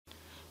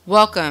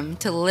Welcome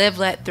to Live,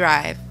 Let,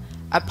 Thrive,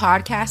 a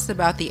podcast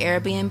about the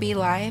Airbnb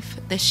life,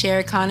 the share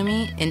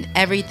economy, and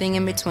everything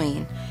in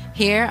between.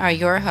 Here are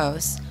your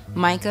hosts,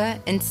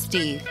 Micah and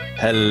Steve.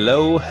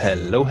 Hello.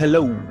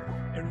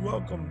 And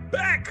welcome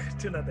back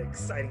to another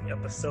exciting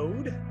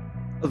episode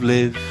Of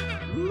Live,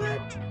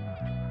 Let.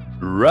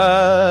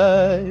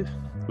 Thrive.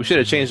 We should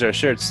have changed our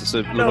shirts so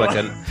it looked like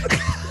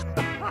a...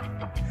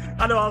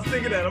 I know, I was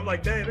thinking that. I'm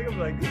like, dang, I'm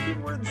like, these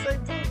people were in the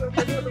same time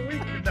every other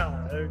week.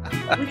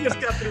 Nah, we just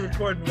got through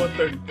recording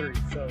 133,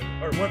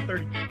 or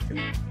 132.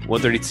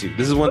 132.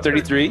 This is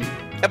 133,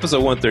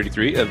 episode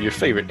 133 of your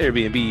favorite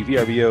Airbnb,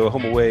 VRBO,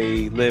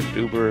 HomeAway, Lyft,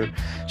 Uber,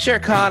 share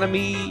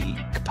economy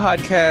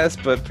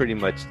podcast, but pretty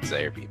much it's an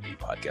Airbnb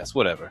podcast,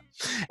 whatever.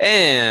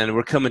 And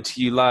we're coming to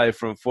you live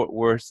from Fort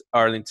Worth,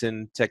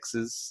 Arlington,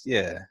 Texas.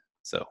 Yeah,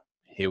 so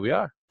here we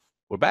are.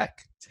 We're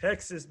back.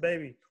 Texas,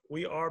 baby.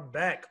 We are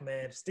back,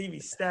 man. Stevie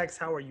Stacks,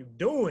 how are you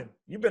doing?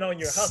 You've been on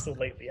your hustle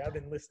lately. I've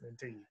been listening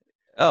to you.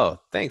 Oh,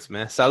 thanks,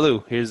 man.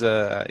 Salud. Here's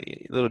a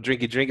little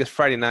drinky drink. It's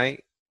Friday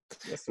night.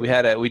 Yes,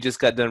 sir. We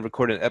just got done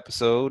recording an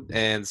episode,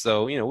 and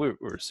so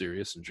we're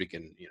serious and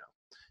drinking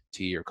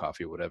tea or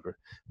coffee or whatever.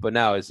 But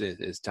now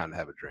it's time to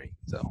have a drink.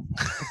 So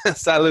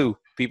salud,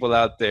 people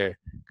out there.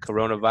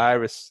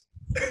 Coronavirus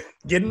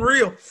Getting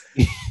real.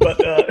 But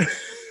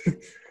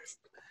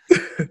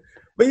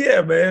but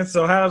yeah, man.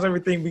 So how's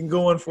everything been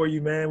going for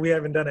you, man? We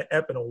haven't done an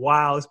ep in a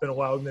while. It's been a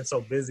while. We've been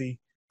so busy.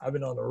 I've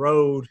been on the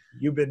road.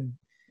 You've been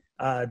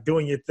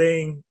doing your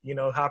thing,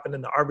 hopping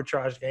in the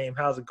arbitrage game.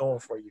 How's it going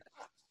for you?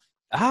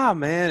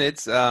 Man,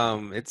 it's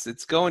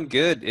going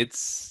good.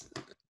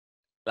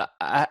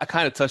 I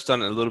kind of touched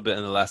on it a little bit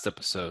in the last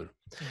episode.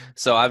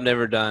 So I've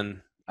never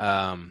done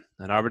an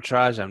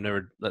arbitrage. I've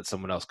never let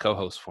someone else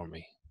co-host for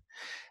me,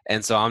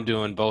 and so I'm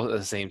doing both at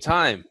the same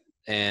time.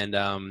 And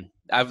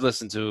I've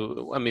listened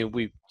to,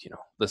 we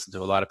listened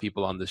to a lot of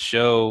people on this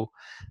show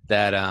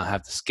that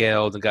have the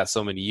scaled and got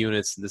so many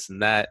units and this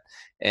and that.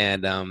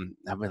 And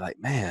I've been like,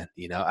 man,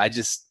 I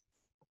just,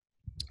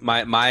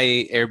 my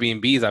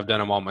Airbnbs, I've done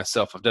them all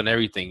myself. I've done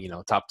everything,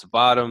 top to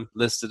bottom,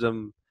 listed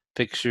them,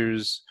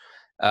 pictures,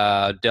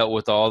 dealt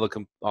with all the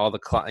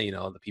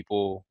the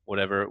people,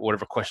 whatever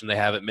question they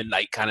have at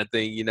midnight kind of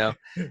thing,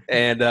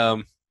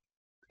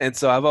 and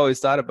so I've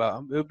always thought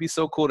about, it would be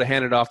so cool to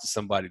hand it off to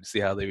somebody to see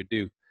how they would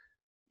do.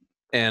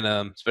 And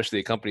especially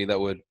a company that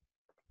would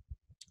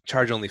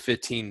charge only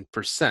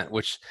 15%,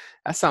 which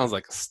that sounds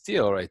like a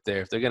steal right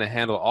there. If they're going to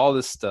handle all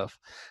this stuff,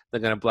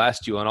 they're going to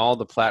blast you on all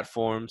the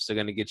platforms. They're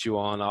going to get you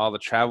on all the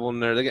travel,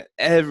 and they get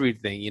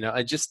everything,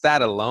 and just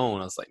that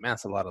alone, I was like, man,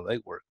 that's a lot of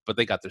legwork. But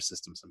they got their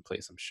systems in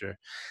place, I'm sure.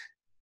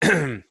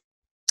 And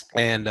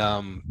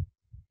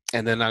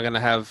then I'm going to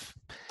have,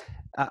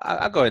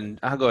 I'll go ahead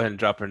and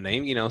drop her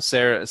name.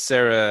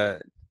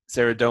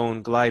 Sarah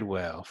Doan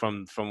Glidewell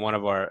from one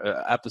of our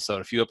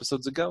a few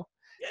episodes ago.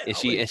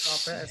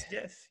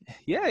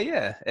 Yeah,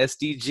 Yeah,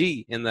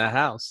 SDG in the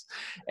house,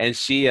 and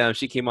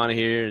she came on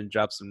here and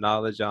dropped some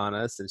knowledge on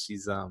us, and she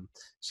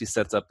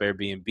sets up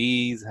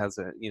Airbnbs, has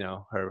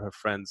her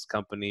friend's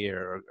company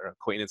or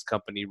acquaintance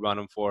company run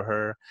them for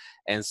her,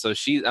 and so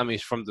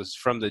from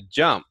the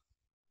jump,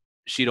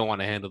 she don't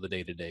want to handle the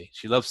day to day.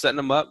 She loves setting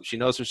them up. She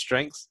knows her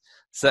strengths,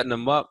 setting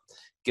them up,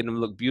 getting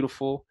them look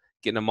beautiful,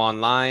 getting them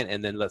online,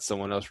 and then let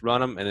someone else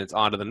run them, and it's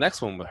on to the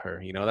next one with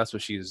her. That's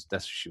what she was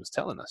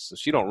telling us. So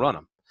she don't run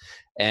them,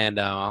 and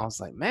I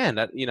was like, man,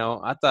 that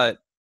I thought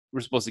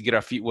we're supposed to get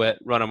our feet wet,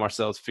 run them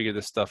ourselves, figure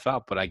this stuff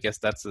out. But I guess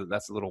that's a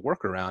little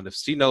workaround. If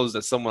she knows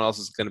that someone else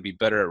is going to be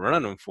better at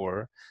running them for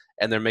her,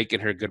 and they're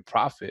making her good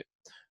profit,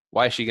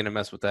 why is she going to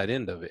mess with that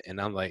end of it? And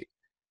I'm like,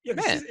 yeah,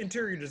 man, she's an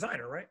interior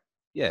designer, right?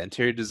 Yeah,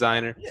 interior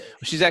designer. Yeah.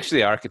 She's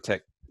actually an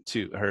architect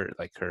too. Her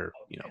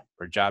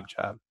job,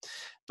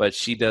 but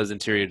she does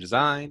interior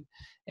design,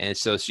 and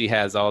so she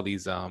has all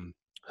these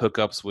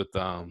hookups with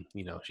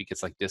she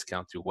gets like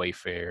discount through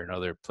Wayfair and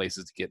other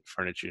places to get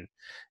furniture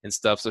and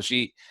stuff. So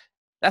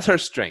that's her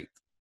strength.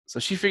 So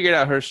she figured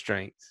out her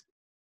strength,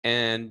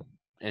 and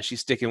she's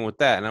sticking with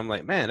that. And I'm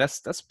like, man,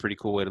 that's a pretty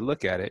cool way to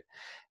look at it.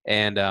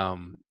 And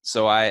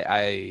so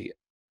I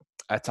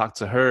talked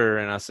to her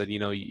and I said,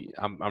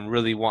 I'm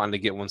really wanting to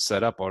get one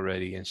set up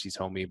already. And she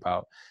told me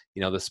about,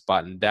 the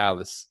spot in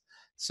Dallas.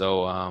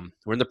 So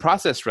we're in the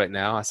process right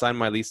now. I signed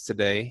my lease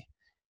today.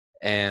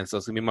 And so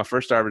it's going to be my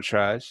first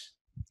arbitrage.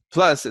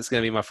 Plus, it's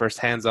going to be my first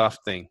hands-off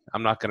thing.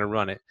 I'm not going to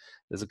run it.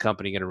 There's a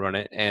company going to run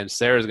it. And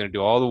Sarah's going to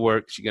do all the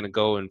work. She's going to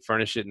go and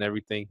furnish it and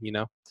everything,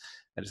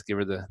 I just give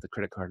her the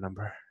credit card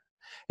number.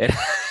 And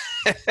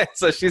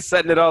so she's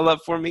setting it all up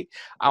for me.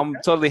 I'm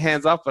totally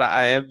hands off, but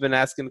I have been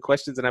asking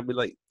questions, and I'd be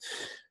like,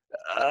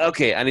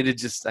 okay, I need to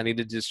just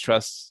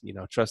trust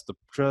the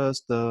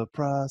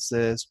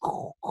process.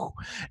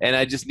 And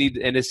I just need,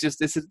 and it's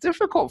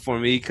difficult for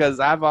me because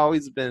I've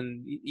always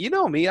been,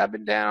 me, I've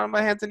been down on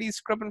my hands and knees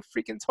scrubbing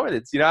freaking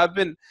toilets. I've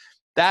been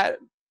that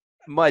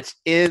much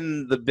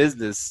in the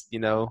business,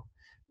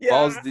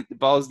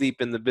 balls deep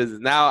in the business.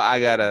 Now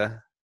I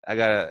gotta I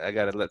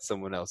gotta let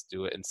someone else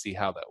do it and see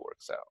how that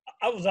works out.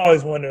 I was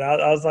always wondering.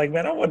 I was like,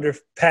 man, I wonder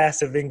if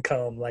passive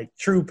income, like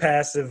true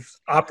passive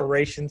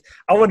operations,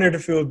 I wondered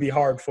if it would be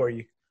hard for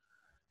you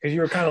because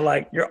you were kind of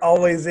like you're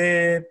always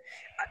in.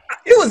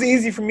 It was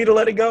easy for me to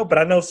let it go, but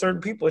I know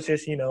certain people. It's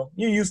just you're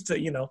used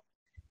to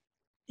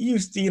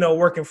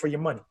working for your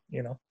money.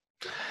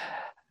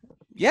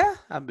 Yeah,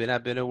 I've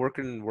been a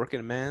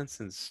working man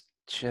since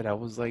shit. I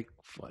was like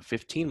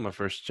 15, my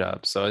first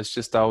job. So it's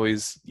just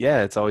always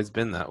it's always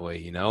been that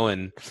way,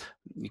 and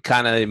you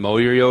kind of mow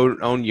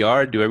your own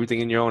yard, do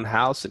everything in your own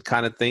house, and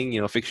kind of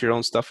thing, fix your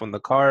own stuff on the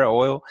car,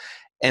 oil,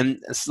 and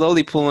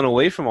slowly pulling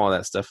away from all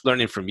that stuff,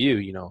 learning from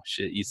you,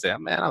 shit. You say, oh,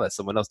 man, I'll let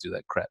someone else do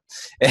that crap,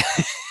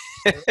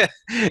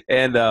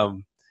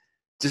 and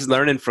just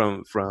learning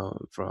from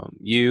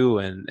you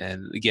and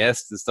the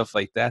guests and stuff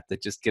like that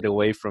just get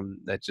away from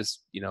that,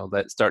 just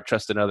that start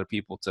trusting other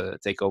people to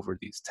take over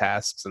these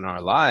tasks in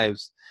our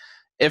lives.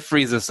 It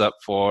frees us up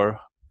for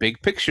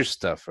big picture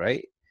stuff,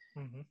 right?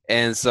 Mm-hmm.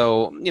 And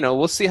so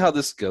we'll see how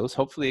this goes.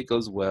 Hopefully it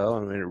goes well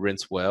and it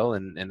rents well,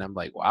 and I'm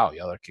like, wow,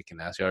 y'all are kicking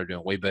ass. Y'all are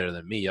doing way better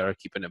than me. Y'all are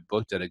keeping it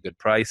booked at a good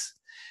price,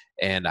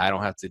 and I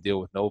don't have to deal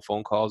with no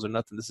phone calls or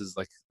nothing. This is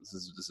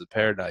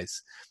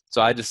paradise.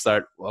 So I just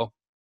start, well,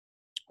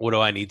 what do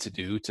I need to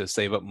do to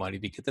save up money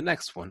to get the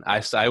next one?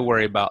 I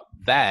worry about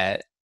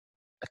that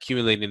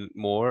accumulating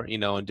more,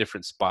 in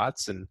different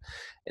spots, and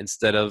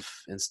instead of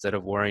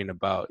worrying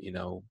about,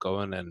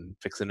 going and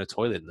fixing a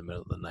toilet in the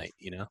middle of the night,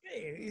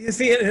 You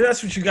see,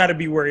 that's what you got to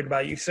be worried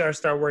about. You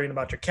start worrying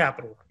about your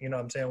capital. You know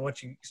what I'm saying?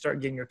 Once you start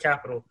getting your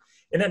capital,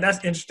 and then that's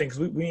interesting because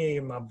we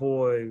and my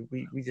boy,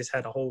 we just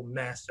had a whole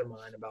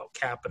mastermind about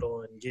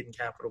capital and getting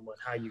capital and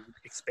how you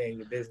expand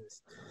your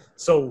business.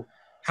 So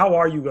how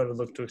are you going to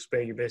look to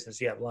expand your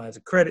business? You have lines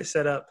of credit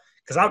set up?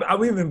 Because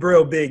we've been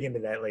real big into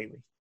that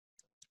lately.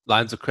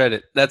 Lines of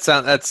credit. I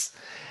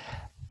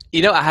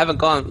haven't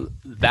gone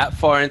that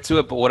far into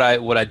it, but what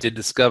I did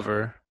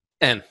discover,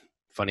 and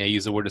funny, I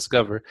use the word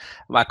discover.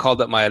 I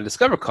called up my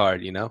Discover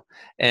card,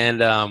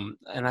 and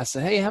I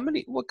said, hey,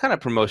 what kind of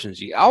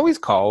promotions I always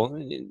call.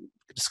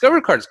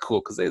 Discover card's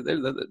cool because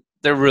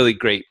they're really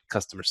great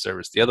customer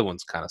service. The other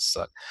ones kind of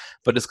suck,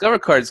 but Discover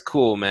card's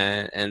cool,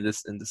 man. And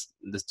this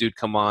dude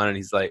come on and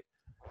he's like,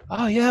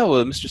 oh yeah,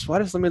 well, Mr.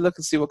 Suarez, let me look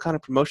and see what kind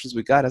of promotions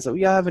we got. I said,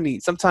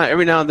 sometime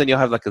every now and then you'll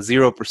have like a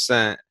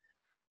 0%,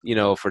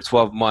 for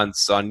 12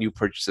 months on new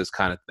purchases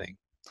kind of thing.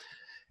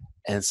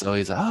 And so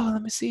he's like, oh,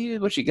 let me see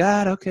what you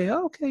got. Okay,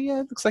 yeah,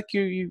 it looks like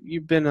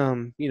you've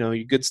been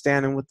you're good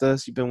standing with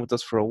us. You've been with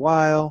us for a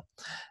while.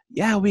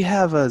 Yeah, we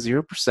have a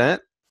 0%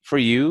 for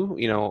you,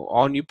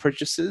 all new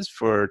purchases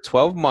for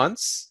 12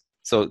 months.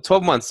 So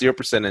 12 months,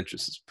 0%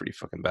 interest is pretty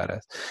fucking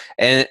badass.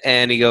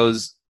 And he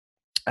goes,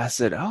 I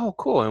said, oh,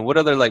 cool. And what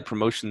other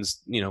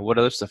promotions, what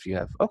other stuff you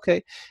have?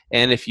 Okay.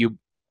 And if you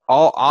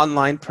all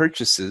online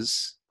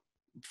purchases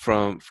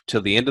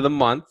till the end of the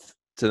month,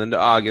 to the end of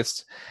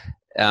August,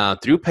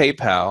 through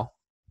PayPal,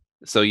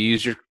 so you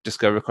use your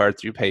Discover card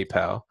through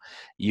PayPal,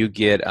 you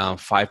get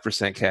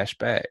 5% cash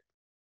back.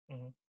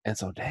 Mm-hmm. And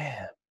so,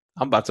 damn,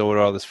 I'm about to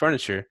order all this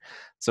furniture.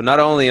 So not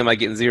only am I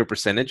getting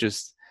 0%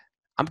 interest,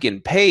 I'm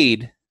getting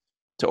paid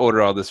to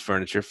order all this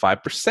furniture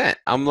 5%.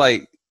 I'm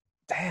like,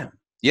 damn,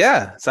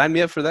 yeah, sign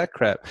me up for that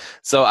crap.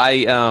 So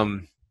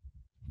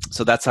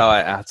so that's how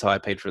I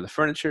paid for the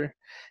furniture.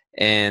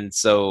 And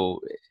so,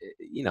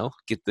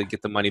 get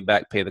the money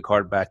back, pay the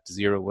card back to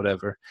zero,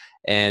 whatever.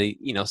 And,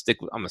 I'm going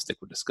to stick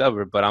with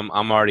Discover, but I'm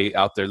already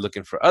out there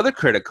looking for other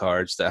credit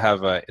cards that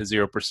have a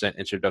 0%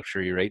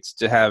 introductory rates,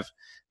 to have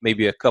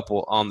maybe a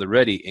couple on the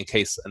ready in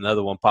case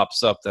another one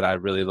pops up that I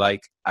really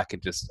like. I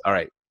could just, all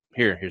right,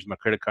 here's my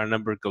credit card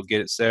number. Go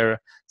get it, Sarah,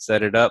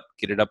 set it up,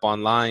 get it up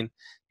online,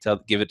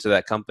 give it to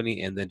that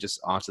company, and then just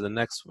on to the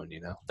next one.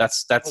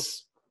 That's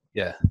what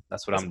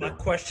I'm doing. My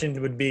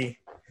question would be,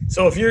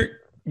 so if you're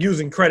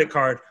using credit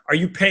card, are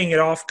you paying it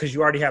off because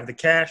you already have the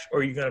cash, or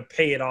are you going to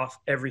pay it off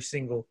every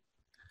single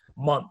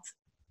month?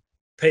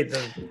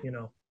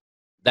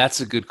 That's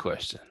a good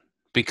question,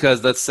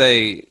 because let's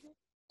say,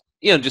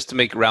 just to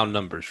make round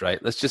numbers,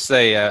 right? Let's just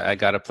say I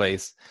got a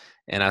place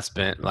and I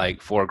spent like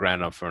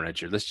 $4,000 on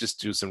furniture. Let's just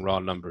do some raw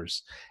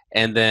numbers.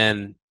 And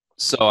then,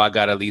 so I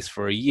got a lease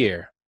for a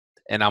year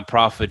and I'm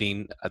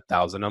profiting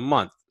 $1,000 a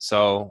month.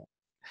 So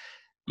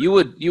you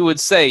would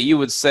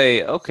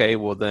say, okay,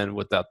 well then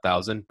with that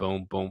 1,000,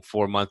 boom,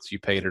 4 months, you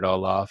paid it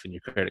all off and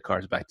your credit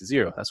card's back to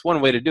zero. That's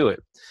one way to do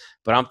it.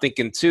 But I'm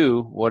thinking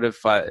too, what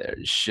if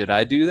should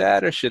I do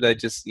that, or should I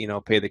just,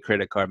 pay the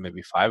credit card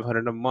maybe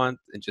 $500 a month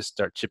and just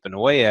start chipping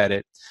away at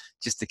it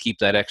just to keep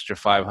that extra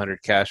 $500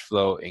 cash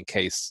flow in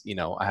case,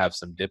 I have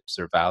some dips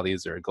or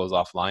valleys or it goes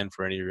offline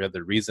for any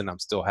other reason. I'm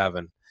still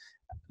having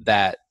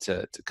that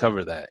to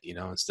cover that,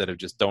 instead of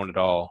just throwing it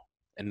all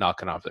and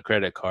knocking off the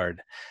credit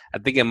card. I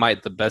think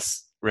the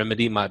best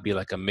remedy might be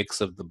like a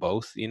mix of the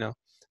both,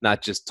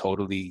 not just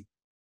totally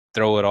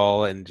throw it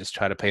all and just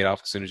try to pay it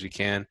off as soon as you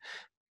can,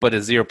 but a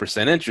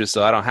 0% interest.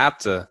 So I don't have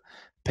to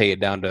pay it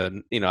down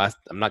to,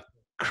 I'm not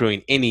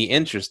accruing any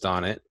interest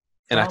on it.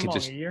 And I could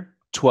just, a year?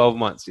 12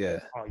 months, yeah.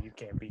 Oh, you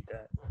can't beat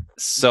that.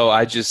 So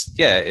I just,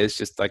 it's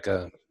just like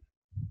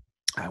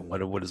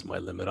what is my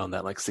limit on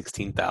that? Like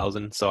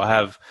 16,000. So I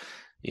have,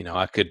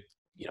 I could,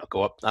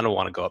 go up. I don't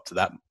want to go up to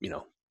that,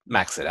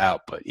 max it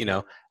out, but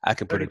I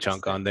can put a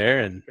chunk on there,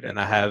 and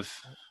I have,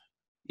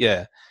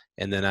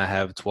 and then I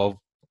have 12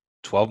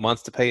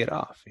 months to pay it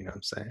off. You know what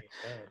I'm saying?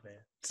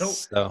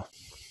 So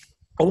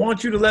I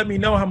want you to let me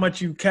know how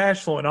much you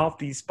cash flowing off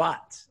these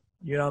spots.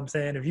 You know what I'm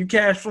saying? If you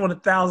cash flowing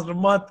 1,000 a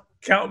month,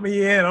 count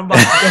me in. I'm about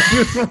to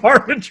go do some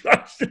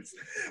arbitrages.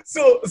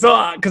 So,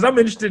 because I'm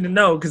interested to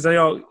know, because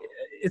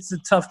it's a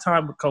tough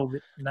time with COVID,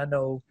 and I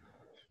know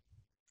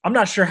I'm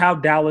not sure how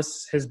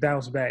Dallas has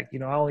bounced back.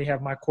 I only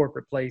have my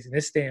corporate place, and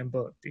it's staying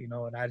booked.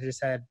 And I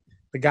just had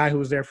the guy who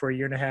was there for a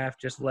year and a half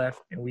just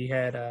left, and we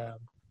had the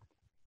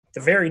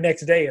very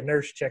next day a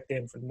nurse checked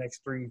in for the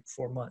next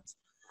 3-4 months.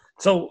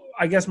 So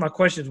I guess my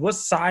question is, what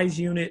size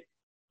unit,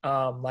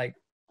 like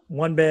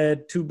 1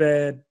 bed, 2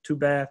 bed, 2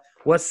 bath,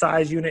 what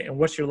size unit, and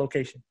what's your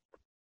location?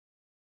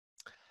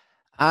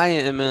 I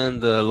am in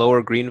the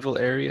Lower Greenville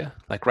area,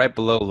 like right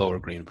below Lower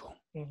Greenville.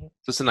 Mm-hmm.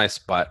 So it's a nice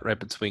spot right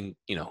between,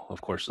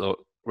 of course,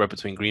 right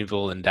between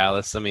Greenville and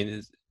Dallas. I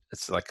mean,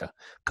 it's like a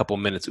couple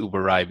minutes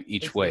Uber ride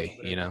each way,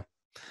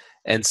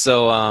 And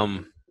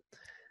so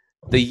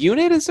the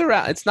unit is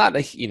around, it's not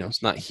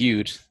it's not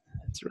huge.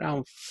 It's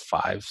around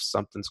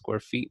 5-something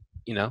square feet,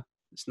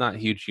 It's not a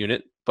huge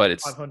unit, but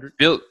it's 500.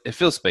 It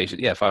feels spacious.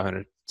 Yeah,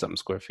 500-something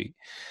square feet.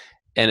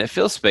 And it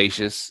feels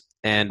spacious,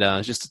 and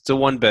it's a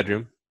 1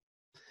 bedroom.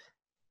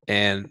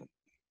 And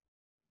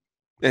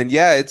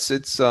yeah, it's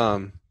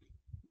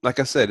like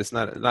I said, it's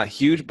not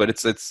huge, but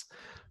it's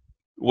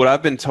what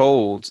I've been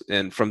told,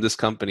 and from this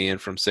company and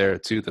from Sarah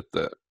too, that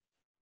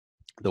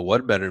the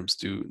 1 bedrooms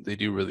do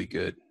really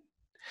good.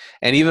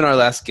 And even our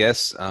last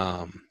guest,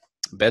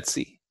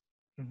 Betsy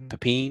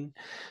Pepine,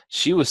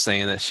 she was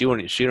saying that she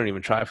don't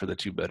even try for the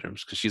 2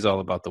 bedrooms, because she's all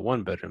about the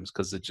 1 bedrooms,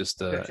 because it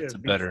just it's a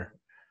better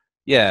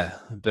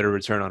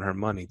return on her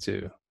money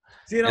too.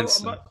 See,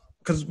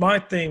 because my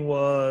thing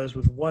was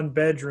with 1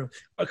 bedroom,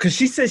 because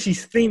she said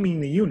she's theming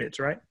the units,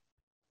 right?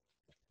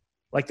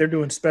 Like they're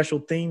doing special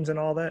themes and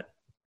all that.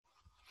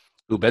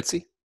 Who,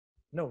 Betsy?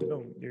 No,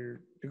 the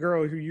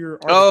girl who you're.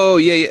 Oh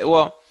yeah.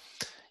 Well,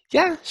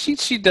 yeah,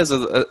 she does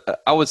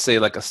I would say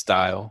like a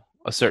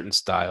certain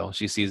style.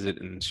 She sees it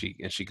and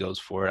she goes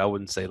for it. I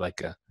wouldn't say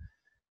like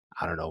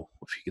I don't know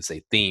if you could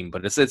say theme,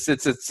 but it's a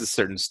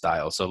certain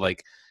style. So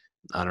like,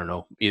 I don't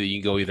know,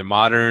 you can go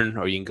modern,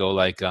 or you can go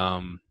like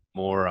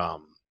more I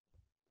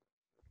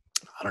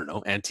don't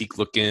know, antique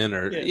looking,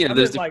 or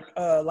there's like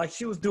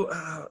she was doing.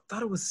 I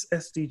thought it was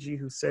SDG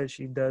who said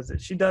she does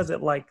it. She does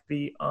it like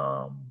the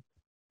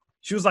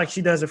She was like,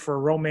 she does it for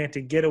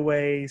romantic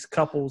getaways,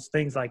 couples,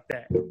 things like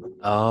that.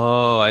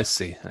 Oh, I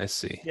see.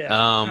 Yeah,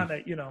 kind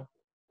of,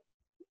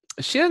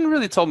 She hadn't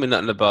really told me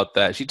nothing about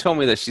that. She told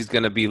me that she's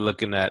gonna be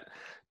looking at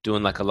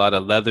doing like a lot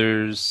of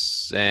leather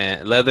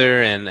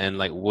and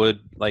like wood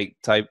like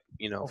type,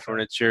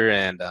 furniture,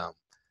 and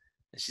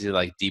she did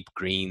like deep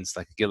greens,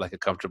 like get like a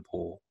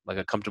comfortable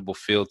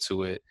feel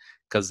to it,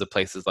 because the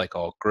place is like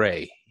all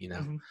gray,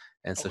 Mm-hmm.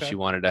 And so she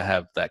wanted to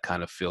have that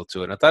kind of feel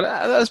to it. And I thought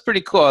that was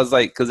pretty cool. I was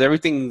like, because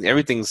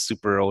everything's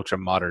super ultra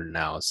modern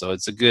now, so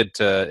it's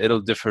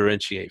it'll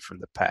differentiate from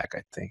the pack,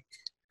 I think.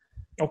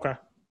 Okay.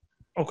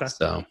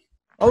 So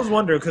I was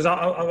wondering, because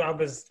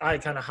I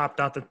kind of hopped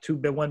out the 2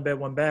 bed, 1 bed,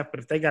 1 bath. But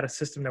if they got a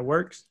system that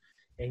works,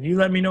 and you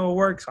let me know it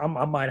works, I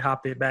might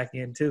hop it back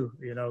in too.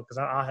 Because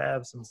I'll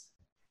have some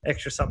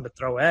extra something to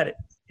throw at it.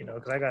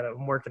 Because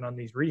I'm working on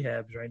these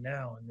rehabs right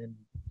now, and then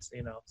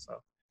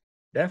so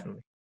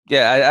definitely.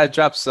 Yeah, I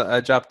dropped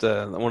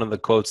one of the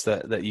quotes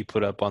that you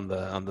put up on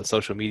the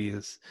social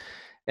medias,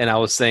 and I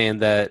was saying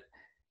that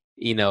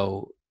you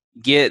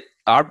could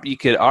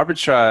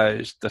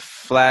arbitrage the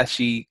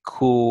flashy,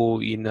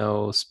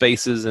 cool,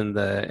 spaces in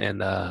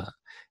the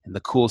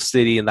cool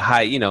city, in the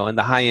high, in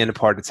the high end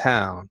part of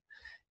town.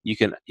 You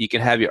can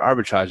have your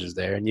arbitrages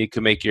there, and you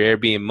can make your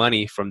Airbnb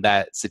money from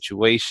that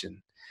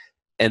situation,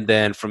 and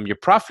then from your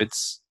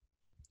profits,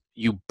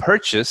 you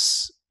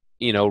purchase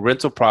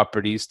rental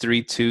properties,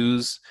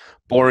 3-2s,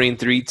 boring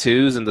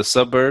 3-2s in the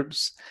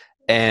suburbs.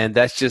 And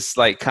that's just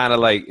like kind of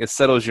like it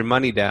settles your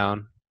money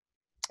down,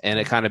 and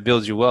it kind of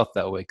builds your wealth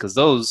that way. Because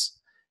those,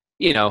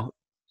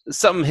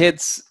 something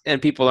hits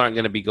and people aren't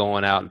going to be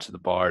going out into the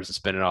bars and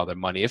spending all their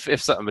money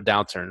if something a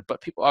downturn.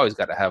 But people always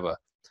got to have a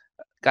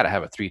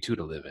 3-2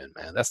 to live in,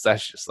 man. That's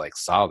just like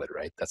solid,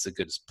 right? That's a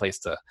good place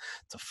to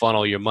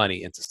funnel your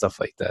money into stuff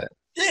like that.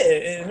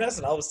 Yeah, and that's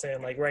what I was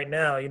saying. Like right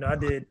now,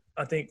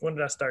 I think, when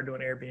did I start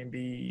doing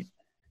Airbnb?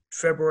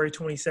 February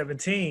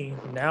 2017.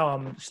 Now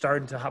I'm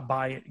starting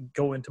to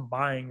go into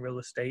buying real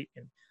estate,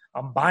 and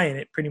I'm buying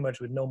it pretty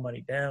much with no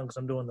money down, because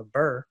I'm doing the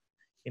BRRRR.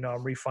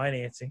 I'm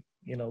refinancing,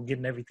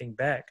 getting everything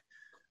back.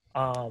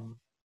 And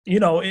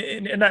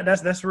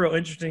that's real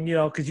interesting,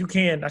 because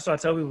that's what I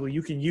tell people,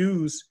 you can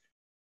use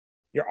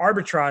your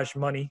arbitrage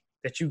money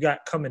that you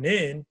got coming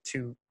in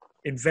to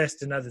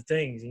invest in other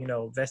things,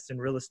 invest in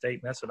real estate.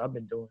 And that's what I've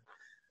been doing.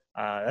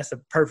 That's a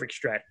perfect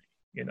strategy.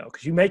 you know,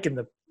 because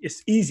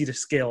it's easy to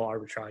scale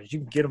arbitrage. You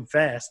can get them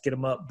fast, get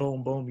them up,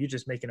 boom, boom. You're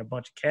just making a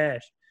bunch of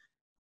cash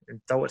and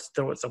throw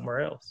it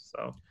somewhere else.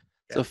 So.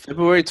 Yeah. So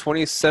February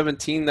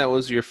 2017, that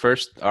was your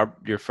first was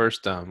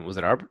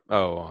it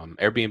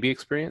Airbnb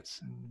experience?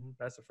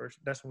 That's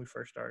when we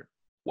first started.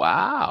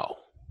 Wow.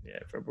 Yeah,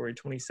 February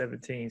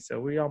 2017. So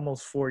we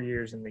almost 4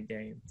 years in the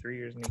game, 3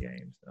 years in the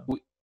game. So.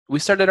 We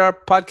started our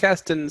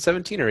podcast in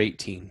 17 or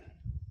 18. I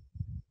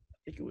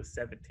think it was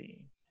 17.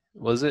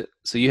 Was it?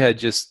 So you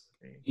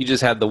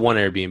just had the one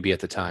Airbnb at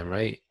the time,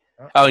 right?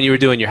 Oh, and you were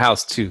doing your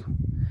house too.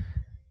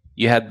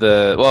 You had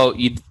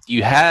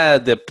you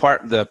had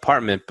the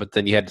apartment, but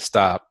then you had to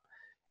stop,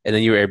 and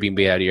then you were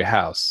Airbnb out of your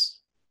house.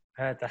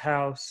 I had the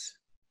house.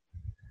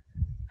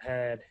 I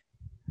had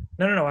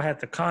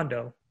the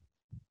condo,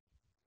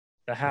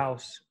 the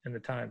house, and the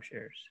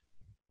timeshares.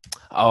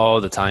 Oh,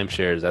 the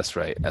timeshares. That's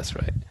right.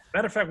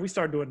 Matter of fact, we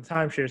started doing the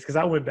timeshares because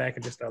I went back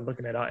and just started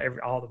looking at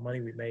all the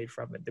money we made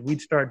from it. We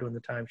started doing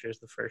the timeshares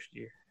the first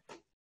year.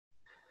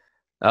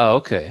 Oh,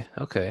 okay.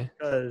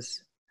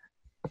 Because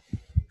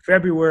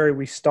February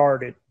we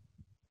started,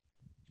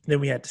 then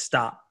we had to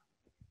stop.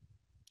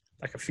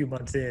 Like a few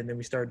months in, then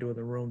we started doing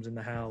the rooms in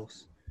the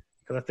house.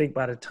 Because I think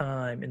by the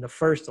time in the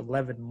first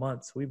 11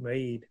 months we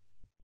made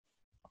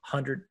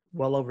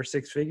well over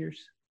six figures.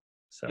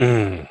 So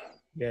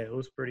yeah, it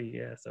was pretty.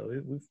 Yeah, so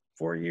we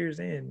 4 years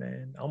in,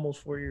 man,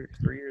 almost 4 years,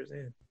 3 years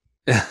in.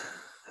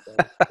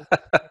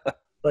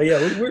 So yeah,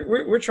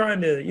 we're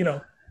trying to, you know.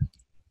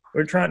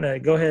 We're trying to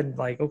go ahead and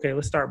okay,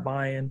 let's start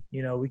buying.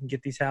 You know, we can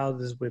get these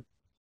houses with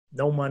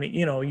no money.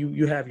 You know,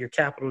 you have your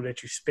capital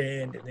that you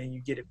spend and then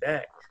you get it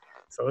back.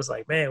 So it's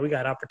like, man, we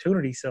got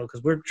opportunity. So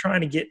because we're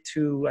trying to get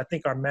to, I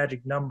think our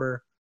magic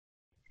number,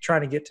 trying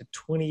to get to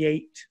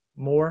 28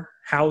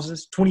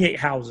 houses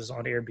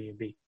on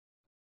Airbnb,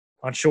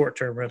 on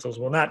short-term rentals.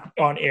 Well, not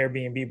on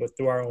Airbnb, but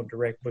through our own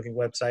direct booking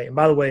website. And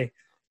by the way,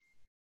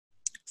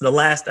 the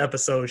last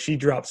episode, she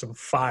dropped some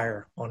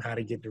fire on how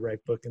to get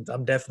direct bookings.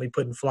 I'm definitely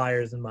putting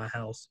flyers in my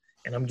house,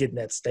 and I'm getting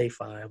that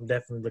StayFi. I'm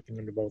definitely looking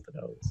into both of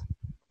those.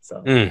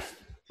 So, But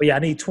yeah, I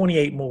need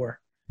 28 more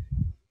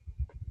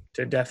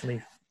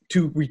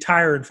to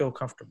retire and feel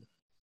comfortable.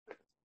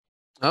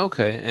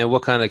 Okay, and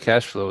what kind of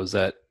cash flow is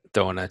that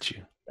throwing at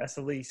you? That's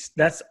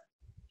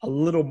a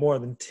little more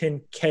than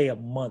 $10K a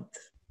month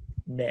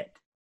net.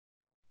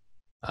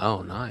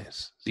 Oh,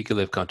 nice. So you can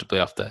live comfortably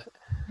off that.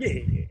 Yeah,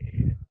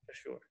 for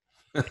sure.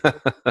 We got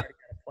a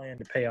plan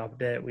to pay off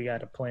debt. We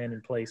got a plan in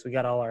place. We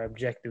got all our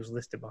objectives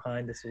listed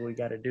behind us. What we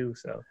got to do.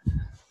 So,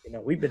 you know,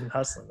 we've been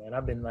hustling, man.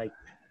 I've been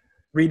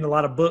reading a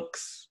lot of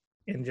books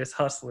and just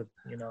hustling.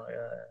 You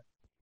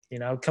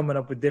know, coming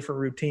up with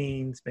different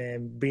routines,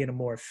 man. Being a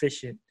more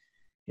efficient,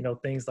 you know,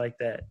 things like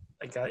that.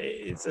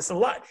 It's a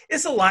lot.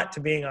 It's a lot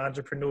to being an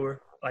entrepreneur.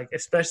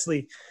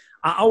 Especially,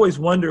 I always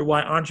wonder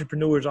why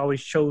entrepreneurs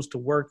always chose to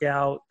work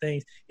out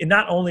things. It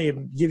not only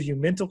gives you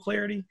mental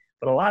clarity,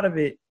 but a lot of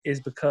it is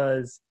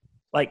because,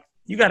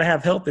 you got to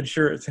have health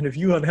insurance, and if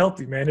you're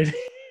unhealthy, man,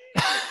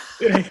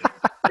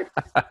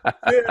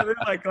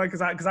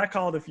 because I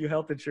called a few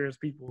health insurance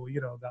people,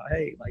 you know, about,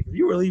 hey, if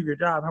you were to leave your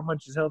job, how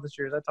much is health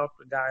insurance? I talked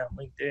to a guy on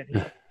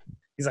LinkedIn.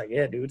 He's like,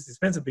 yeah, dude, it's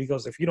expensive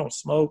because if you don't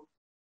smoke,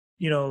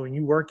 you know, and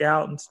you work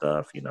out and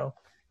stuff, you know,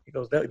 he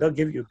goes, they'll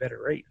give you a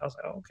better rate. I was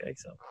like, oh, okay,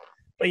 so,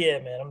 but yeah,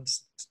 man, I'm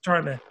just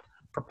trying to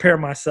prepare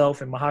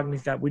myself. And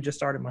we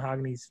just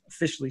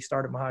officially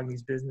started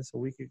Mahogany's business a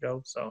week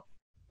ago. So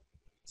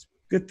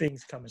good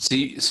things coming. So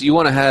you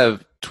want to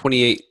have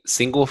 28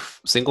 single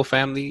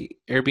family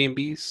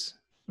Airbnbs?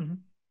 Mm-hmm.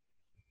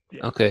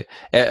 Yeah. Okay.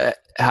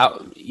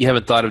 How you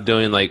haven't thought of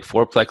doing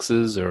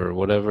fourplexes or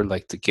whatever,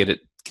 to get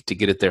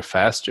it there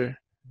faster?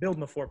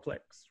 Building a fourplex.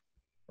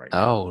 Right.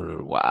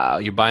 Oh, wow.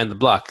 You're buying the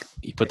block.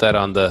 You put that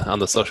on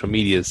the social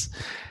medias.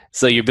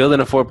 So you're building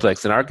a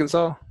fourplex in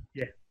Arkansas?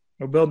 Yeah.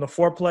 We're building a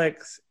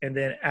fourplex, and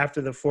then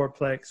after the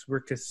fourplex,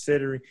 we're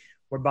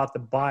about to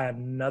buy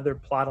another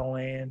plot of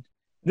land.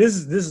 This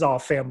is all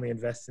family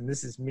investing.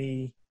 This is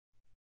me,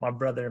 my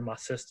brother, and my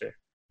sister.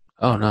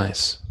 Oh,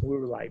 nice. We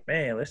were like,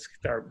 man, let's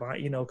start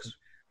buying, you know,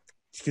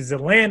 because the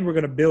land we're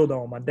going to build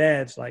on, my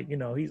dad's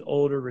he's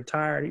older,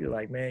 retired. He's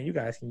like, man, you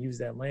guys can use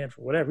that land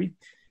for whatever. He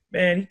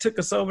took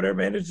us over there,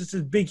 man. It's just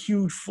this big,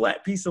 huge,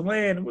 flat piece of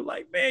land. And we're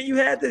like, man, you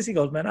had this. He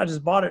goes, man, I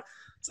just bought it.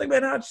 It's like,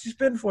 man, how much you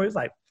spend for it?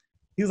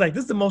 He was like,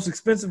 this is the most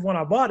expensive one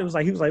I bought. It was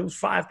it was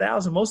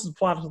 $5,000. Most of the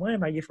plot of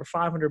land I get for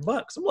 $500.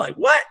 I'm like,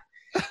 what?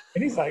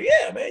 And he's like,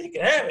 yeah, man, you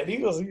can have it. He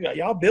goes,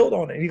 y'all build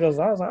on it. He goes,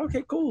 I was like,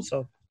 okay, cool.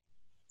 So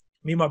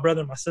me, my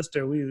brother, and my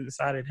sister, we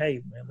decided,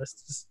 hey, man,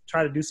 let's just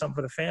try to do something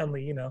for the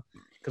family, you know,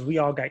 because we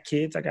all got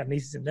kids. I got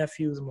nieces and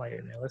nephews. I'm like,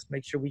 man, let's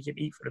make sure we can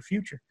eat for the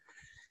future.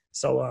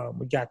 So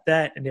we got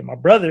that. And then my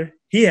brother,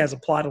 he has a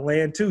plot of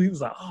land too. He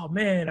was like, oh,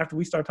 man, after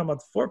we started talking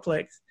about the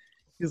fourplex,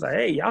 he was like,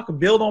 hey, y'all can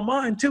build on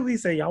mine too. He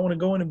said, y'all want to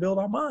go in and build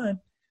on mine?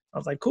 I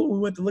was like, cool. We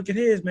went to look at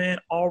his, man,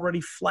 already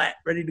flat,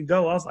 ready to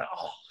go. I was like,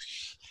 oh,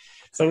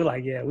 so we're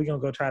like, yeah, we're going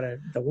to go try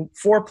the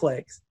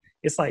fourplex.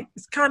 It's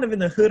kind of in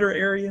the hooder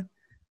area,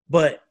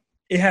 but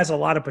it has a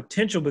lot of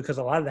potential because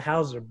a lot of the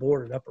houses are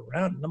boarded up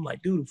around it. And I'm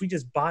like, dude, if we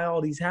just buy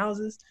all these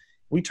houses,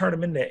 we turn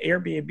them into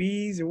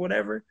Airbnbs or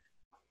whatever,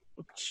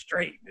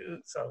 straight,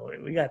 dude. So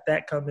we got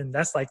that coming.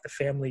 That's like the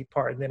family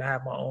part. And then I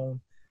have my own.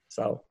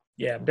 So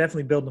yeah, I'm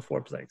definitely building a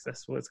fourplex.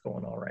 That's what's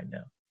going on right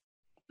now.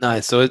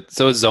 Nice. So it's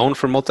zoned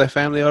for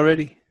multifamily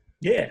already?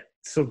 Yeah.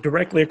 So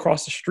directly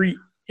across the street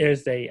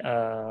is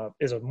a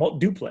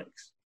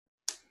duplex.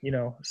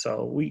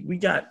 So we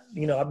got,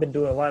 I've been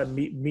doing a lot of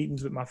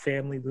meetings with my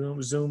family,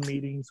 Zoom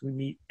meetings. We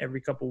meet every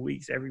couple of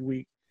weeks, every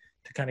week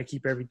to kind of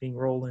keep everything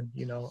rolling,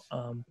 And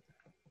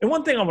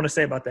one thing I want to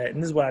say about that,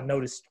 and this is what I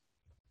noticed,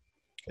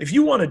 if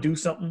you want to do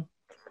something,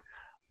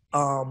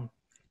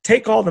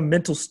 take all the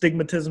mental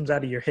stigmatisms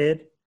out of your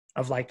head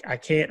of like, I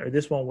can't, or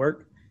this won't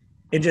work,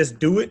 and just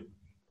do it.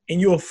 And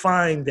you'll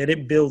find that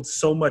it builds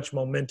so much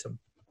momentum.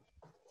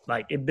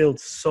 Like it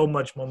builds so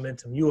much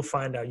momentum. You will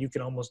find out you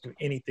can almost do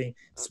anything,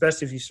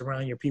 especially if you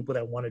surround your people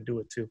that want to do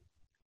it too.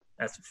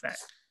 That's a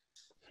fact.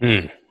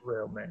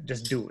 Real, man.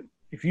 Just do it.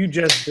 If you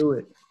just do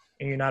it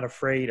and you're not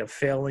afraid of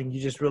failing, you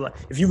just realize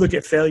if you look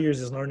at failures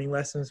as learning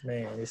lessons,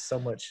 man, it's so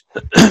much.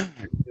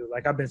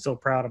 Like I've been so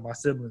proud of my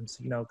siblings,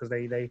 because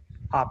they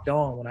hopped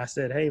on when I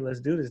said, hey,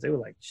 let's do this. They were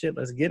like, shit,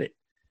 let's get it.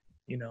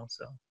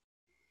 So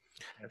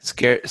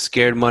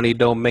scared money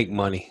don't make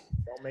money.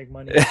 Don't make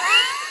money.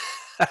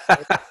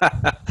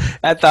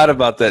 I thought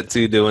about that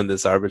too, doing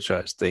this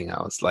arbitrage thing.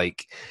 I was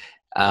like,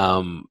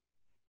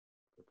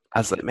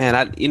 man,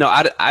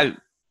 I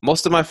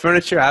most of my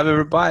furniture I've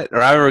ever bought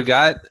or I ever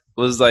got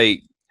was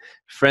like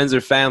friends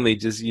or family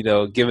just,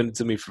 giving it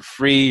to me for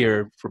free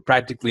or for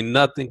practically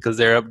nothing because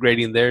they're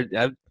upgrading their.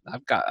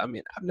 I've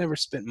never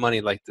spent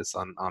money like this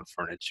on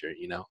furniture.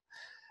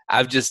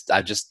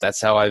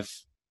 That's how I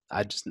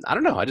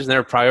don't know. I just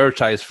never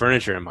prioritized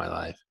furniture in my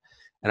life.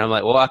 And I'm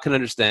like, well, I can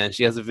understand.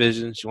 She has a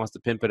vision. She wants to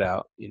pimp it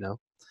out,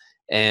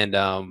 And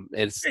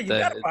it's you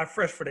gotta buy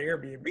fresh for the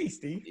Airbnb,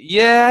 Steve.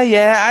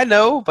 Yeah, I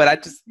know,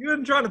 but you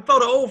wasn't trying to throw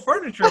the old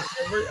furniture up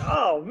over.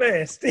 Oh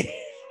man, Steve.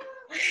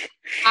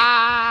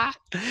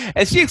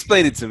 And she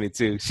explained it to me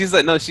too. She's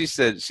like, no, she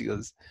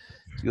goes,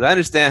 I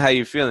understand how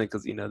you're feeling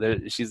because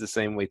she's the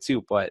same way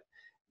too, but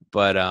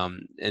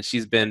and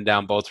she's been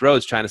down both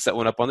roads trying to set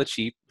one up on the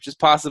cheap, which is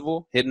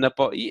possible. Hitting up,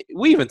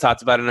 we even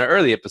talked about it in our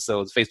early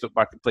episodes, Facebook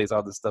Marketplace,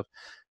 all this stuff.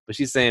 But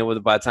she's saying, well,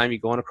 by the time you're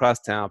going across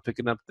town,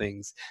 picking up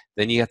things,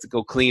 then you have to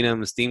go clean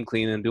them, steam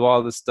clean them, do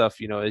all this stuff.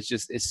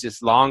 It's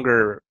just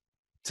longer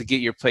to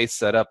get your place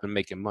set up and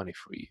making money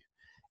for you.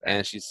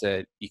 And she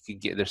said,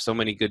 there's so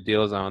many good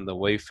deals on the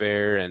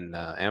Wayfair and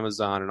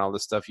Amazon and all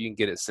this stuff. You can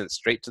get it sent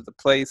straight to the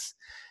place,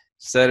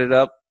 set it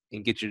up,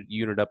 and get your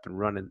unit up and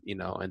running,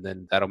 and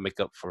then that'll make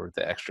up for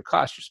the extra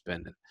cost you're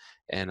spending.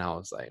 And I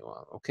was like,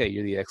 well, okay,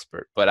 you're the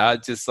expert. But I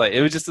just like,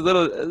 it was just a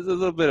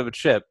little bit of a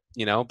trip,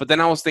 But then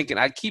I was thinking,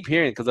 I keep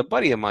hearing, because a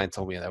buddy of mine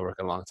told me that work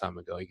a long time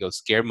ago. He goes,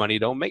 scared money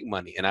don't make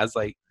money. And I was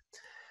like,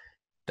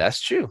 that's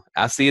true.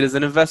 I see it as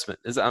an investment.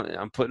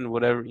 I'm putting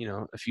whatever,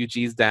 a few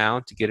G's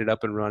down to get it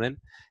up and running.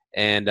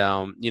 And,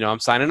 I'm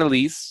signing a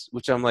lease,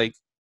 which I'm like,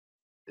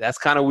 that's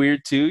kind of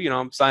weird too.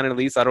 I'm signing a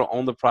lease. I don't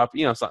own the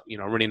property. I'm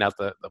renting out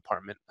the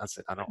apartment. I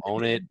said, I don't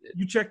own it.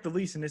 You check the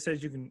lease and it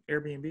says you can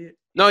Airbnb it?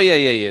 No, yeah.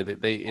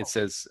 It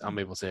says I'm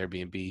able to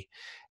Airbnb,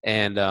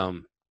 and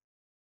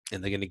they're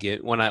gonna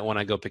get when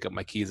I go pick up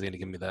my keys, they're gonna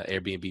give me the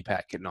Airbnb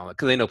packet and all that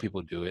because they know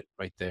people do it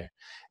right there,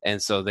 and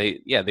so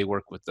they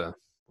work with the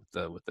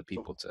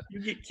people to. You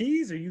get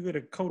keys or you get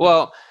a code?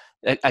 Well,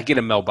 I get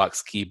a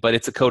mailbox key, but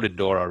it's a coded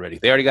door already.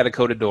 They already got a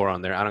coded door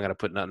on there. I don't got to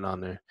put nothing on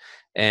there,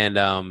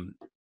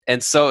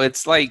 and so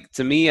it's like,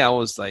 to me, I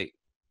was like,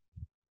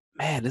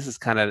 man, this is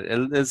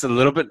it's a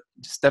little bit,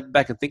 just step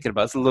back and thinking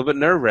about it, it's a little bit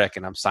nerve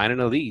wracking. I'm signing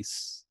a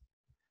lease.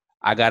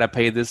 I got to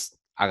pay this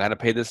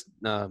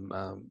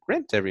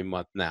rent every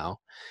month now.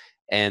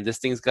 And this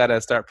thing's got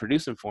to start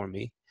producing for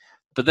me.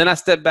 But then I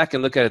step back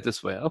and look at it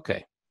this way.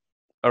 Okay.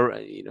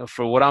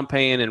 For what I'm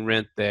paying in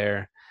rent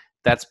there,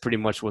 that's pretty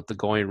much what the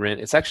going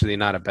rent, it's actually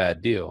not a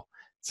bad deal.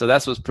 So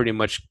that's what's pretty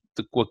much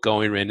what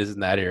going rent is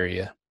in that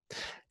area.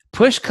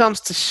 Push comes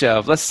to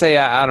shove. Let's say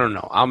I don't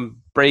know,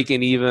 I'm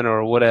breaking even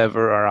or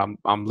whatever, or I'm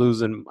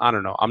losing. I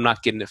don't know. I'm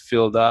not getting it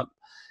filled up.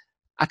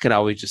 I could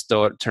always just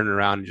turn it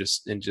around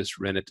and just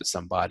rent it to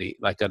somebody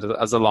like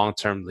as a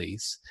long-term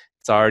lease.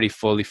 It's already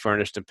fully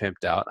furnished and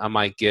pimped out. I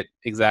might get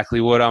exactly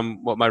what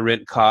my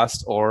rent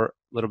costs, or a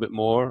little bit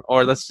more,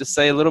 or let's just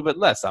say a little bit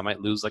less. I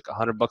might lose like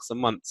 $100 a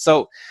month.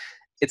 So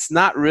it's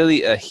not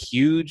really a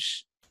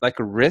huge, like,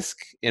 a risk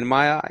in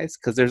my eyes,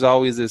 because there's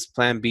always this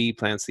plan B,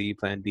 plan C,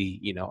 plan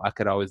D. I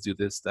could always do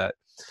this, that.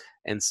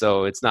 And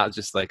so it's not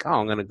just like, oh,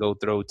 I'm going to go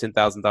throw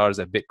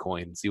 $10,000 at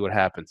Bitcoin and see what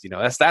happens.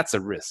 That's a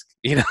risk,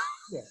 Yeah.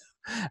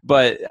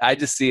 But I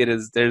just see it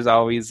as there's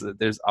always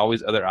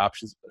other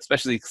options,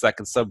 especially because I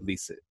can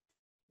sublease it.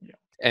 Yeah.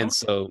 And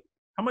so.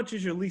 How much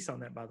is your lease on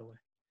that, by the way?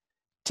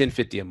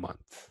 $10.50 a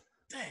month.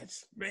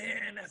 That's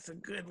a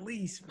good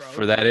lease, bro.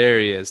 For that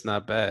area, it's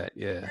not bad.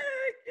 Yeah.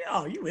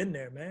 Oh, you in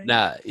there, man?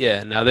 Now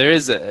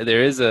there's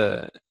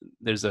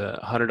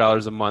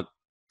 $100 a month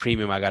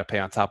premium I got to pay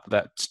on top of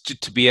that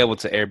to be able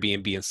to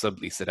Airbnb and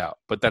sublease it out.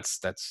 But that's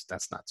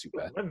not too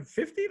bad. $1150,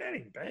 that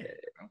ain't bad.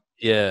 Bro.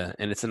 Yeah,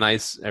 and it's a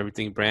nice,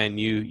 everything brand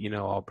new, you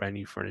know, all brand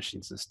new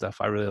furnishings and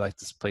stuff. I really like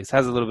this place. It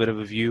has a little bit of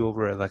a view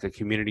over at like a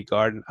community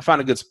garden. I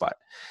found a good spot.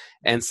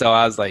 And so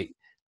I was like,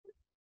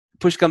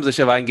 push comes to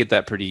shove, I can get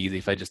that pretty easy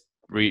if I just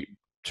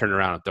turn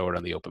around and throw it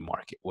on the open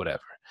market,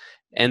 whatever.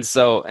 And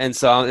so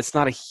it's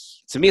not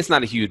to me, it's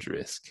not a huge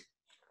risk.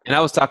 And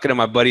I was talking to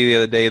my buddy the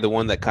other day, the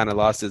one that kind of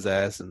lost his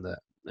ass and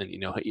you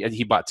know,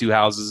 he bought 2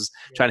 houses,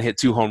 trying to hit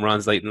 2 home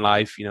runs late in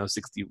life, you know,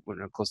 60,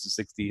 close to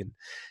 60, and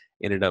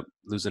ended up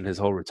losing his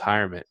whole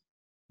retirement.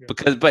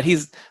 But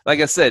he's, like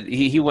I said,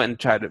 he went and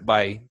tried to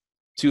buy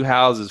 2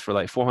 houses for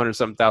like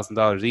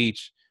 $400,000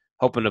 each,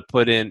 hoping to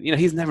put in, you know,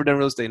 he's never done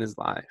real estate in his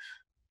life,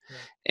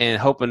 and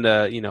hoping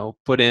to, you know,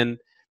 put in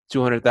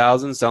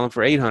 200,000, selling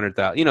for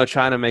 800,000, you know,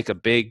 trying to make a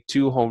big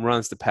 2 home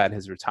runs to pad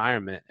his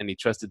retirement. And he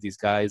trusted these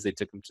guys. They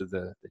took him to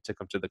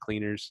the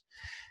cleaners.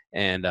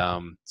 And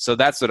so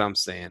that's what I'm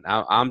saying.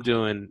 I'm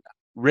doing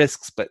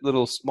risks, but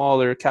little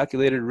smaller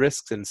calculated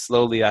risks, and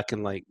slowly I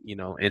can, like, you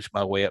know, inch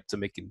my way up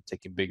to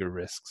taking bigger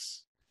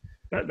risks.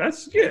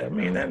 That's I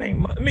mean, that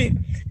ain't. I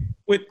mean,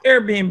 with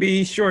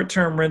Airbnb,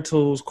 short-term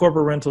rentals,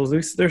 corporate rentals,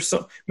 there's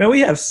so, man,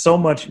 we have so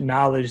much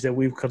knowledge that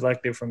we've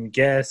collected from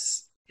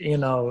guests. You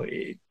know,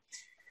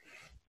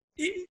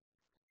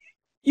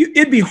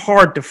 it'd be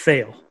hard to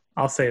fail.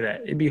 I'll say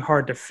that it'd be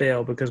hard to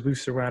fail because we've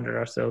surrounded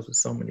ourselves with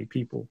so many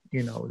people,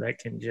 you know, that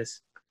can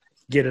just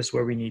get us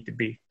where we need to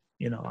be.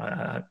 You know,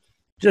 I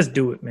just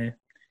do it, man.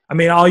 I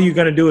mean, all you're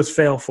gonna do is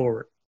fail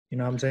forward. You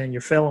know what I'm saying?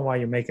 You're failing while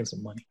you're making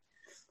some money.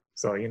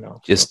 So, you know,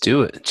 just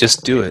do it.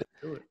 Just do it.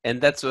 And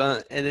that's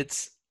and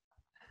it's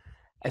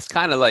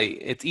kind of like,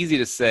 it's easy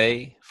to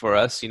say for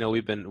us. You know,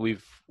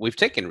 we've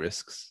taken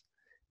risks,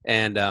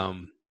 and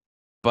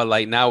but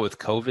like now with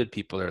COVID,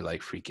 people are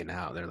like freaking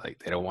out. They're like,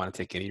 they don't want to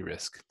take any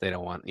risk. They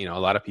don't want, you know, a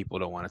lot of people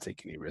don't want to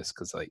take any risk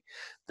because, like,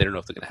 they don't know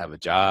if they're going to have a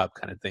job,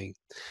 kind of thing.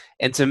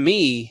 And to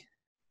me,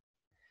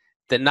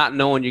 that not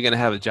knowing you're going to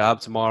have a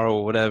job tomorrow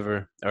or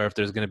whatever, or if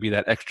there's going to be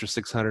that extra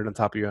 600 on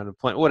top of your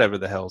unemployment, whatever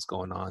the hell's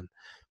going on,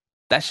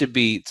 that should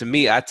be, to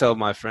me, I tell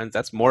my friends,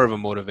 that's more of a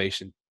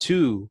motivation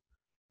to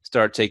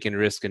start taking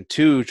risk and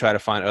to try to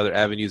find other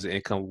avenues of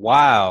income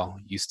while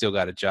you still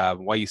got a job,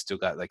 while you still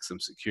got like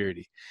some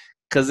security.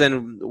 Because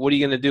then what are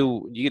you going to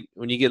do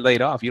when you get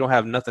laid off? You don't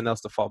have nothing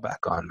else to fall back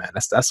on, man.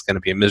 That's going to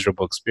be a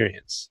miserable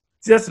experience.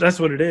 That's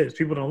what it is.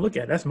 People don't look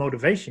at it. That's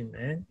motivation,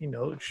 man. You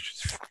know,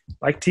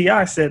 like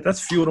T.I. said,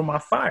 that's fuel to my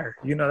fire.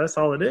 You know, that's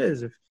all it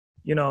is. If,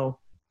 you know,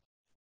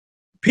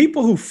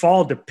 people who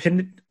fall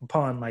dependent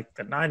upon like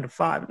the 9 to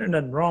 5, there's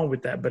nothing wrong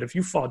with that. But if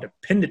you fall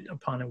dependent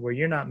upon it where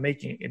you're not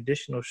making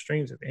additional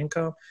streams of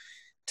income,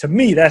 to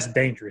me, that's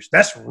dangerous.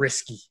 That's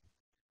risky.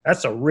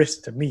 That's a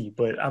risk to me.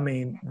 But I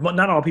mean,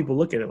 not all people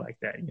look at it like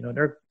that. You know,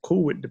 they're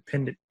cool with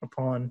dependent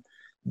upon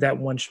that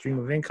one stream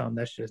of income.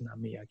 That's just not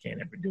me. I can't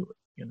ever do it,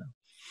 you know.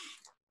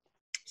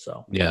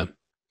 So, yeah.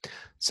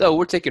 So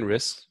we're taking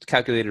risks,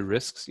 calculated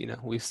risks. You know,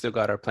 we've still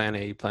got our plan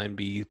A, plan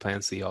B,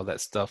 plan C, all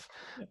that stuff.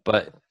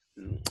 But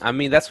I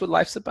mean, that's what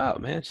life's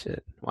about, man.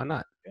 Shit. Why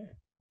not? Yeah.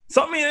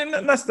 So, I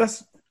mean,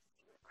 that's,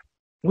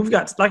 we've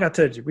got, like I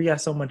told you, we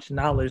got so much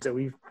knowledge that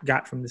we've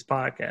got from this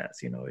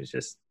podcast. You know,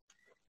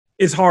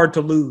 it's hard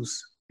to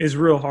lose. It's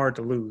real hard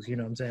to lose. You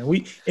know what I'm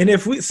saying?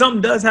 If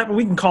something does happen,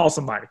 we can call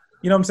somebody.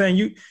 You know what I'm saying?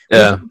 We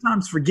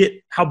sometimes forget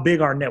how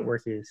big our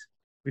network is.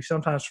 We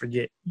sometimes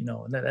forget, you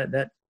know, and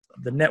that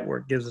the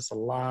network gives us a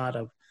lot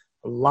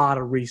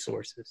of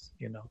resources,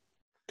 you know.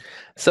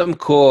 Something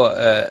cool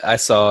I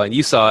saw, and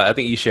you saw, I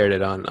think you shared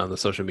it on the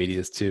social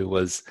medias too,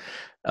 was,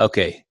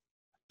 okay,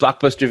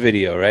 Blockbuster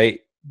Video,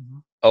 right? Mm-hmm.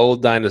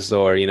 Old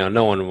dinosaur, you know,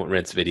 no one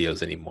rents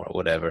videos anymore,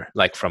 whatever,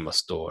 like from a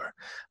store.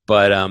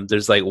 But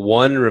there's like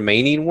one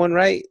remaining one,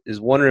 right? There's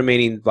one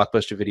remaining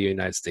Blockbuster Video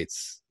United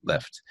States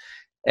left.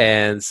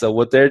 And so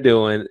what they're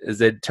doing is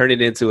they turn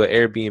it into an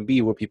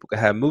Airbnb where people can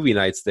have movie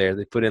nights there.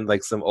 They put in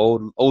like some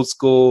old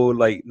school,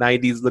 like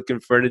 90s looking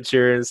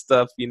furniture and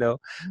stuff, you know,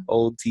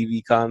 old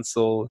TV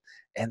console.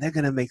 And they're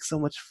going to make so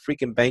much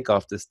freaking bank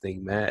off this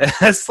thing, man.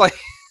 It's like,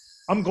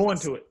 I'm going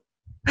to it.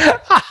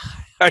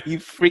 Are you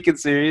freaking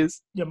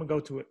serious? Yeah, I'm going to go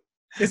to it.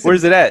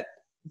 Where's it at?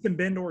 It's in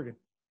Bend, Oregon.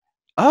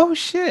 Oh,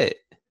 shit.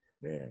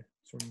 Yeah,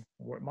 it's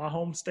from my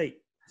home state.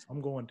 So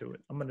I'm going to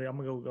it. I'm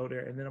gonna go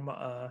there, and then I'm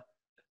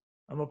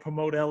gonna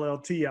promote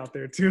LLT out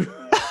there too.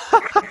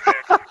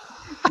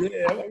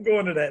 Yeah, I'm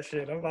going to that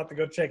shit. I'm about to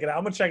go check it out.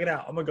 I'm gonna check it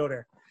out. I'm gonna go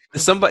there.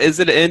 Is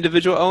it an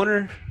individual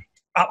owner?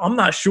 I'm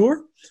not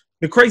sure.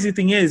 The crazy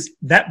thing is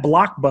that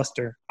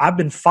Blockbuster, I've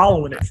been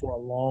following it for a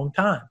long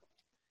time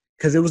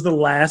because it was the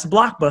last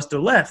Blockbuster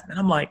left, and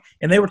I'm like,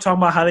 and they were talking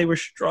about how they were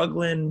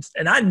struggling,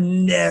 and I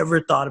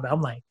never thought about.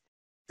 I'm like,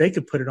 they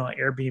could put it on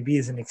Airbnb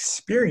as an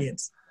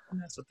experience.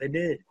 And that's what they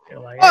did. They're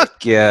like,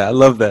 fuck yeah, I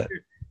love that.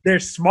 They're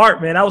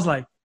smart, man. I was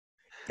like,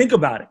 think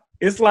about it.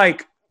 It's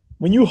like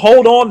when you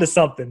hold on to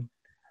something,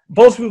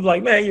 most people are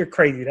like, man, you're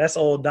crazy. That's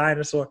old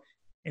dinosaur.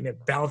 And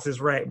it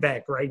bounces right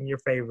back right in your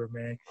favor,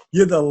 man.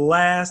 You're the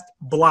last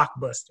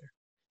Blockbuster.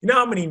 You know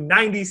how many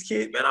 90s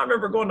kids, man, I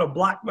remember going to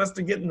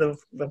Blockbuster, getting the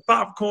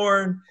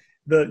popcorn,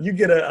 you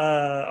get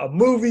a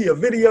movie, a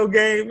video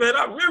game, man.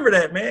 I remember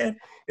that, man.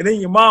 And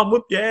then your mom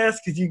whipped your ass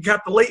because you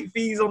got the late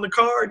fees on the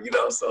card, you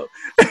know, so.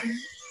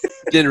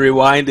 Didn't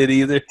rewind it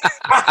either.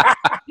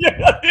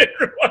 Yeah,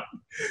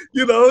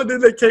 you know,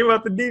 then they came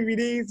out the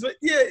DVDs. But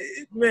yeah,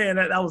 man,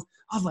 I was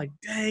like,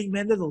 dang,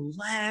 man, they're the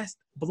last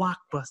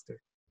Blockbuster.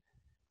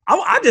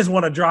 I just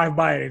want to drive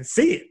by it and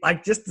see it,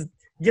 like just to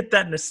get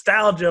that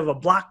nostalgia of a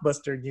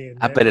Blockbuster again. Man.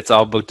 I bet it's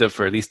all booked up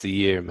for at least a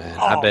year, man.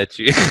 Oh, I bet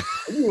you.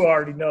 You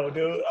already know,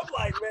 dude. I'm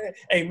like, man.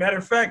 Hey, matter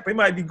of fact, they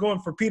might be going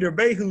for Peter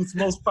Bayhout's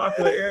most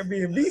popular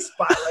Airbnb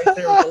spot right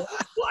there with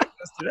the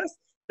Blockbuster.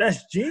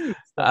 That's genius.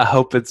 I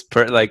hope it's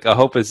I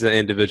hope it's an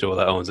individual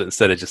that owns it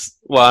instead of just.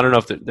 Well, I don't know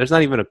if there's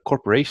not even a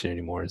corporation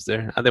anymore, is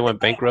there? They went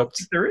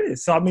bankrupt. There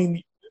is. So I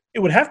mean, it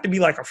would have to be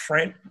like a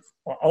friend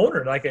or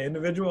owner, like an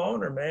individual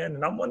owner, man.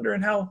 And I'm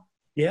wondering how.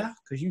 Yeah,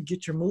 because you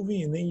get your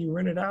movie and then you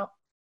rent it out.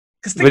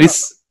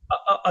 Because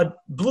a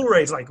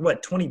Blu-ray is like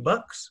what, $20?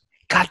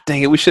 God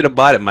dang it, we should have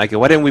bought it, Micah.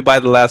 Why didn't we buy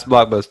the last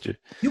Blockbuster?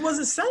 He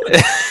wasn't selling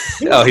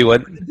it. He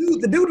wasn't.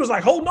 The dude was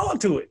like holding on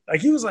to it.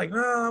 Like he was like,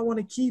 nah, I want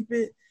to keep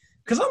it.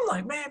 Because I'm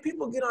like, man,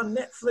 people get on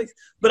Netflix.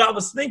 But I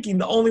was thinking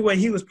the only way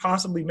he was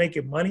possibly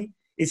making money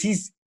is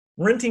he's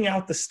renting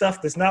out the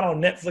stuff that's not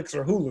on Netflix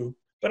or Hulu.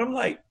 But I'm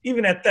like,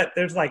 even at that,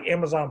 there's like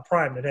Amazon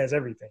Prime that has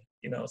everything,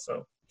 you know.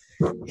 So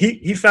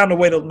he found a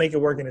way to make it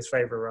work in his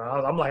favor.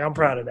 Bro. I'm like, I'm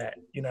proud of that.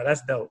 You know,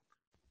 that's dope.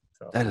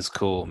 So. That is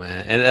cool,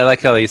 man. And I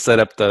like how he set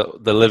up the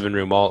living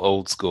room all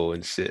old school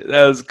and shit.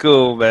 That was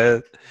cool,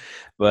 man.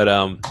 But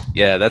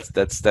yeah, that's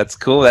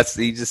cool. That's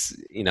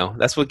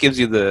that's what gives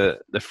you the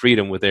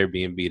freedom with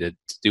Airbnb to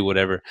do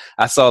whatever.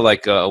 I saw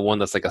like one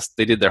that's like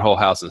they did their whole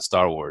house in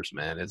Star Wars,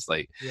 man. It's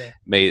like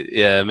made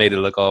it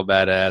look all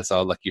badass.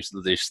 All like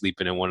they're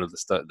sleeping in one of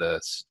the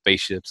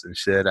spaceships and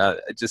shit.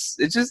 It's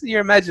just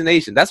your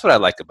imagination. That's what I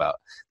like about.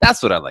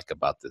 That's what I like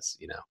about this.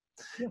 You know,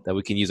 that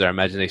we can use our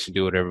imagination to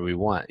do whatever we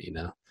want. You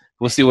know.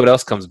 We'll see what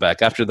else comes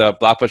back after the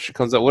Blockbuster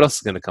comes out. What else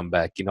is going to come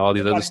back? You know, all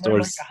these other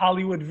stores. Like a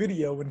Hollywood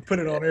Video and put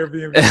it on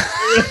Airbnb.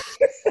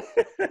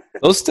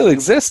 Those still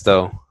exist,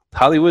 though.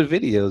 Hollywood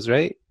Videos,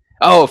 right?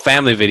 Oh,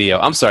 Family Video.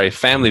 I'm sorry,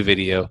 Family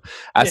Video.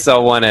 I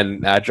saw one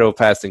and I drove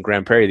past in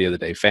Grand Prairie the other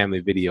day. Family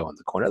Video on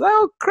the corner.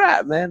 Oh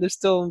crap, man! They're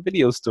still in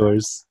video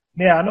stores.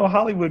 Yeah, I know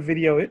Hollywood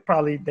Video. They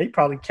probably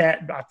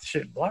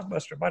Blockbuster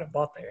might have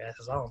bought their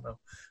asses. I don't know,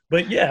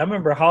 but yeah, I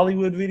remember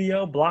Hollywood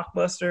Video,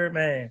 Blockbuster,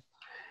 man.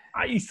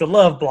 I used to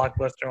love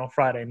Blockbuster on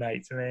Friday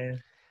nights, man.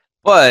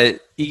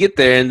 But you get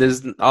there and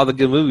there's all the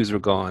good movies were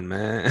gone,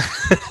 man.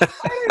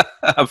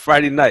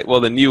 Friday night.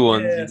 Well, the new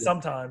ones. Yeah,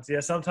 sometimes. Yeah,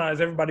 sometimes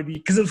everybody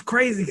because it was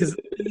crazy because,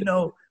 you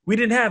know, we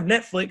didn't have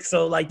Netflix.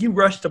 So, like, you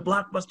rushed to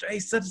Blockbuster. Hey,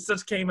 such and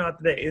such came out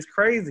today. It's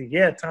crazy.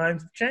 Yeah,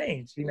 times have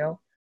changed, you know.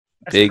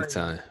 That's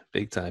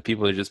Big time.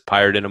 People are just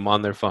pirating them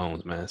on their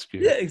phones, man.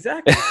 Yeah,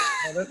 exactly.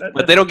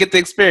 But they don't get the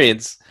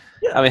experience.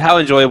 Yeah. I mean, how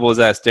enjoyable is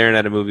that staring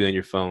at a movie on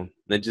your phone?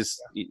 Then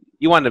just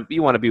you want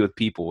to be with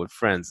people, with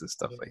friends and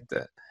stuff like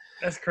that.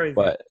 That's crazy.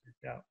 But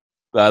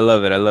I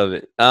love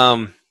it.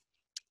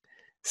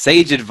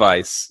 Sage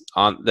advice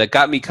on that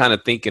got me kind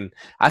of thinking.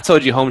 I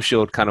told you Home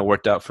Shield kind of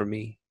worked out for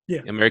me.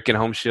 Yeah. American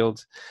Home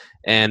Shield,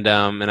 and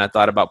I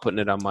thought about putting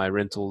it on my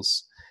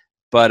rentals,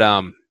 but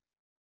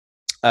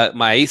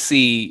my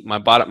AC,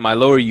 my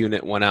lower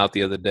unit went out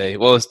the other day.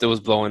 Well, it was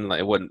blowing like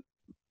it wasn't.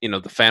 You know,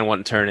 the fan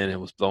wasn't turning. It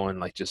was blowing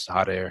like just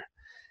hot air.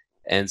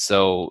 And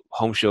so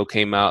Home Shield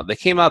came out. They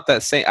came out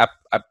that same.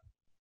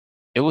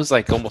 It was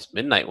like almost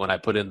midnight when I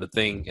put in the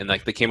thing, and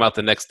like they came out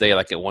the next day,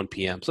 like at 1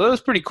 p.m. So it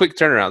was pretty quick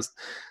turnarounds.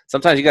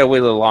 Sometimes you gotta wait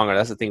a little longer.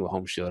 That's the thing with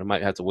Home Shield. I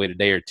might have to wait a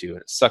day or two,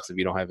 and it sucks if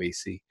you don't have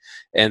AC.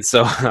 And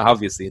so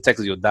obviously in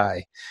Texas you'll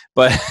die.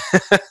 But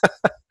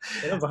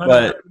it was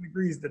 107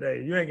 degrees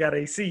today. You ain't got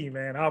AC,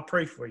 man. I'll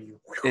pray for you.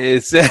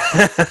 It's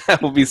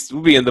we'll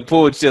be in the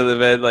pool chilling,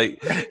 man.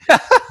 Like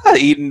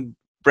eating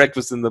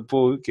breakfast in the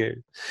pool. Who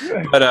cares?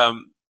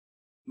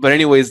 But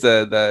anyways,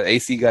 the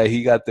AC guy,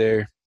 he got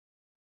there.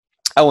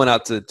 I went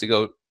out to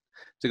go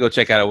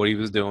check out what he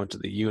was doing to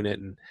the unit,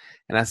 and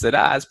I said,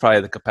 it's probably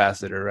the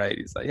capacitor, right?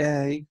 He's like,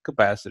 yeah,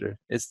 capacitor.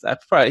 He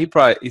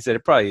said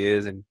it probably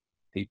is, and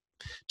he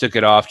took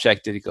it off,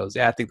 checked it. He goes,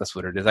 yeah, I think that's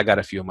what it is. I got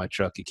a few in my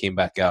truck. He came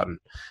back out and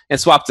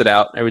swapped it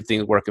out.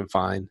 Everything's working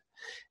fine,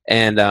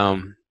 and I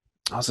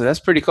was like, that's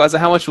pretty cool. I said,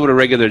 how much would a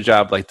regular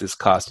job like this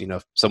cost? You know,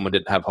 if someone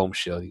didn't have Home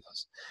Shield. He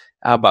goes,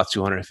 about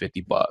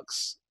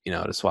 $250. You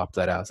know, to swap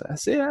that out. I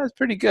said, yeah, it's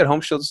pretty good.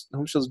 Home Shield's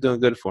doing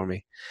good for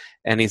me.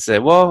 And he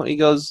said, well, he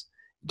goes,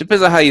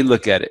 depends on how you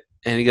look at it.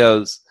 And he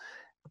goes,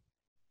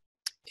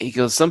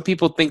 some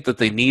people think that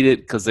they need it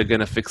because they're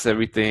gonna fix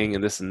everything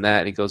and this and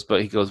that. He goes,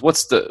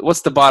 what's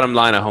the bottom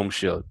line of Home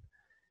Shield?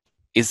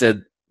 He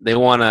said they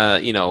wanna,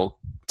 you know,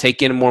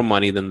 take in more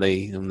money than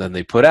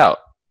they put out.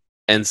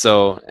 And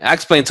so I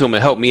explained to him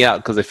it helped me out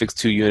because I fixed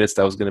 2 units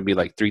that was going to be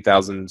like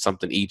 $3,000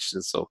 something each,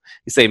 and so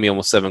he saved me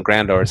almost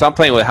 $7,000. So I'm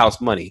playing with house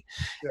money,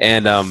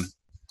 and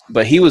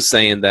but he was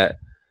saying that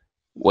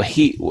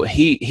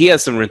he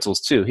has some rentals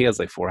too. He has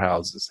like 4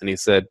 houses, and he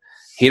said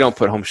he don't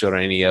put Home Shield on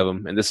any of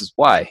them, and this is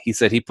why. He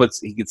said he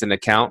gets an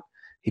account,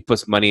 he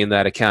puts money in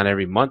that account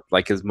every month,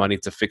 like his money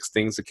to fix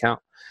things account,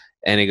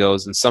 and he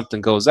goes, and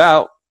something goes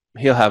out,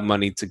 he'll have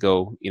money to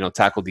go,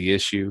 tackle the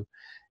issue.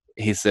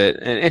 He said,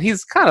 and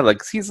he's kind of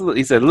like he's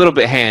a little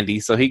bit handy,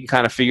 so he can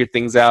kind of figure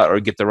things out or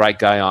get the right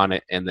guy on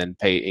it, and then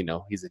pay.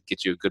 He said,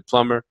 get you a good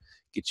plumber,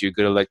 get you a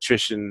good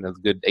electrician, a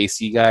good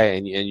AC guy,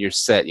 and you're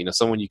set.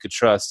 Someone you could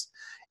trust.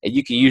 And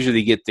you can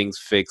usually get things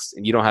fixed,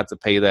 and you don't have to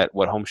pay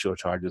what Home Shield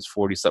charges,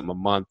 40 something a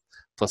month,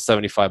 plus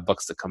 $75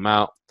 to come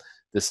out,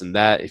 this and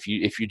that. If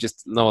you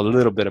just know a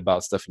little bit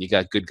about stuff and you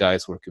got good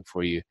guys working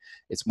for you,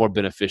 it's more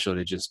beneficial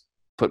to just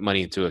put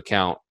money into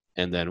account,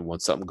 and then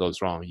when something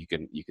goes wrong, you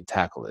can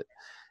tackle it.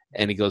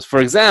 And he goes, for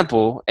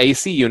example,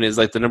 AC unit is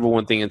like the number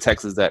one thing in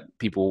Texas that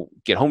people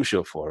get Home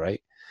Shield for,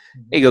 right?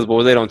 Mm-hmm. He goes, but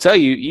what they don't tell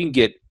you, you can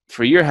get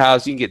for your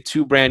house, you can get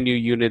 2 brand new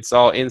units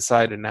all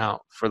inside and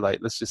out for like,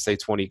 let's just say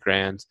 20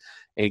 grand.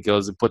 And he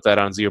goes and put that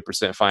on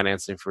 0%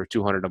 financing for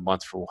 $200 a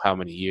month for how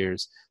many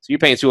years? So you're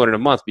paying $200 a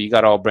month, but you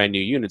got all brand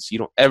new units. You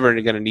don't ever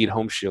going to need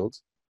Home Shield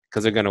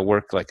because they're going to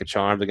work like a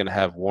charm. They're going to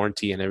have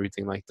warranty and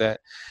everything like that.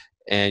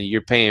 And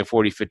you're paying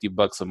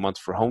 $40-$50 a month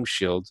for Home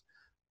Shield,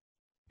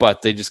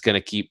 but they're just going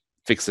to keep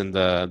fixing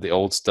the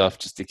old stuff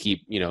just to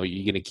keep, you're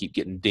going to keep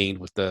getting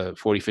dinged with the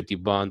 $40-$50 a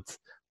month.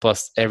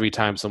 Plus every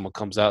time someone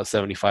comes out,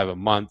 $75 a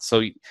month. So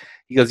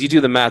he goes, you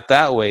do the math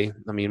that way.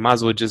 I mean, might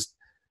as well just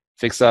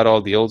fix out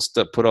all the old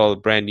stuff, put all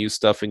the brand new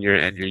stuff in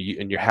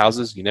your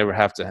houses. You're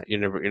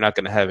not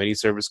going to have any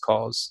service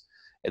calls,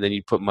 and then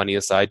you put money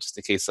aside just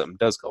in case something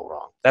does go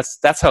wrong.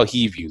 That's how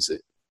he views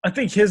it. I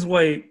think his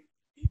way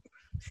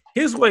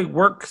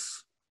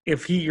works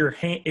if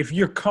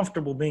you're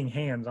comfortable being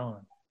hands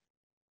on,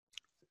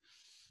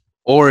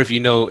 or if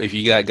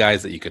you got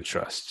guys that you can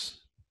trust.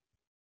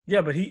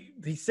 Yeah, but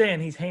he's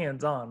saying he's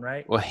hands on,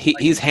 right? Well,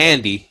 he's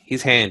handy.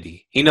 He's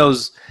handy. He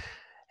knows.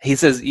 He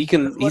says he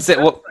can. He said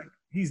what.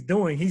 He's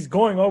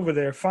going over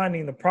there,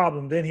 finding the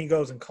problem. Then he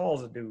goes and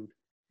calls a dude.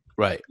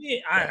 Right. Yeah,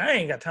 I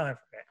ain't got time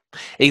for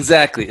that.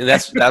 Exactly. And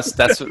that's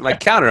what my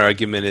counter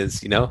argument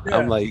is, Yeah.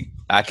 I'm like,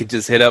 I could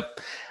just hit up.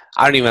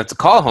 I don't even have to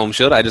call Home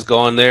Shield. I just go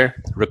on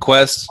there,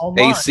 request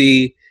online.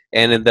 AC,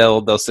 and then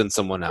they'll send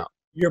someone out.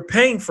 You're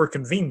paying for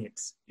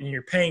convenience and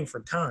you're paying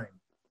for time.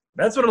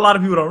 That's what a lot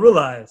of people don't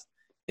realize.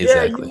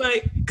 Exactly. Yeah, you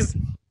might, because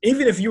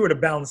even if you were to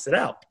balance it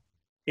out,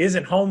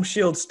 isn't Home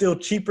Shield still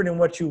cheaper than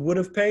what you would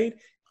have paid?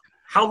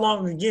 How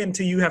long again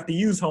till you have to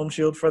use Home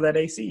Shield for that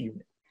AC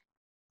unit?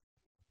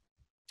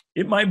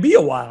 It might be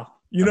a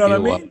while. You know what I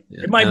mean?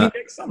 Yeah. It might be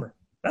next summer.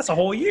 That's a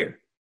whole year.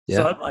 Yeah.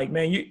 So I'm like,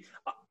 man,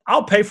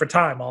 I'll pay for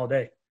time all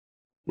day.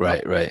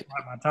 Right. I'll buy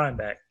my time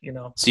back,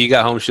 So you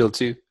got Home Shield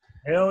too?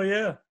 Hell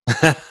yeah.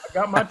 I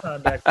got my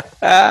time back.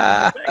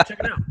 Check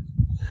it out.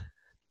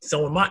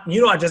 So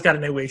I just got a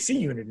new AC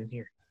unit in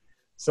here.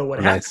 So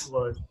what happened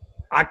was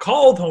I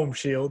called Home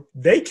Shield.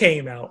 They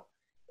came out,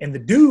 and the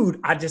dude,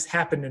 I just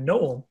happened to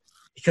know him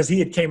because he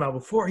had came out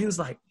before. He's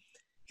like,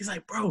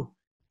 bro,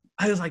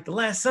 I was like the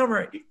last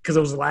summer, because it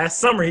was the last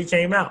summer he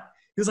came out.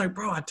 He was like,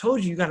 bro, I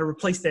told you got to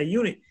replace that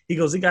unit. He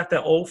goes, it got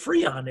that old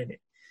Freon in it.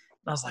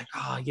 And I was like,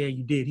 oh, yeah,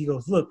 you did. He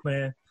goes, look,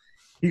 man.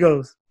 He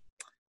goes,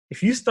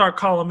 if you start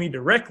calling me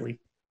directly,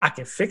 I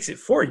can fix it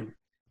for you.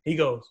 He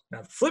goes,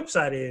 now the flip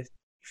side is,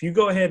 if you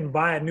go ahead and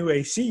buy a new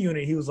AC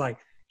unit,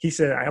 he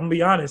said, I'm going to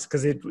be honest,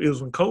 because it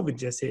was when COVID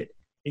just hit.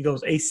 He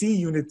goes, AC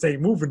units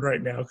ain't moving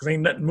right now because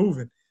ain't nothing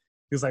moving.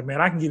 He was like, man,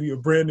 I can give you a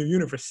brand new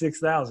unit for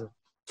 $6,000.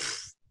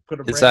 Put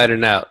a inside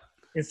and out.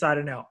 Inside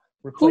and out.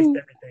 Replaced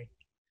everything.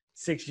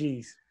 6 Gs.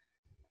 Is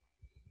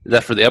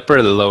that for the upper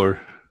or the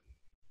lower?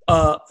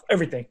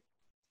 Everything.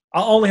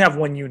 I'll only have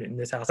one unit in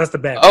this house. That's the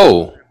bad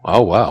part.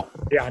 Oh, wow.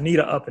 Yeah, I need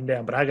an up and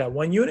down, but I got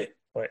one unit,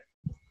 but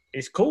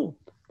it's cool.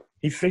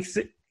 He fixed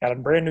it. Got a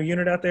brand new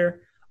unit out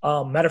there.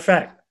 Matter of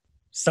fact,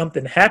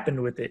 something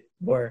happened with it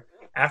where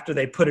after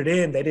they put it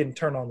in, they didn't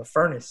turn on the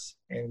furnace,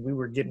 and we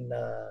were getting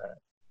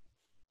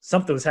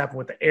something was happening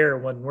with the air.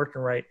 It wasn't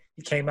working right.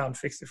 He came out and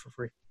fixed it for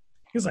free.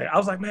 I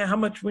was like, man, how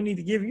much we need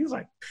to give you? He was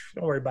like,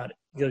 don't worry about it.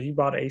 He goes, you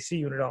bought an AC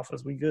unit off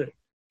us. We good.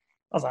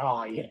 I was like,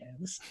 oh, yeah.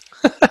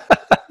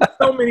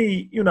 So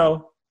many,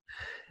 so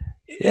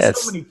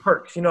many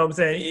perks. You know what I'm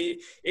saying?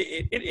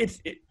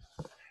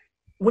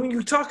 When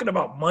you're talking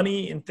about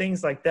money and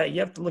things like that, you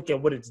have to look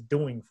at what it's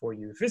doing for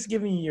you. If it's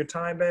giving you your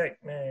time back,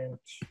 man,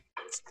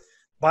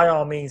 by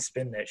all means,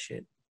 spend that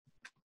shit.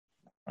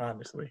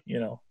 Honestly,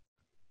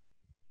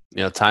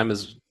 time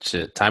is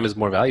shit. Time is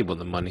more valuable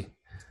than money.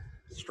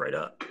 Straight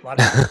up.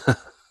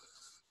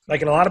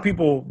 A lot of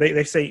people,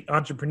 they say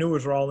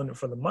entrepreneurs are all in it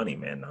for the money,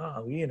 man.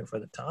 Nah, we in it for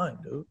the time,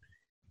 dude.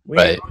 We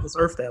ain't on this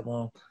earth that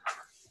long.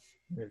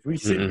 If we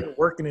sit here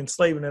working and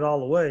slaving it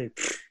all away,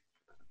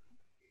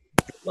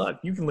 good luck.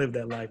 You can live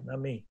that life, not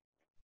me.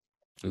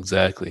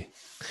 Exactly.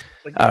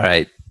 All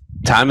right.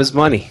 Time is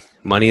money.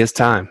 Money is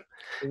time.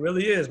 It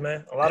really is,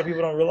 man. A lot of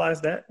people don't realize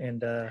that,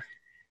 and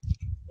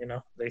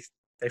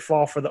they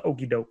fall for the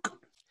okie doke.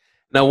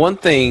 Now, one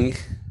thing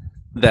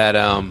that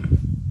I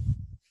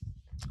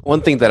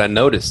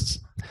noticed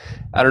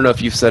I don't know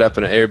if you've set up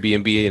an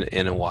Airbnb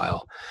in a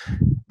while,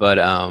 but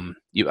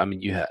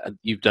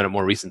you've done it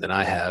more recent than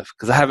I have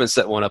because I haven't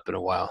set one up in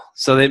a while.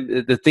 So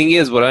the thing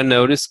is, what I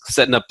noticed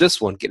setting up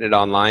this one, getting it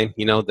online,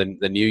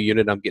 the new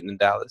unit I'm getting in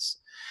Dallas,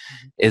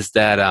 is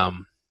that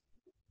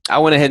I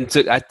went ahead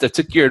and I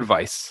took your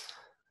advice.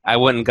 I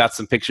went and got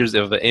some pictures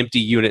of an empty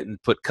unit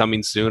and put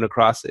coming soon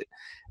across it.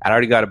 I'd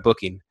already got a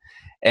booking,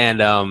 and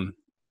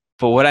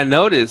but what I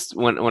noticed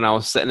when I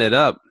was setting it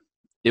up,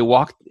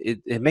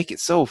 it make it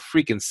so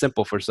freaking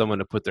simple for someone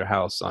to put their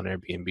house on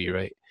Airbnb,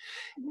 right?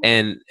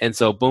 And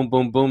so boom,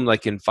 boom, boom,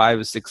 like in 5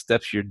 or 6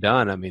 steps, you're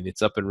done. I mean,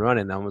 it's up and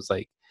running. I was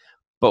like,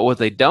 but what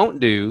they don't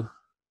do,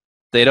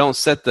 they don't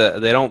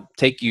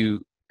take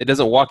you, it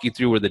doesn't walk you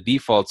through where the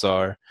defaults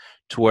are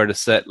to where to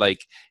set,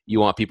 like, you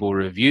want people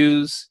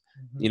reviews,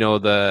 you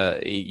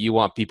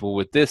want people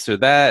with this or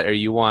that, or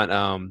you want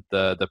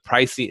the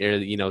pricing,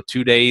 or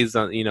 2 days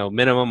on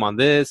minimum on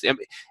this. I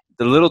mean,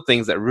 the little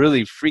things that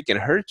really freaking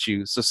hurt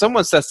you. So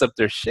someone sets up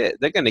their shit,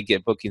 they're gonna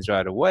get bookings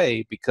right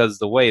away because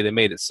the way they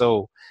made it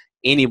so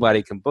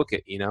anybody can book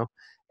it,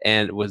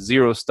 and with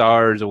 0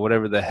 stars or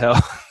whatever the hell.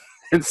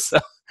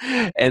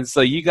 and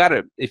so you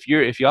gotta, if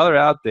y'all are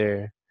out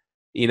there,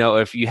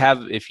 if you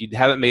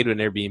haven't made an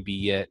Airbnb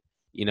yet,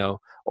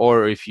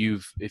 or if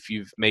you've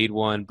made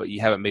one but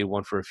you haven't made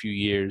one for a few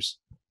years,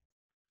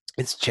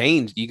 it's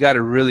changed. You got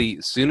to really,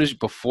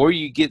 before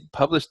you get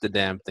published the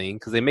damn thing,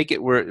 because they make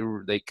it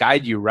where they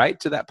guide you right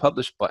to that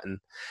publish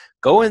button.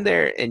 Go in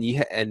there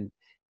and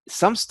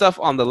some stuff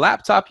on the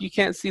laptop you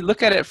can't see.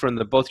 Look at it from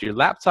both your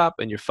laptop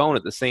and your phone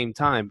at the same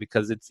time,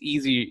 because it's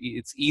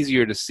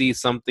easier to see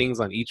some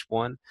things on each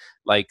one,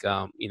 like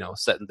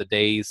setting the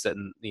days,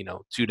 setting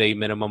 2-day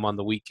minimum on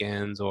the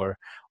weekends, or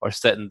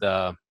setting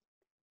the,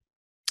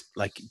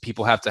 like,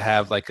 people have to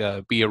have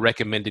be a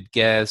recommended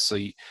guest,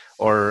 the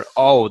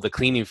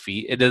cleaning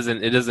fee.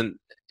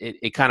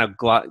 It kind of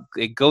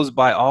it goes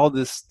by all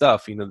this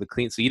stuff, the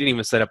clean. So you didn't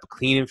even set up a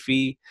cleaning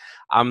fee.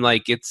 I'm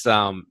like, it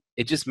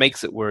just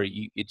makes it where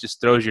it just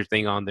throws your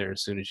thing on there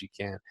as soon as you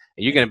can, and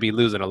you're going to be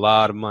losing a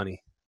lot of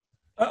money.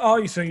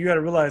 So you got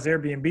to realize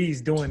Airbnb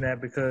is doing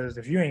that because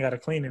if you ain't got a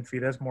cleaning fee,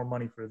 that's more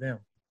money for them.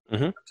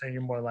 So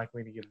you're more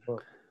likely to get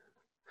booked.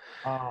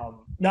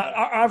 Now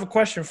I have a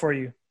question for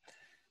you.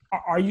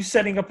 Are you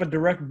setting up a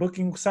direct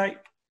booking site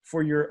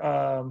for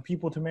your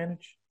people to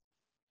manage?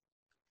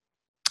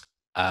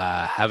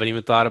 Haven't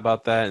even thought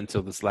about that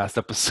until this last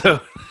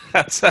episode.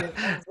 I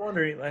was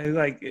wondering,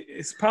 like,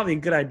 it's probably a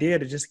good idea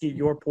to just get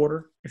your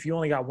porter. If you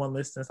only got one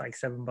listing, it's like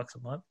 $7 a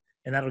month,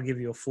 and that'll give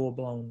you a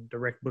full-blown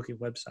direct booking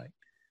website.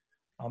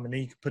 And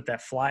then you can put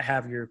that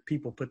have your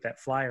people put that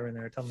flyer in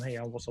there and tell them, hey,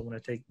 I also want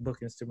to take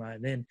bookings to my,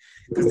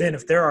 because then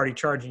if they're already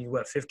charging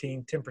you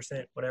 15,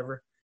 10%,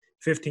 whatever,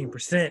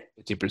 15%,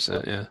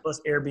 15%, yeah,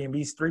 plus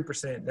Airbnb's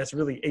 3%, that's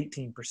really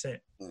 18%.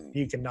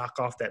 You can knock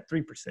off that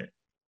 3%.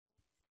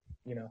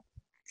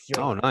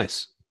 Oh,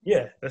 nice.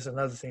 Yeah, that's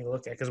another thing to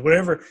look at, because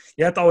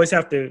you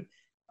have to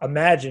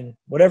imagine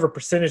whatever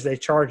percentage they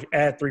charge,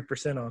 add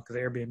 3% on, because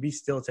Airbnb's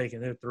still taking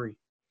their 3%.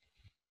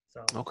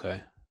 So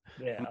okay,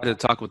 yeah, I'm going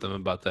to talk with them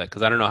about that,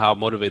 because I don't know how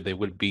motivated they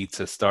would be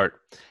to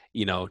start,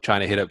 trying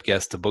to hit up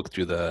guests to book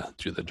through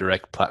the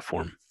direct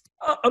platform.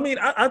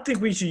 I think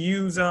we should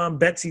use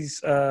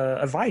Betsy's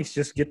advice.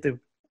 Just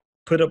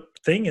put a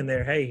thing in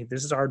there. Hey,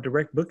 this is our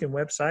direct booking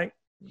website.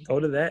 Go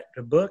to that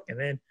to book, and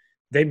then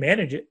they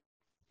manage it.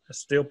 That's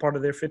still part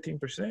of their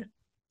 15%.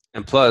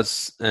 And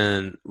plus,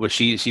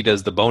 she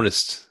does the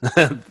bonus.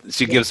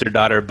 She gives her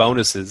daughter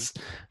bonuses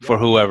for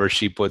whoever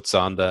she puts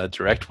on the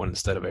direct one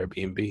instead of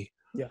Airbnb.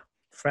 Yeah,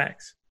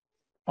 facts.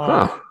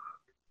 But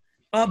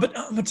I'm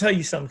gonna tell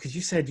you something, because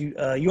you said you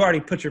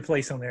already put your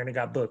place on there and it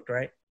got booked,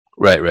 right?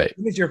 Right.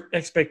 When is your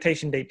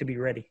expectation date to be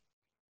ready?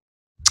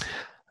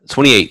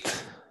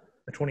 28th.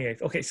 The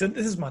 28th. Okay, so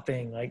this is my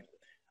thing. Like,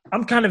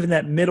 I'm kind of in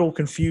that middle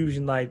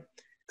confusion, like,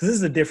 because this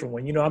is a different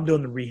one. I'm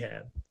doing the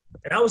rehab.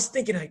 And I was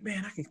thinking, like,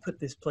 man, I could put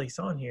this place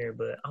on here,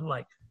 but I'm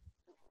like,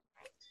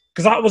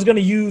 because I was going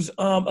to use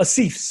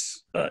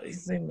Asif's.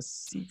 His name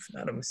is Asif,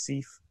 not a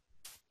Masif.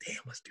 Damn,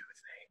 let's do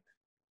his name.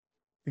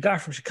 The guy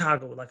from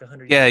Chicago with like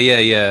 100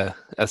 years. Yeah.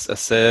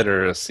 Asid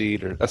or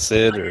Asid or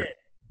Asid or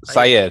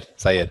Syed.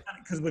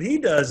 Because what he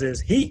does is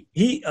he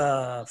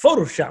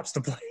photoshops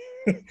the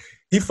place.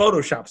 He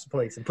photoshops the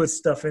place and puts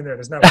stuff in there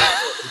that's not really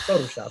he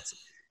photoshops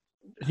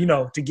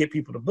it, to get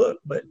people to book.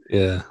 But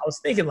yeah, I was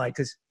thinking, like,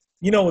 because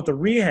with the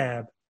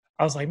rehab,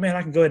 I was like, man,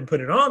 I can go ahead and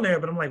put it on there.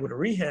 But I'm like, with the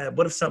rehab,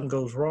 what if something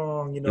goes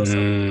wrong?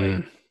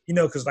 Something like,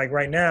 because like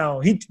right now,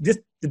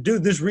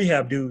 this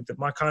rehab dude, that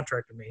my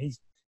contractor, man,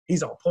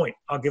 he's on point.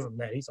 I'll give him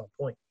that. He's on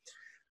point.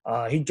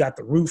 He got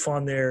the roof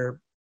on there.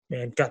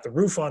 Man, got the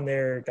roof on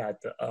there,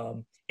 got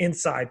the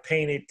inside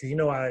painted. Because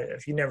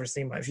if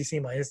you see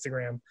my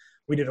Instagram,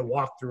 we did a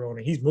walkthrough on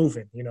it. He's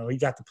moving. He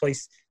got the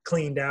place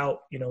cleaned out.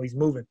 He's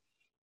moving.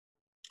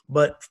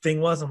 But the thing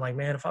was, I'm like,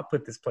 man, if I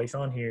put this place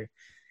on here,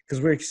 because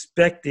we're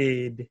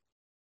expected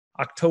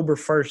October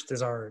 1st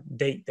is our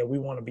date that we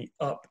want to be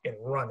up and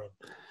running.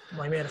 I'm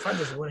like, man, if I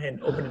just went ahead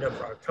and opened it up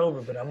for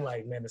October, but I'm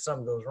like, man, if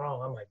something goes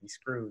wrong, I might be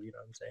screwed. You know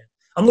what I'm saying?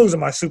 I'm losing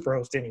my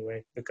Superhost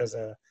anyway because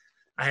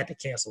I had to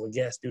cancel a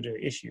guest due to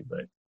an issue.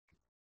 But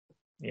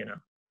you know,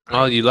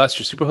 Oh, you lost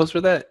your Superhost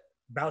for that?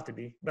 about to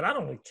be, but I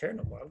don't really care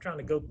no more. I'm trying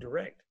to go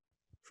direct.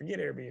 Forget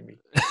Airbnb.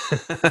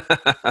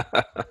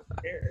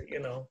 You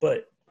know,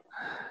 but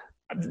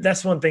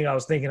that's one thing I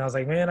was thinking. I was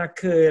like, man, I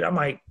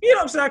might, you know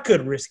what I'm saying? I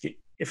could risk it.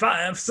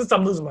 Since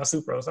I'm losing my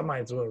Superhost, I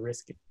might as well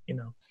risk it, you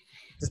know,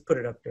 just put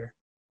it up there,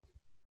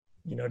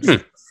 you know,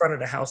 just front of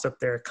the house up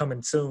there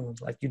coming soon,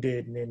 like you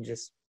did. And then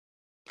just,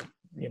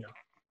 you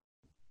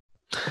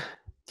know.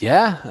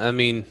 Yeah. I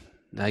mean,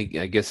 I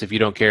guess if you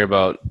don't care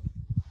about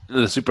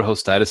the Superhost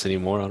status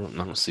anymore, I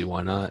don't see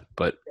why not.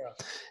 But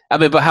Yeah. I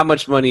mean, but how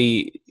much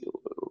money?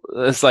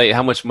 It's like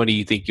how much money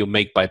you think you'll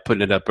make by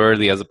putting it up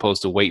early, as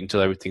opposed to wait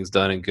until everything's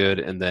done and good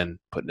and then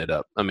putting it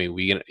up. I mean,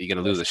 you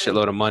gonna lose a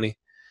shitload of money,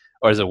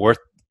 or is it worth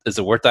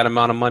that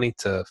amount of money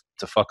to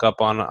fuck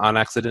up on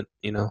accident?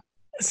 You know.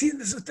 See,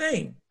 this is the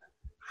thing.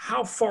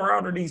 How far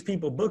out are these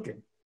people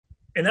booking?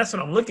 And that's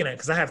what I'm looking at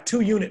because I have 2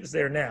 units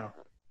there now.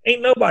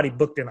 Ain't nobody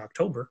booked in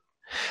October.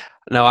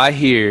 Now I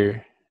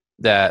hear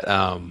that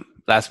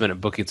last minute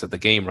bookings at the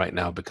game right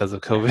now because of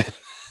COVID.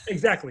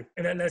 Exactly.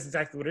 And that's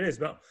exactly what it is.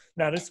 But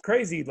now this is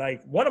crazy.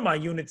 Like one of my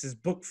units is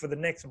booked for the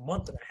next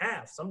month and a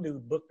half. Some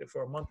dude booked it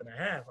for a month and a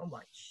half. I'm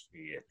like,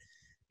 shit,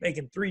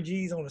 making 3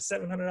 G's on a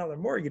 $700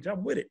 mortgage.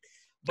 I'm with it.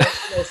 But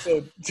you know,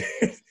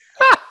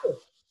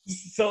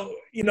 so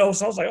you know,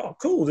 so I was like, oh,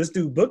 cool. This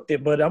dude booked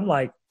it. But I'm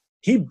like,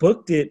 he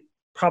booked it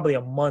probably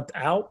a month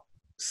out.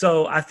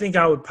 So I think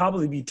I would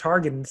probably be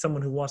targeting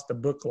someone who wants to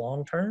book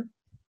long term.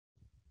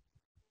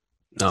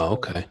 Oh,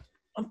 okay.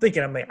 I'm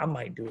thinking I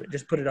might do it.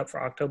 Just put it up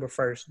for October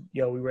 1st.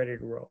 Yo, we ready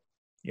to roll.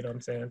 You know what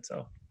I'm saying?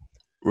 So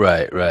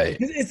Right.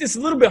 it's a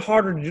little bit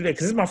harder to do that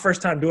because this is my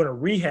first time doing a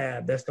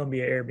rehab that's going to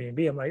be an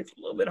Airbnb. I'm like, it's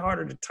a little bit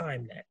harder to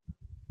time that.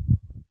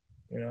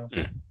 You know?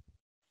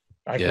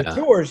 Like with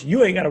yours,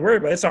 you ain't got to worry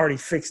about it. It's already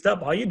fixed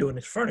up. All you're doing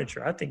is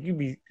furniture. I think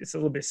it's a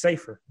little bit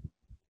safer.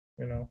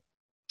 You know?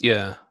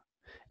 Yeah.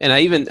 And I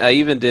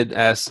even did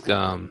ask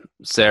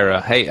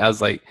Sarah, hey, I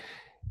was like,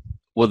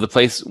 when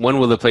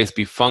will the place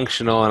be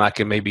functional and I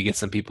can maybe get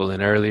some people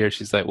in earlier?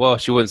 She's like, well,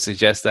 she wouldn't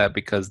suggest that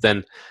because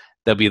then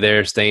they'll be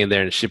there staying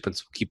there and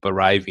shipments keep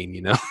arriving,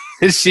 you know.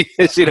 she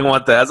didn't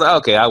want that. I was like,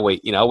 okay, I'll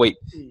wait. You know, I'll wait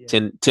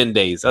 10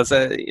 days. I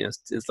said, you know,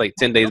 it's like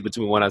 10 days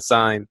between when I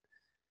sign.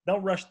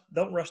 Don't rush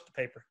the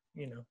paper,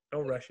 you know.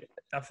 Don't rush it.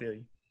 I feel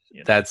you. You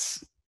know?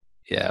 That's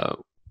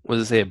what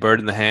does it say? A bird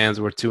in the hands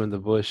worth 2 in the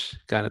bush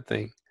kind of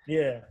thing.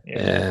 Yeah.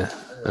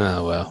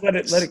 Oh well. Let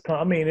it come.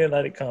 I mean,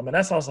 let it come. And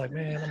that's why I was like,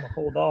 man, I'm gonna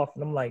hold off.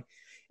 And I'm like,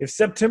 if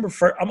September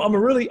 1st, I'm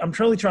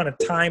really trying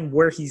to time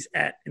where he's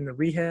at in the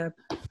rehab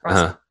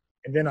process.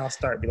 And then I'll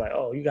start be like,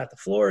 oh, you got the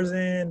floors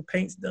in,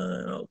 paint's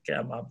done. Okay,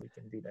 I probably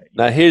can do that.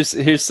 Now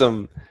here's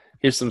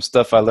some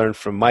stuff I learned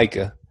from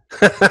Micah.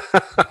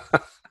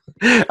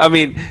 I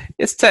mean,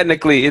 it's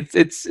technically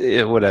it's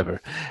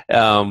whatever.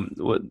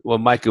 What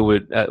Micah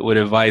would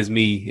advise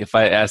me if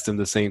I asked him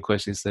the same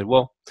question. He said,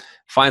 "Well,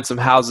 find some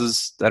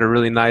houses that are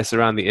really nice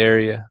around the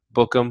area,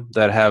 book them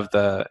that have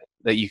that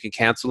you can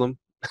cancel them."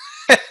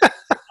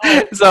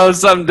 So if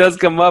something does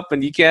come up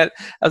and you can't,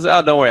 I was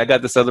like, "Oh, don't worry, I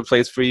got this other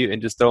place for you,"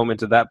 and just throw them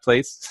into that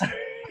place.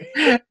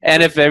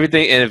 And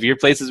if your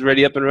place is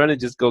already up and running,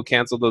 just go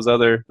cancel those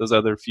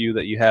other few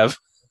that you have.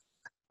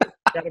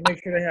 Got to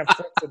make sure they have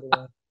flexible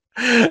ones.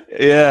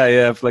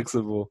 Yeah,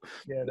 flexible.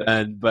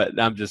 Yeah, but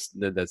I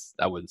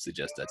wouldn't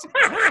suggest that.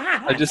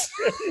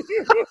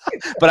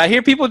 But I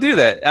hear people do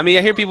that. I mean,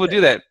 I hear people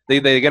do that.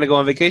 They're gonna go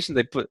on vacation.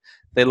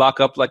 They lock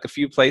up like a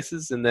few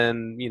places and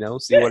then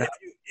see what happens.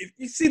 If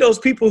you see those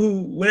people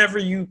who, whenever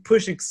you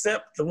push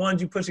accept, the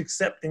ones you push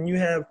accept, and you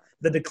have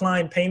the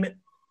decline payment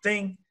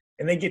thing,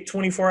 and they get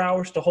 24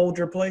 hours to hold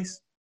your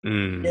place.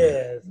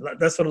 Yeah,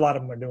 that's what a lot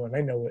of them are doing.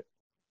 They know it.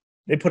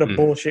 They put a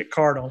bullshit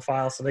card on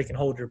file so they can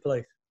hold your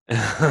place.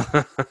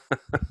 Yeah,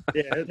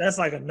 that's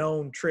like a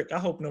known trick. I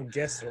hope no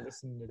guests are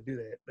listening to do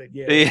that. But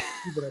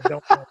people that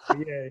don't,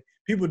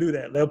 people do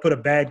that. They'll put a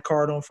bad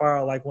card on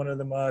file, like one of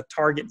them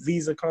Target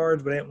Visa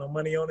cards, but they have no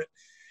money on it,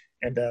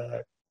 and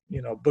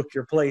book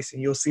your place,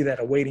 and you'll see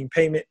that awaiting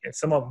payment, and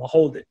some of them will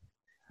hold it.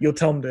 You'll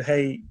tell them to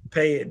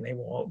pay it, and they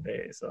won't pay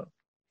it. So,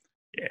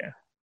 yeah.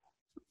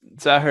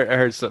 So I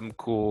heard something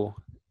cool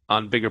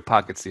on Bigger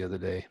Pockets the other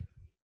day,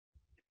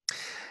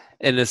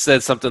 and it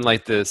said something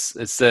like this.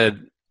 It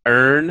said,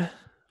 earn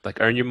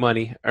your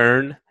money,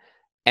 earn,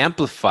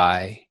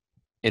 amplify,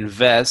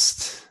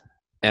 invest,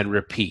 and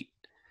repeat.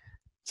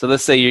 So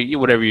let's say you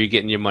whatever you're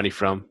getting your money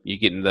from,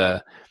 you're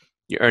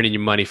earning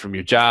your money from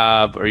your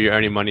job, or you're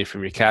earning money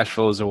from your cash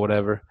flows or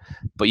whatever,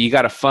 but you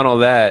got to funnel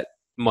that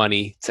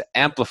money to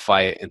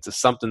amplify it into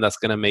something that's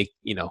going to make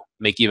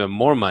even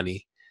more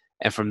money.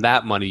 And from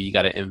that money, you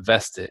got to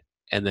invest it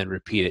and then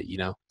repeat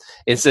it,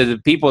 Instead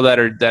of people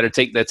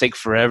that take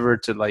forever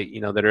to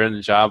that are in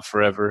the job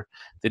forever,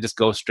 they just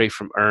go straight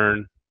from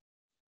earn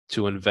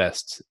to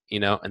invest,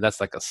 and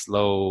that's like a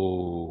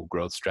slow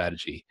growth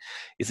strategy.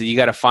 You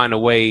got to find a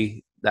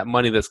way that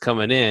money that's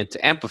coming in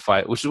to amplify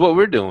it, which is what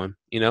we're doing.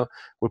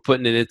 We're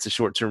putting it into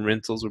short-term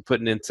rentals. We're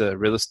putting it into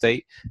real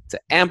estate to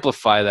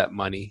amplify that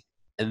money.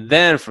 And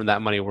then from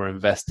that money, we're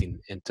investing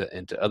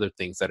into other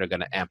things that are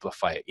going to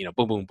amplify it.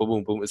 Boom, boom, boom,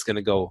 boom, boom. It's going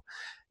to grow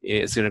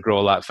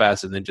a lot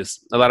faster than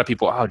just a lot of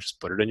people. Oh, just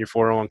put it in your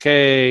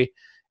 401k.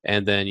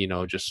 And then,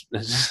 just.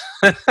 With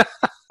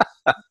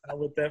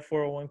that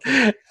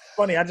 401k.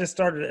 Funny, I just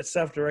started a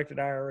self-directed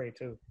IRA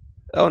too.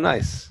 Oh,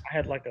 nice. I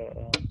had like a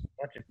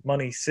bunch of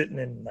money sitting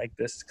in like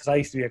this because I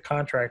used to be a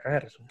contractor. I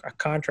had a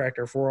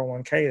contractor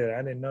 401k that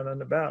I didn't know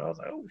nothing about. I was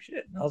like, oh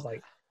shit. And I was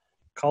like,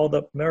 called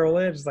up Merrill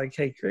Edge, like,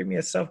 hey, create me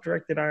a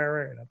self-directed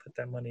IRA. And I put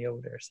that money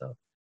over there. So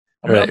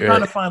I'm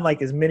trying to find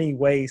like as many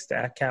ways to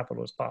add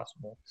capital as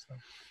possible. So.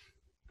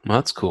 Well,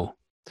 that's cool.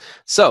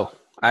 So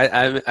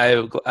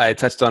I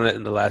touched on it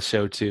in the last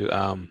show too.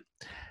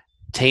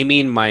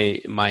 Taming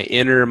my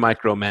inner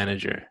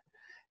micromanager.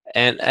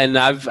 And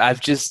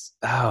I've just,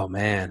 oh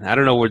man, I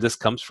don't know where this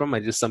comes from.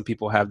 Some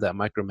people have that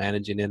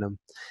micromanaging in them,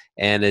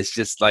 and it's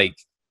just like,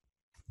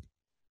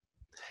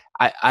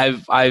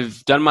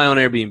 I've done my own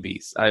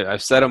Airbnbs.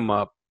 I've set them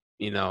up,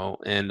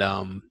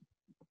 and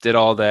did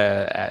all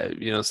that,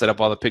 set up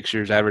all the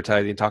pictures,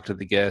 advertising, talk to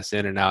the guests,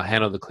 in and out,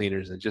 handle the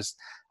cleaners, and just,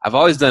 I've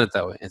always done it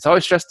that way. It's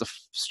always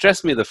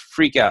stressed me the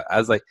freak out. I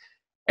was like,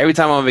 every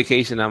time I'm on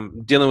vacation,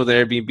 I'm dealing with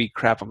Airbnb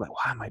crap. I'm like,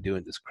 why am I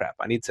doing this crap?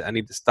 I need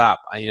to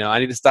stop. I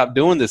need to stop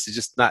doing this. It's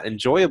just not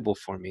enjoyable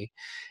for me.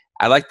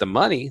 I like the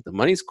money. The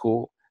money's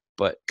cool,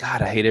 but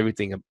God, I hate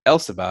everything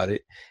else about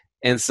it.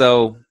 And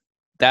so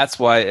that's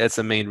why it's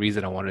the main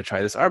reason I want to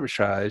try this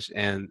arbitrage,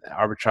 and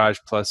arbitrage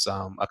plus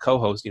a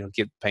co-host,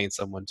 paying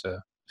someone to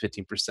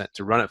 15%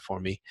 to run it for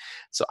me.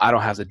 So I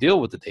don't have to deal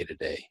with the day to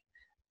day.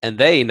 And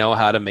they know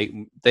how to make,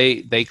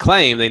 they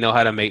claim they know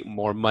how to make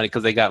more money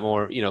because they got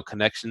more,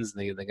 connections.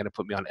 And they're going to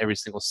put me on every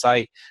single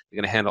site. They're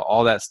going to handle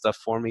all that stuff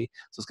for me.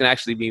 So it's going to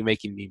actually be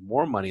making me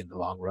more money in the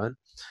long run.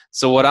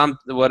 So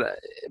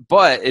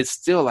but it's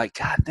still like,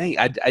 God dang,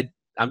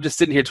 I'm just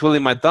sitting here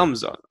twiddling my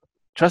thumbs on,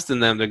 trusting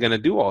them. They're going to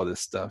do all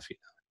this stuff.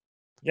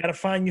 You got to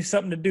find you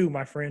something to do,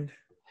 my friend.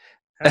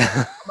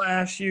 I'm going to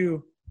ask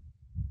you,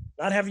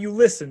 not have you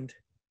listened,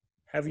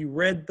 have you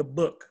read the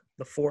book,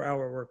 The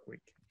 4-Hour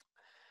Workweek?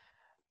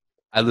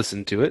 I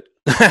listened to it.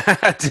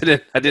 I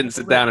didn't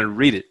sit down and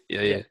read it.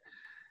 Yeah.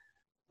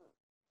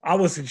 I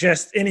would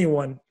suggest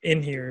anyone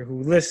in here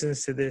who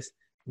listens to this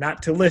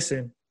not to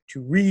listen,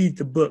 to read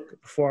the book, The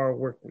 4-Hour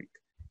Workweek.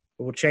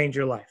 It will change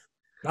your life.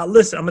 Not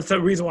listen. I'm going to tell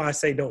you the reason why I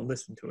say don't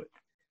listen to it.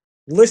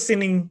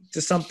 Listening to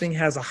something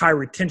has a high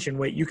retention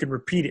rate. You can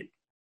repeat it.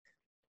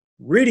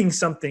 Reading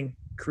something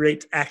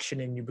creates action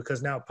in you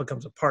because now it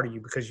becomes a part of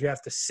you because you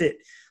have to sit.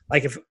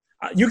 Like if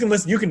you can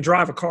listen, you can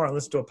drive a car and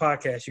listen to a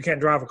podcast. You can't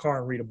drive a car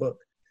and read a book.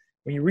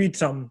 When you read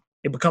something,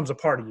 it becomes a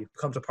part of you. It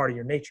becomes a part of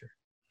your nature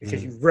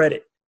because you've read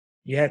it.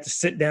 You have to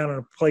sit down in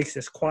a place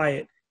that's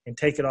quiet and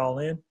take it all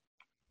in.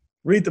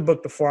 Read the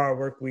book, The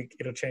 4-Hour Workweek.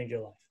 It'll change your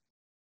life.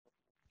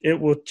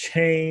 It will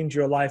change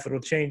your life.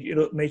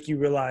 It'll make you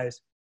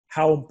realize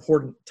how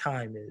important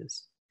time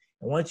is.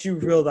 And once you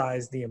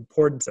realize the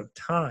importance of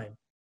time,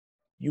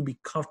 you'll be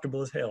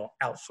comfortable as hell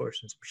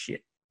outsourcing some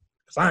shit.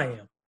 Because I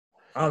am.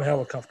 I'm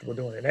hella comfortable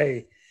doing it.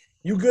 Hey,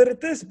 you good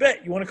at this?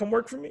 Bet. You want to come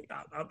work for me?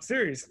 I'm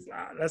serious.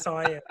 That's how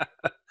I am.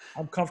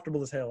 I'm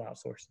comfortable as hell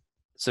outsourcing.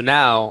 So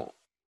now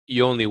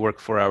you only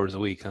work 4 hours a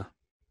week, huh?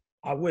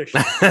 I wish.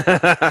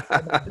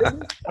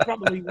 I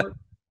probably work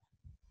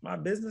my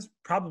business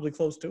probably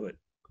close to it.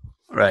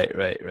 Right.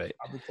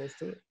 Probably close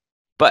to it.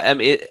 But I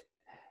mean,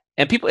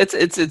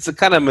 it's a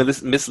kind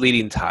of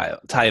misleading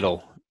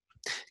title.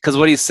 Because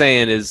what he's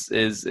saying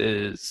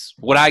is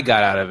what I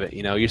got out of it.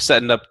 You're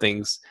setting up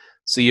things.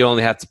 So you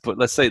only have to put,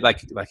 let's say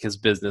like his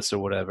business or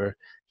whatever,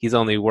 he's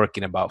only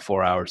working about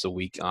 4 hours a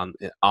week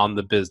on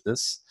the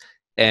business,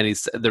 and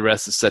the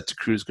rest is set to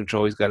cruise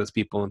control. He's got his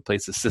people in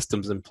place, the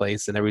systems in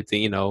place and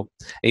everything, and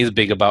he's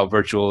big about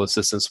virtual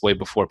assistants way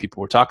before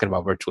people were talking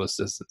about virtual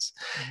assistants.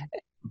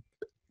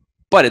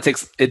 But it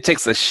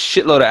takes a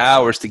shitload of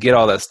hours to get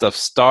all that stuff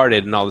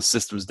started and all the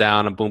systems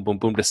down and boom, boom,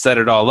 boom to set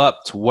it all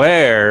up to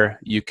where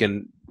you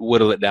can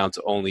whittle it down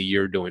to only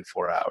you're doing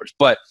 4 hours.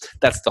 But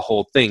that's the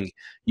whole thing.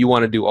 You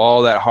want to do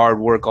all that hard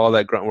work, all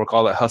that grunt work,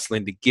 all that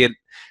hustling to get,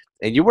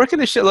 and you're working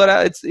a shitload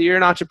out. You're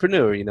an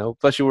entrepreneur,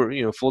 plus you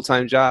work,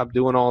 full-time job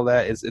doing all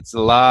that. It's a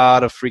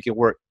lot of freaking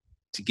work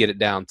to get it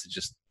down to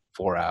just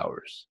 4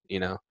 hours,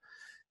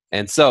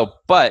 And so,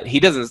 but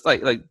he doesn't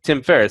like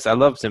Tim Ferriss. I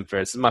love Tim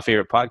Ferriss. This is my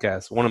favorite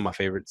podcast, one of my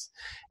favorites.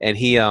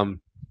 And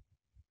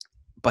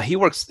but he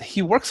works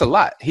a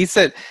lot. He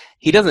said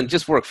he doesn't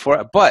just work for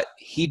it, but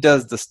he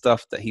does the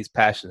stuff that he's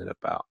passionate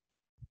about.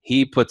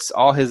 He puts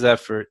all his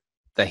effort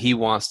that he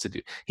wants to do.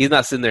 He's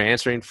not sitting there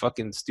answering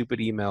fucking stupid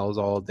emails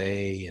all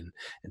day and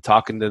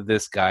talking to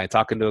this guy,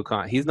 talking to a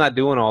client. He's not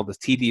doing all the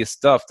tedious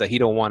stuff that he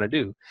don't want to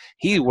do.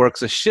 He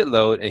works a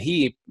shitload, and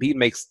he's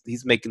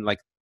making like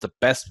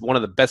one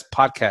of the best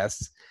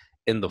podcasts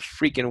in the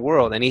freaking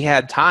world. And he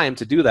had time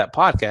to do that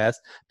podcast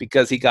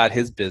because he got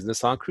his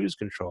business on cruise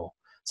control.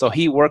 So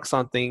he works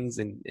on things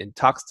and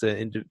talks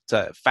to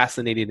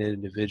fascinating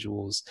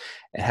individuals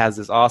and has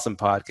this awesome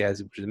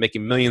podcast, which is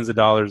making millions of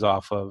dollars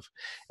off of.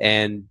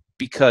 And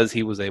because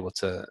he was able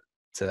to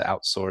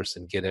outsource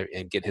and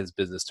get his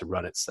business to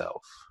run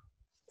itself.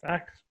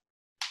 Facts.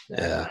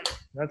 Yeah.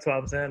 That's what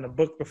I'm saying. The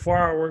book, The 4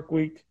 Hour Work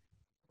Week.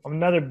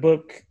 Another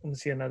book. Let me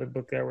see another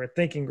book there. We're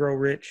Think and Grow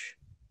Rich.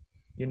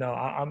 You know,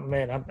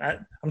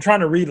 I'm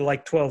trying to read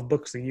like 12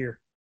 books a year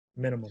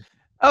minimum.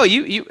 Oh,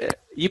 you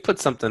put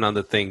something on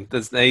the thing.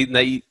 You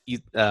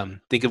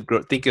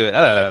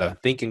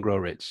Think and Grow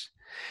Rich,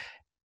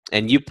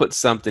 and you put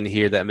something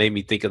here that made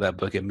me think of that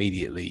book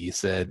immediately. You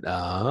said,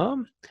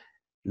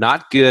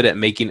 not good at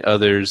making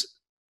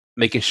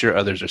sure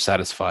others are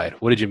satisfied.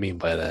 What did you mean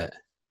by that?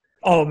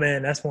 Oh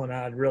man, that's one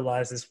I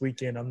realized this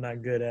weekend I'm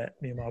not good at.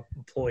 Me and my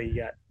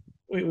employee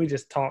we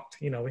just talked.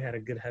 You know, we had a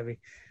good heavy.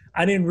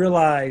 I didn't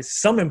realize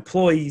some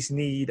employees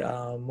need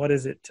to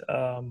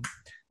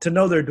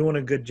know they're doing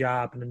a good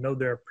job and to know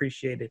they're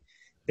appreciated.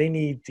 They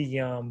need the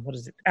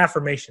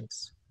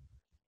affirmations.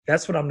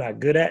 That's what I'm not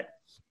good at.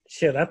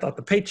 Shit, I thought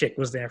the paycheck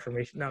was the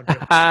affirmation. No,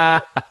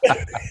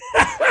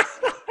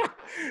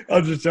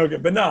 I'm just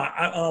joking. But no,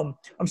 I'm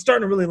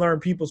starting to really learn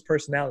people's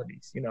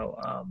personalities. You know,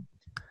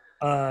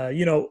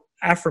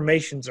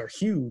 affirmations are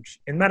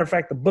huge. And matter of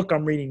fact, the book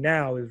I'm reading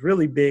now is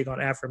really big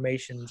on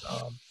affirmations.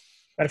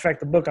 Matter of fact,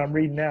 the book I'm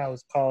reading now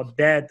is called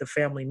Dad, the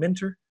Family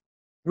Mentor.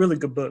 Really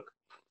good book.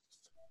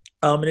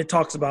 And it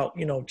talks about,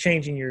 you know,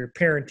 changing your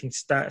parenting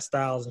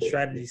styles and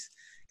strategies.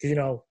 Because, you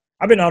know,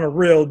 I've been on a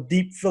real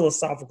deep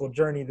philosophical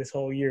journey this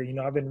whole year. You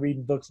know, I've been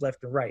reading books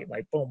left and right,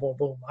 like boom, boom,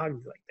 boom. I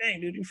was like,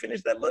 dang, dude, you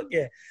finished that book?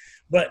 Yeah.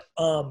 But,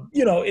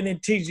 you know, and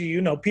it teaches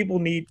you, know, people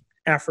need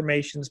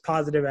affirmations,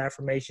 positive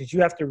affirmations.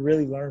 You have to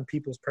really learn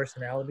people's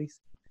personalities,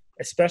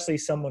 especially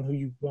someone who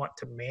you want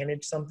to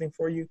manage something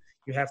for you.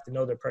 You have to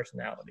know their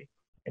personality.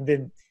 And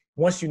then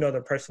once you know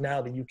their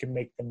personality, you can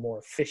make them more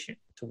efficient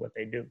to what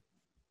they do.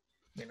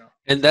 You know,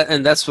 and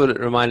that's what it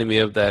reminded me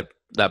of, that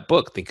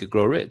book, Think and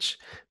Grow Rich,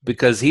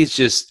 because he's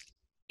just,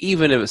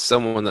 even if it's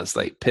someone that's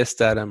like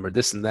pissed at him or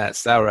this and that,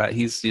 sour at,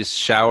 he's just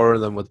shower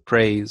them with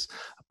praise,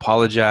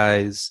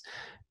 apologize,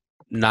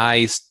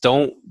 nice.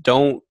 Don't,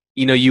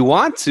 you know, you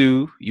want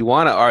to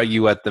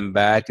argue at them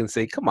back and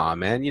say, come on,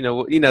 man, you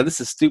know, this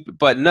is stupid.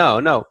 But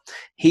no,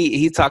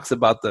 he talks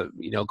about the,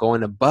 you know,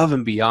 going above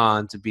and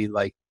beyond to be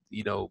like,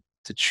 you know,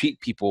 to treat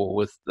people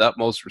with the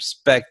utmost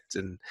respect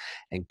and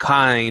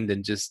kind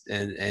and just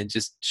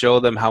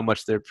show them how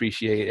much they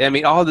appreciate. I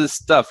mean, all this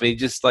stuff, and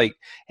just like,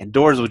 and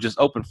doors will just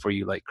open for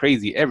you like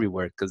crazy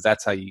everywhere, because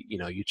that's how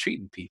you're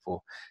treating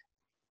people.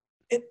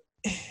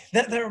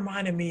 That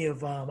reminded me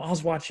of I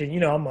was watching, you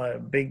know, I'm a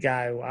big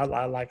guy.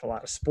 I like a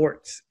lot of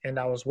sports, and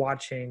I was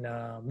watching.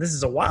 This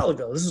is a while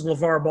ago. This is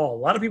LeVar Ball. A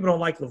lot of people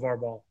don't like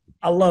LeVar Ball.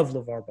 I love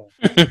LeVar Ball.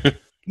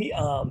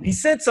 He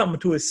said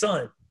something to his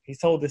son. He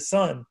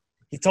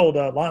told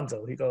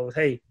Lonzo, he goes,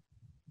 hey,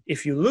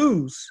 if you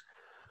lose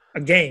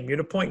a game, you're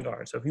the point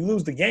guard. So if you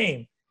lose the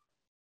game,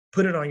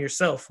 put it on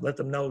yourself. Let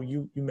them know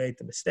you made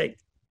the mistake.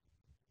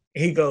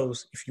 And he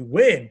goes, if you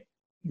win,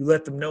 you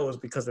let them know it's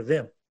because of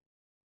them.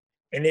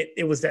 And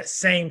it was that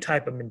same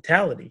type of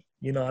mentality.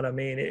 You know what I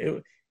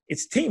mean?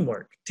 It's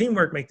teamwork.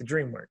 Teamwork make the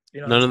dream work.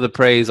 You know, none of the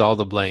praise, all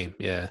the blame.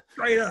 Yeah.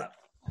 Straight up.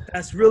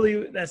 That's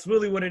really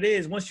what it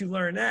is. Once you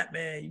learn that,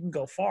 man, you can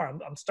go far.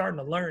 I'm starting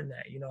to learn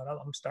that, you know, and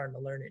I'm starting to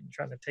learn it and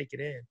trying to take it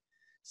in.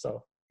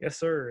 So, yes,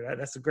 sir.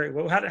 That's a great.